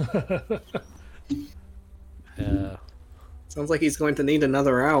 sounds like he's going to need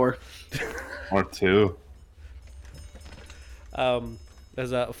another hour. Or two.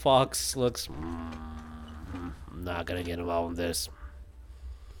 As Fox looks, I'm not gonna get involved in this.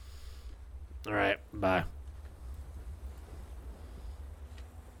 All right, bye.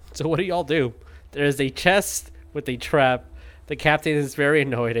 So what do y'all do? There's a chest with a trap. The captain is very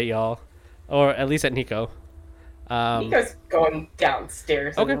annoyed at y'all, or at least at Nico. Nico's going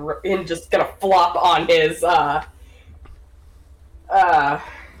downstairs Okay. and just gonna flop on his oh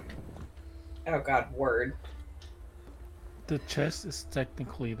god, word. The chest is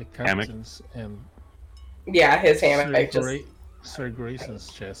technically the Hammock. captain's and Yeah, his Sir, hammock just Sir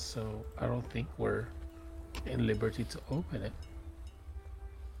Grayson's chest, so I don't think we're in liberty to open it.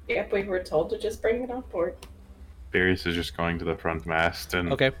 Yep, we were told to just bring it on board. Beerus is just going to the front mast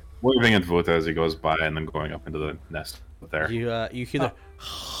and Okay. waving at Vota as he goes by, and then going up into the nest there. You hear the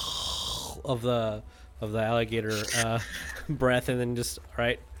of the alligator breath, and then just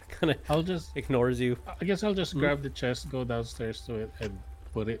right kind of I'll just, ignores you. I guess I'll just grab the chest, go downstairs to it, and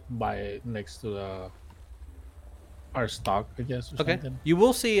put it next to our stock, I guess, or Okay. something. You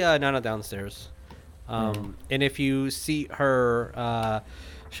will see Nana downstairs. And if you see her,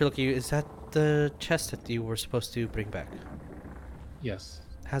 she'll look at you. Is that the chest that you were supposed to bring back? Yes.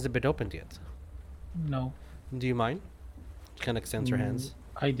 Has it been opened yet? No. Do you mind? She kind of extends her hands.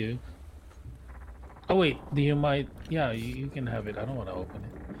 I do. Oh wait, do you mind? Yeah, you can have it. I don't want to open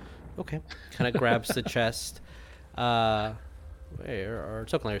it. Okay. Kind of grabs the chest. Where are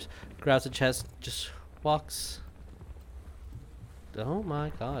token layers? Grabs the chest, just walks. Oh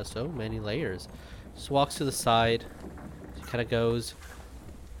my god, so many layers. Just walks to the side. Kind of goes.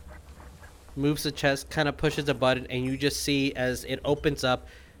 Moves the chest, kind of pushes a button, and you just see as it opens up,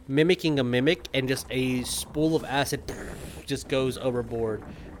 mimicking a mimic, and just a spool of acid just goes overboard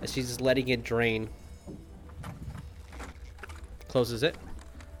as she's just letting it drain. Closes it,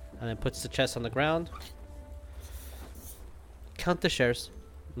 and then puts the chest on the ground. Count the shares,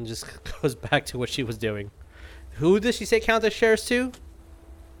 and just goes back to what she was doing. Who did she say count the shares to?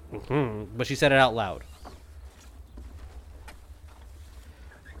 But she said it out loud.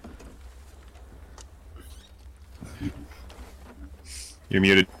 You're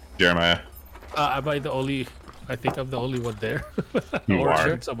muted, Jeremiah. Am I the only? I think I'm the only one there. You or are.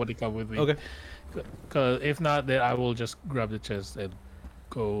 should somebody come with me? Okay. Cause if not, then I will just grab the chest and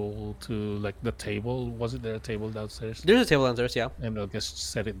go to like the table. Wasn't there a table downstairs? There's a table downstairs, yeah. And I'll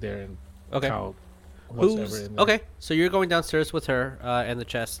just set it there and Okay. count what's ever Who's in there. okay? So you're going downstairs with her and the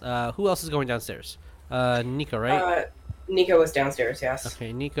chest. Who else is going downstairs? Nico, right? Nico was downstairs, yes.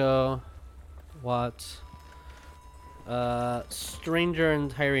 Okay, Nico. What? Stranger and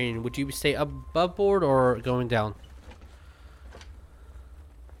Tyrene. Would you stay above board or going down?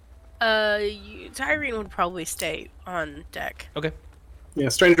 Tyrene would probably stay on deck. Okay. Yeah,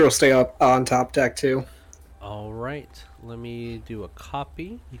 Stranger will stay up on top deck too. All right. Let me do a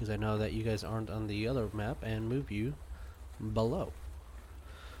copy because I know that you guys aren't on the other map and move you below.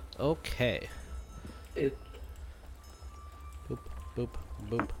 Okay. Boop. Boop, boop,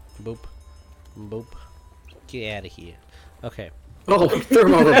 boop, boop, boop. Get out of here. Okay. Oh, threw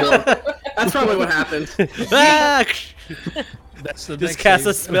him overboard. That's probably what happened. Ah! That's the Just next cast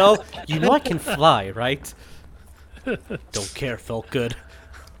a save. spell. You know I can fly, right? Don't care. Felt good.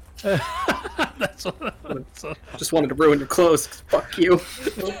 That's what. So, Just wanted to ruin your clothes. Fuck you.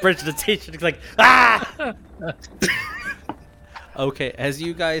 Vegetation. It's like ah. Okay, as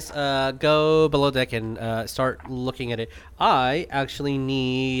you guys go below deck and start looking at it, I actually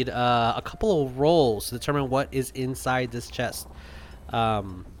need a couple of rolls to determine what is inside this chest.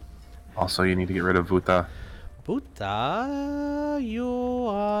 Also, you need to get rid of Vuta. Buta, you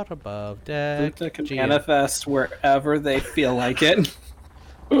are above deck. Buta can GM. manifest wherever they feel like it.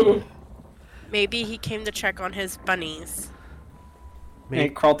 Maybe he came to check on his bunnies. He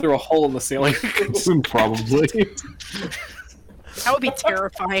crawled through a hole in the ceiling. Probably. That would be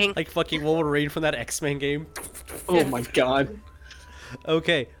terrifying. Like fucking Wolverine from that X-Men game. Oh my god.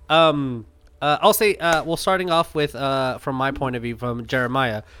 Okay. I'll say, well, starting off with, from my point of view, from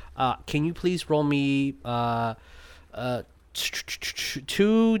Jeremiah, can you please roll me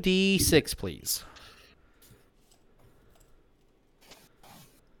 2d6, please?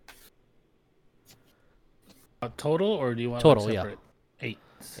 total, or do you want Total, like, yeah. separate? 8.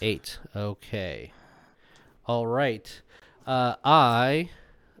 8. Okay. All right. Oh,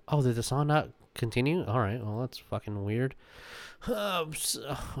 did the song not continue? All right. Well, that's fucking weird. Roll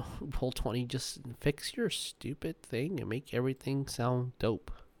 20. Just fix your stupid thing and make everything sound dope.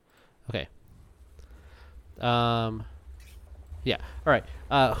 Okay. Yeah. All right.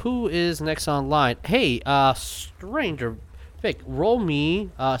 Who is next on line? Hey, Stranger Vic, roll me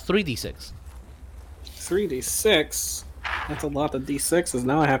 3d6. 3d6. That's a lot of d6s.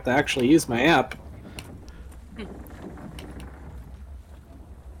 Now I have to actually use my app.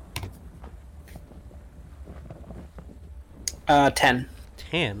 Uh, 10.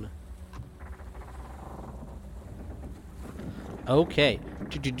 10. Okay.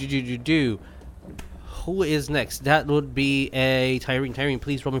 Do. who is next? That would be a Tyrene. Tyrene,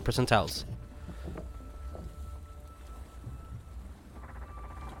 please roll me percentiles.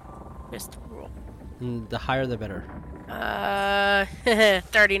 Just roll. The higher, the better.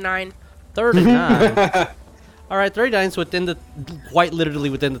 39. 39. All right, 39 is within the, quite literally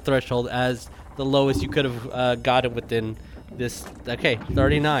within the threshold as the lowest you could have gotten within this. Okay,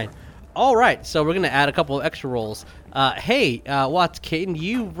 39. All right, so we're gonna add a couple of extra rolls. Hey, Watts, can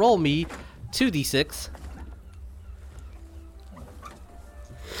you roll me 2d6?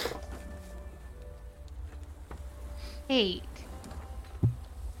 Eight.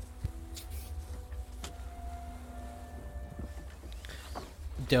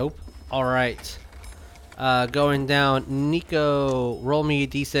 Dope. All right. Going down. Nico, roll me a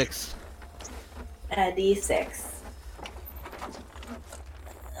d6. A D6.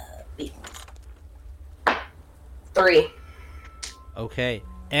 Three. Okay.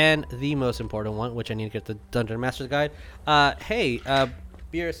 And the most important one, which I need to get the Dungeon Master's Guide. Hey,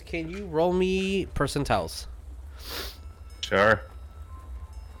 Beers, can you roll me percentiles? Sure.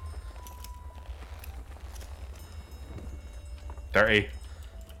 $30.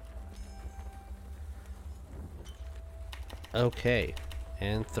 Okay.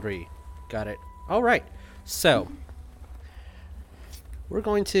 And 3. Got it. All right. So, we're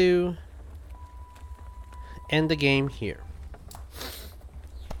going to end the game here.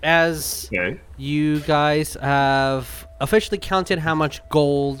 As Okay. you guys have officially counted how much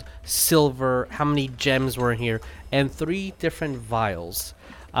gold, silver, how many gems were in here, and 3 different vials.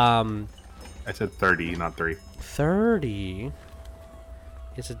 I said 30, not 3. 30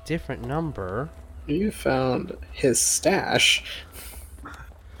 is a different number. You found his stash.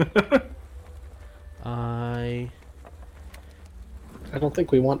 I don't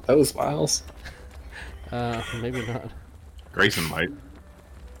think we want those vials. maybe not. Grayson might.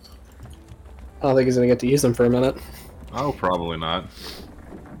 I don't think he's gonna get to use them for a minute. Oh, probably not.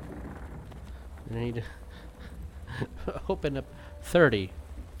 I need to open up 30.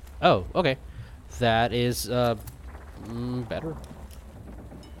 Oh, okay. That is better.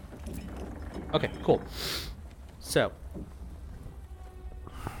 Okay, cool. So,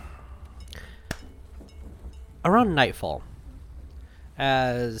 around nightfall,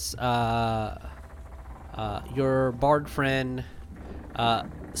 as your bard friend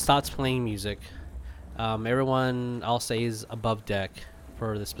starts playing music, everyone, I'll say, is above deck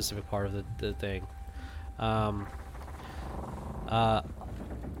for the specific part of the thing.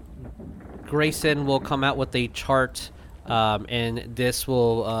 Grayson will come out with a chart, and this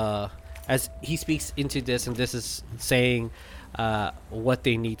will, as he speaks into this, and this is saying what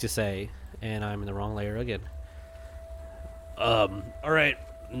they need to say. And I'm in the wrong layer again. All right.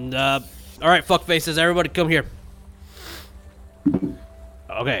 All right, fuck faces, everybody come here.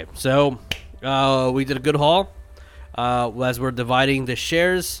 Okay, so we did a good haul. As we're dividing the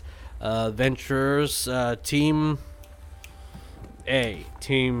shares, Ventures, Team A,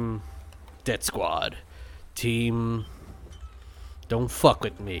 Team Dead Squad, Team Don't Fuck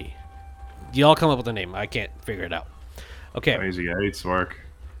With Me. Y'all come up with a name. I can't figure it out. Okay. Crazy 8's work.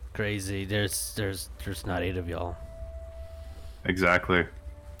 Crazy. There's not 8 of y'all. Exactly.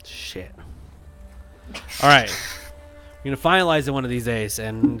 Shit. All right. We're gonna finalize it one of these days,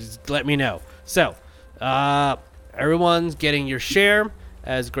 and just let me know. So, everyone's getting your share,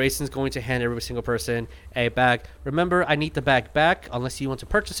 as Grayson's going to hand every single person a bag. Remember, I need the bag back unless you want to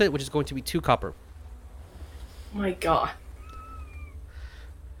purchase it, which is going to be 2 copper. Oh my god.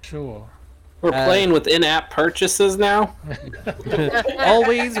 Sure. We're playing with in-app purchases now.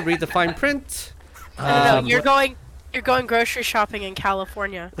 Always read the fine print. No, you're going grocery shopping in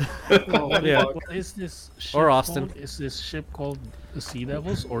California. Yeah. What is this ship Or Austin. called? Is this ship called the Sea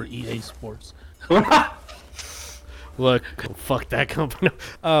Devils or EA Sports? Look, fuck that company.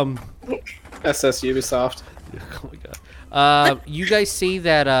 SS Ubisoft. Oh my god. You guys see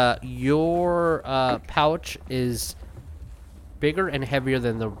that your pouch is bigger and heavier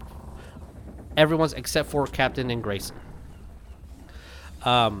than everyone's except for Captain and Grayson.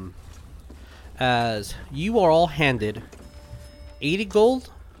 As you are all handed 80 gold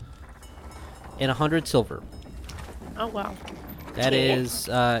and 100 silver. Oh wow. That is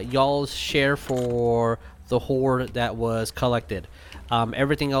y'all's share for the hoard that was collected.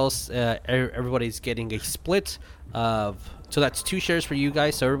 Everything else, everybody's getting a split of. So that's 2 shares for you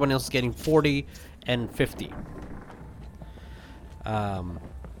guys. So everyone else is getting 40 and 50.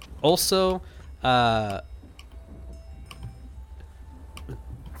 Also,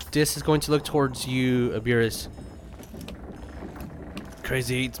 this is going to look towards you, Abiris.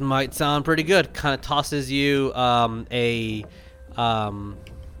 Crazy Eights might sound pretty good. Kind of tosses you a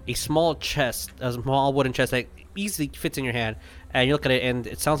a small chest, a small wooden chest that easily fits in your hand, and you look at it, and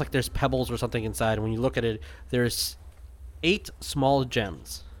it sounds like there's pebbles or something inside. And when you look at it, there's 8 small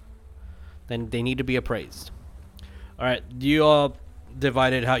gems. Then they need to be appraised. All right, you all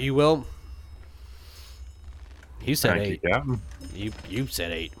divide it how you will. You said Thank 8. you, Captain. You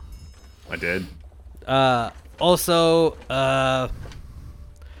said 8. I did. Also, I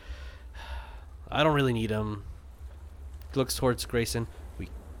don't really need them. Looks towards Grayson.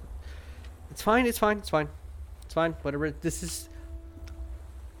 It's fine. Whatever. This is,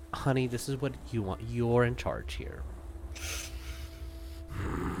 honey. This is what you want. You're in charge here.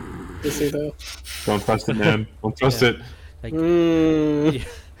 You see though? Don't trust it, man. Don't trust it. Like,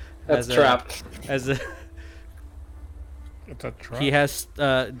 That's trapped. As a, It's a trap. he has,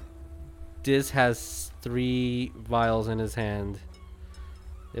 Diz has 3 vials in his hand.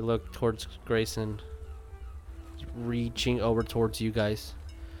 They look towards Grayson, reaching over towards you guys.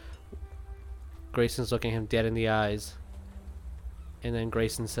 Grayson's looking him dead in the eyes. And then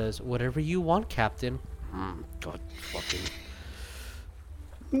Grayson says, "Whatever you want, Captain." God fucking.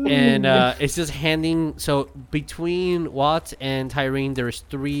 And it's just handing. So between Watt and Tyrene, there's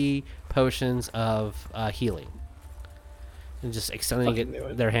 3 potions of healing. And just extending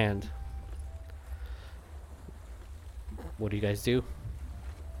it their hand. What do you guys do?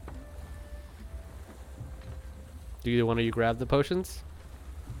 Do either one of you grab the potions?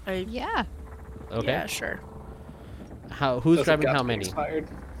 Yeah. Okay. Yeah, sure. Who's Those have grabbing got how to be many? expired.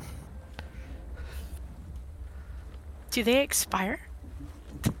 Do they expire?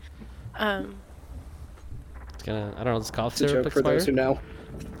 It's gonna. I don't know. Does cough It's a syrup joke for those expire? who know.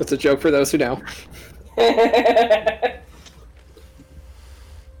 It's a joke for those who know.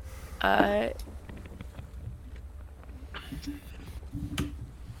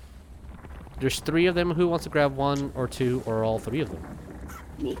 There's 3 of them. Who wants to grab 1 or 2 or all 3 of them?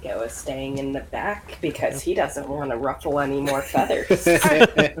 Nico is staying in the back because he doesn't want to ruffle any more feathers.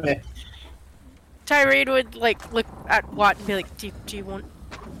 Tyrene would like look at Watt and be like, "Do you want?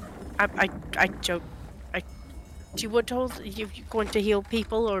 I joke. Do you want to hold? You going to heal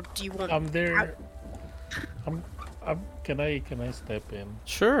people or do you want? I'm there. Can I step in?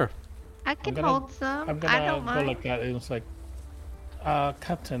 Sure. I can gonna- hold some. I'm I gonna don't go mind. like that. It was like,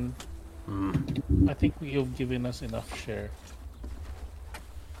 Captain, I think you've given us enough share.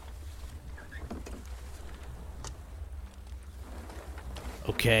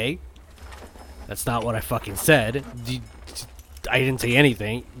 Okay. That's not what I fucking said. I didn't say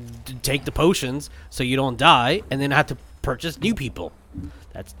anything. Take the potions so you don't die, and then have to purchase new people.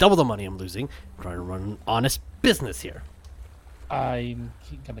 That's double the money I'm losing. I'm trying to run an honest business here. I'm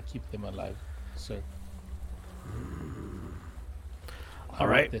gonna keep them alive, sir. All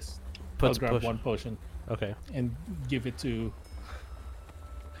right. This. Puts I'll grab push. 1 potion Okay. and give it to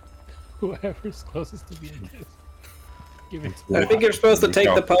whoever's closest to me, I guess. Give it to I think you're supposed to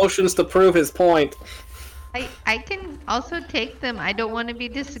take the potions to prove his point. I can also take them. I don't want to be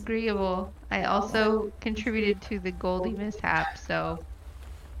disagreeable. I also contributed to the Goldie mishap, so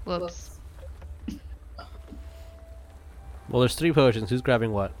whoops. Well, there's 3 potions. Who's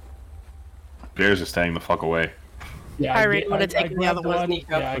grabbing what? Bears are staying the fuck away. Yeah, Irene would have taken the other grabbed one.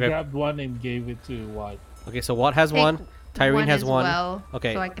 Yeah, I Okay. grabbed 1 and gave it to Watt. Okay, so Watt has Take 1. Tyrene has as 1. Well,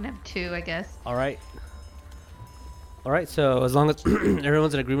 Okay. So I can have 2, I guess. All right. All right. So as long as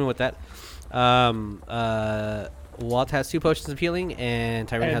everyone's in agreement with that, Walt has 2 potions of healing, and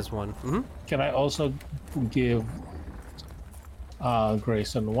Tyrone And- has 1. Mm-hmm. Can I also give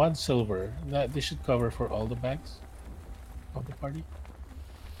Grayson 1 silver? That this should cover for all the bags of the party.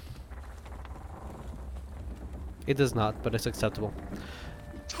 It does not, but it's acceptable.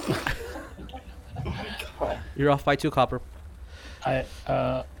 You're off by 2 copper.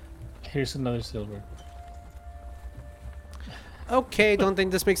 Here's another silver. Okay. Don't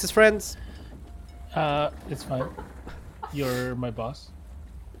think this makes us friends. It's fine. You're my boss.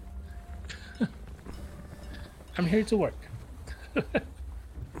 I'm here to work.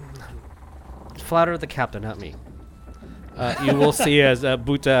 Flatter the captain, not me. You will see as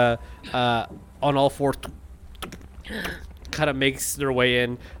Buta on all 4 kind of makes their way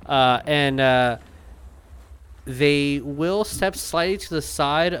in, and they will step slightly to the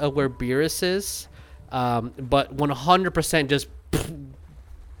side of where Beerus is, but 100% just.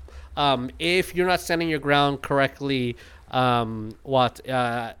 If you're not standing your ground correctly,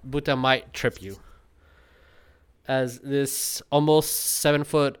 Buta might trip you. As this almost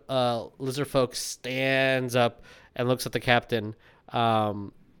 7-foot lizard folk stands up and looks at the captain,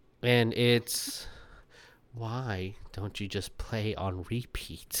 and it's, why don't you just play on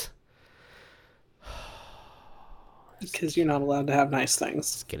repeat? Because you're not allowed to have nice things.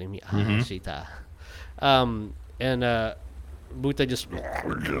 It's getting me. Mhm. Shita. And Buta just.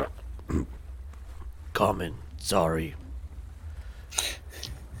 Common, sorry.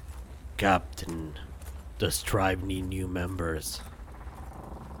 Captain, does tribe need new members?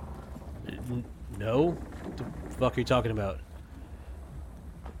 No? What the fuck are you talking about?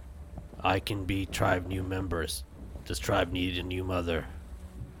 I can be tribe new members. Does tribe need a new mother?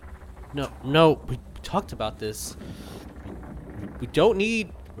 No, we talked about this. We don't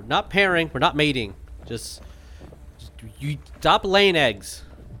need. We're not pairing. We're not mating. Just you stop laying eggs.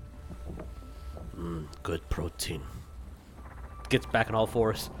 Good protein. Gets back on all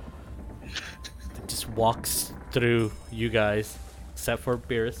fours. Just walks through you guys, except for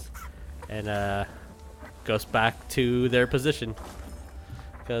Beerus, and goes back to their position.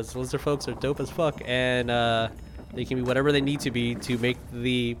 Because lizard folks are dope as fuck, and they can be whatever they need to be to make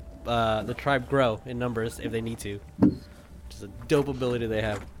the tribe grow in numbers if they need to. Which is a dope ability they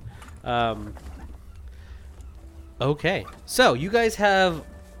have. Okay, so you guys have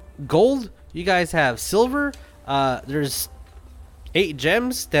gold. You guys have silver. There's 8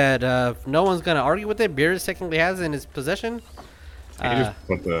 gems that no one's gonna argue with it. Beerus technically has in his possession. He just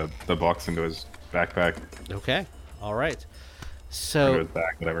put the box into his backpack. Okay, all right. Into So his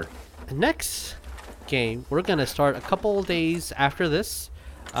back, whatever. next game, we're gonna start a couple days after this.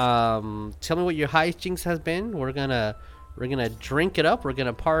 Tell me what your hijinks has been. We're gonna drink it up. We're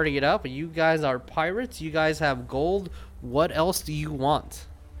gonna party it up. You guys are pirates. You guys have gold. What else do you want?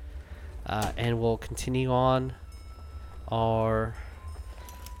 And we'll continue on. Our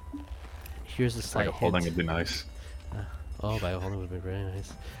here's a slight Like holding hint. would be nice. Oh, by holding would be very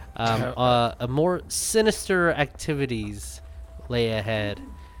nice. A more sinister activities lay ahead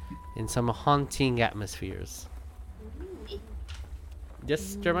in some haunting atmospheres.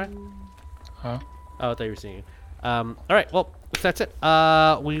 Yes, Jeremiah? Huh? Oh, I thought you were singing. All right, well, if that's it.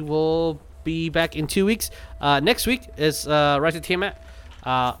 We will be back in 2 weeks. Next week is Rise of Tiamat.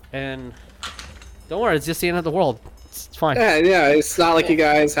 And don't worry, it's just the end of the world. It's fine. Yeah, it's not like you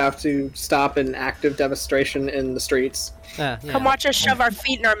guys have to stop an active demonstration in the streets. Yeah. Come watch us shove our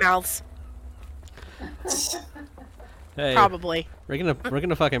feet in our mouths. Hey, Probably. we're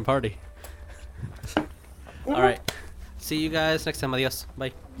gonna fucking party. All right. See you guys next time. Adios.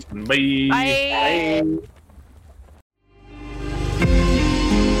 Bye. Bye. Bye.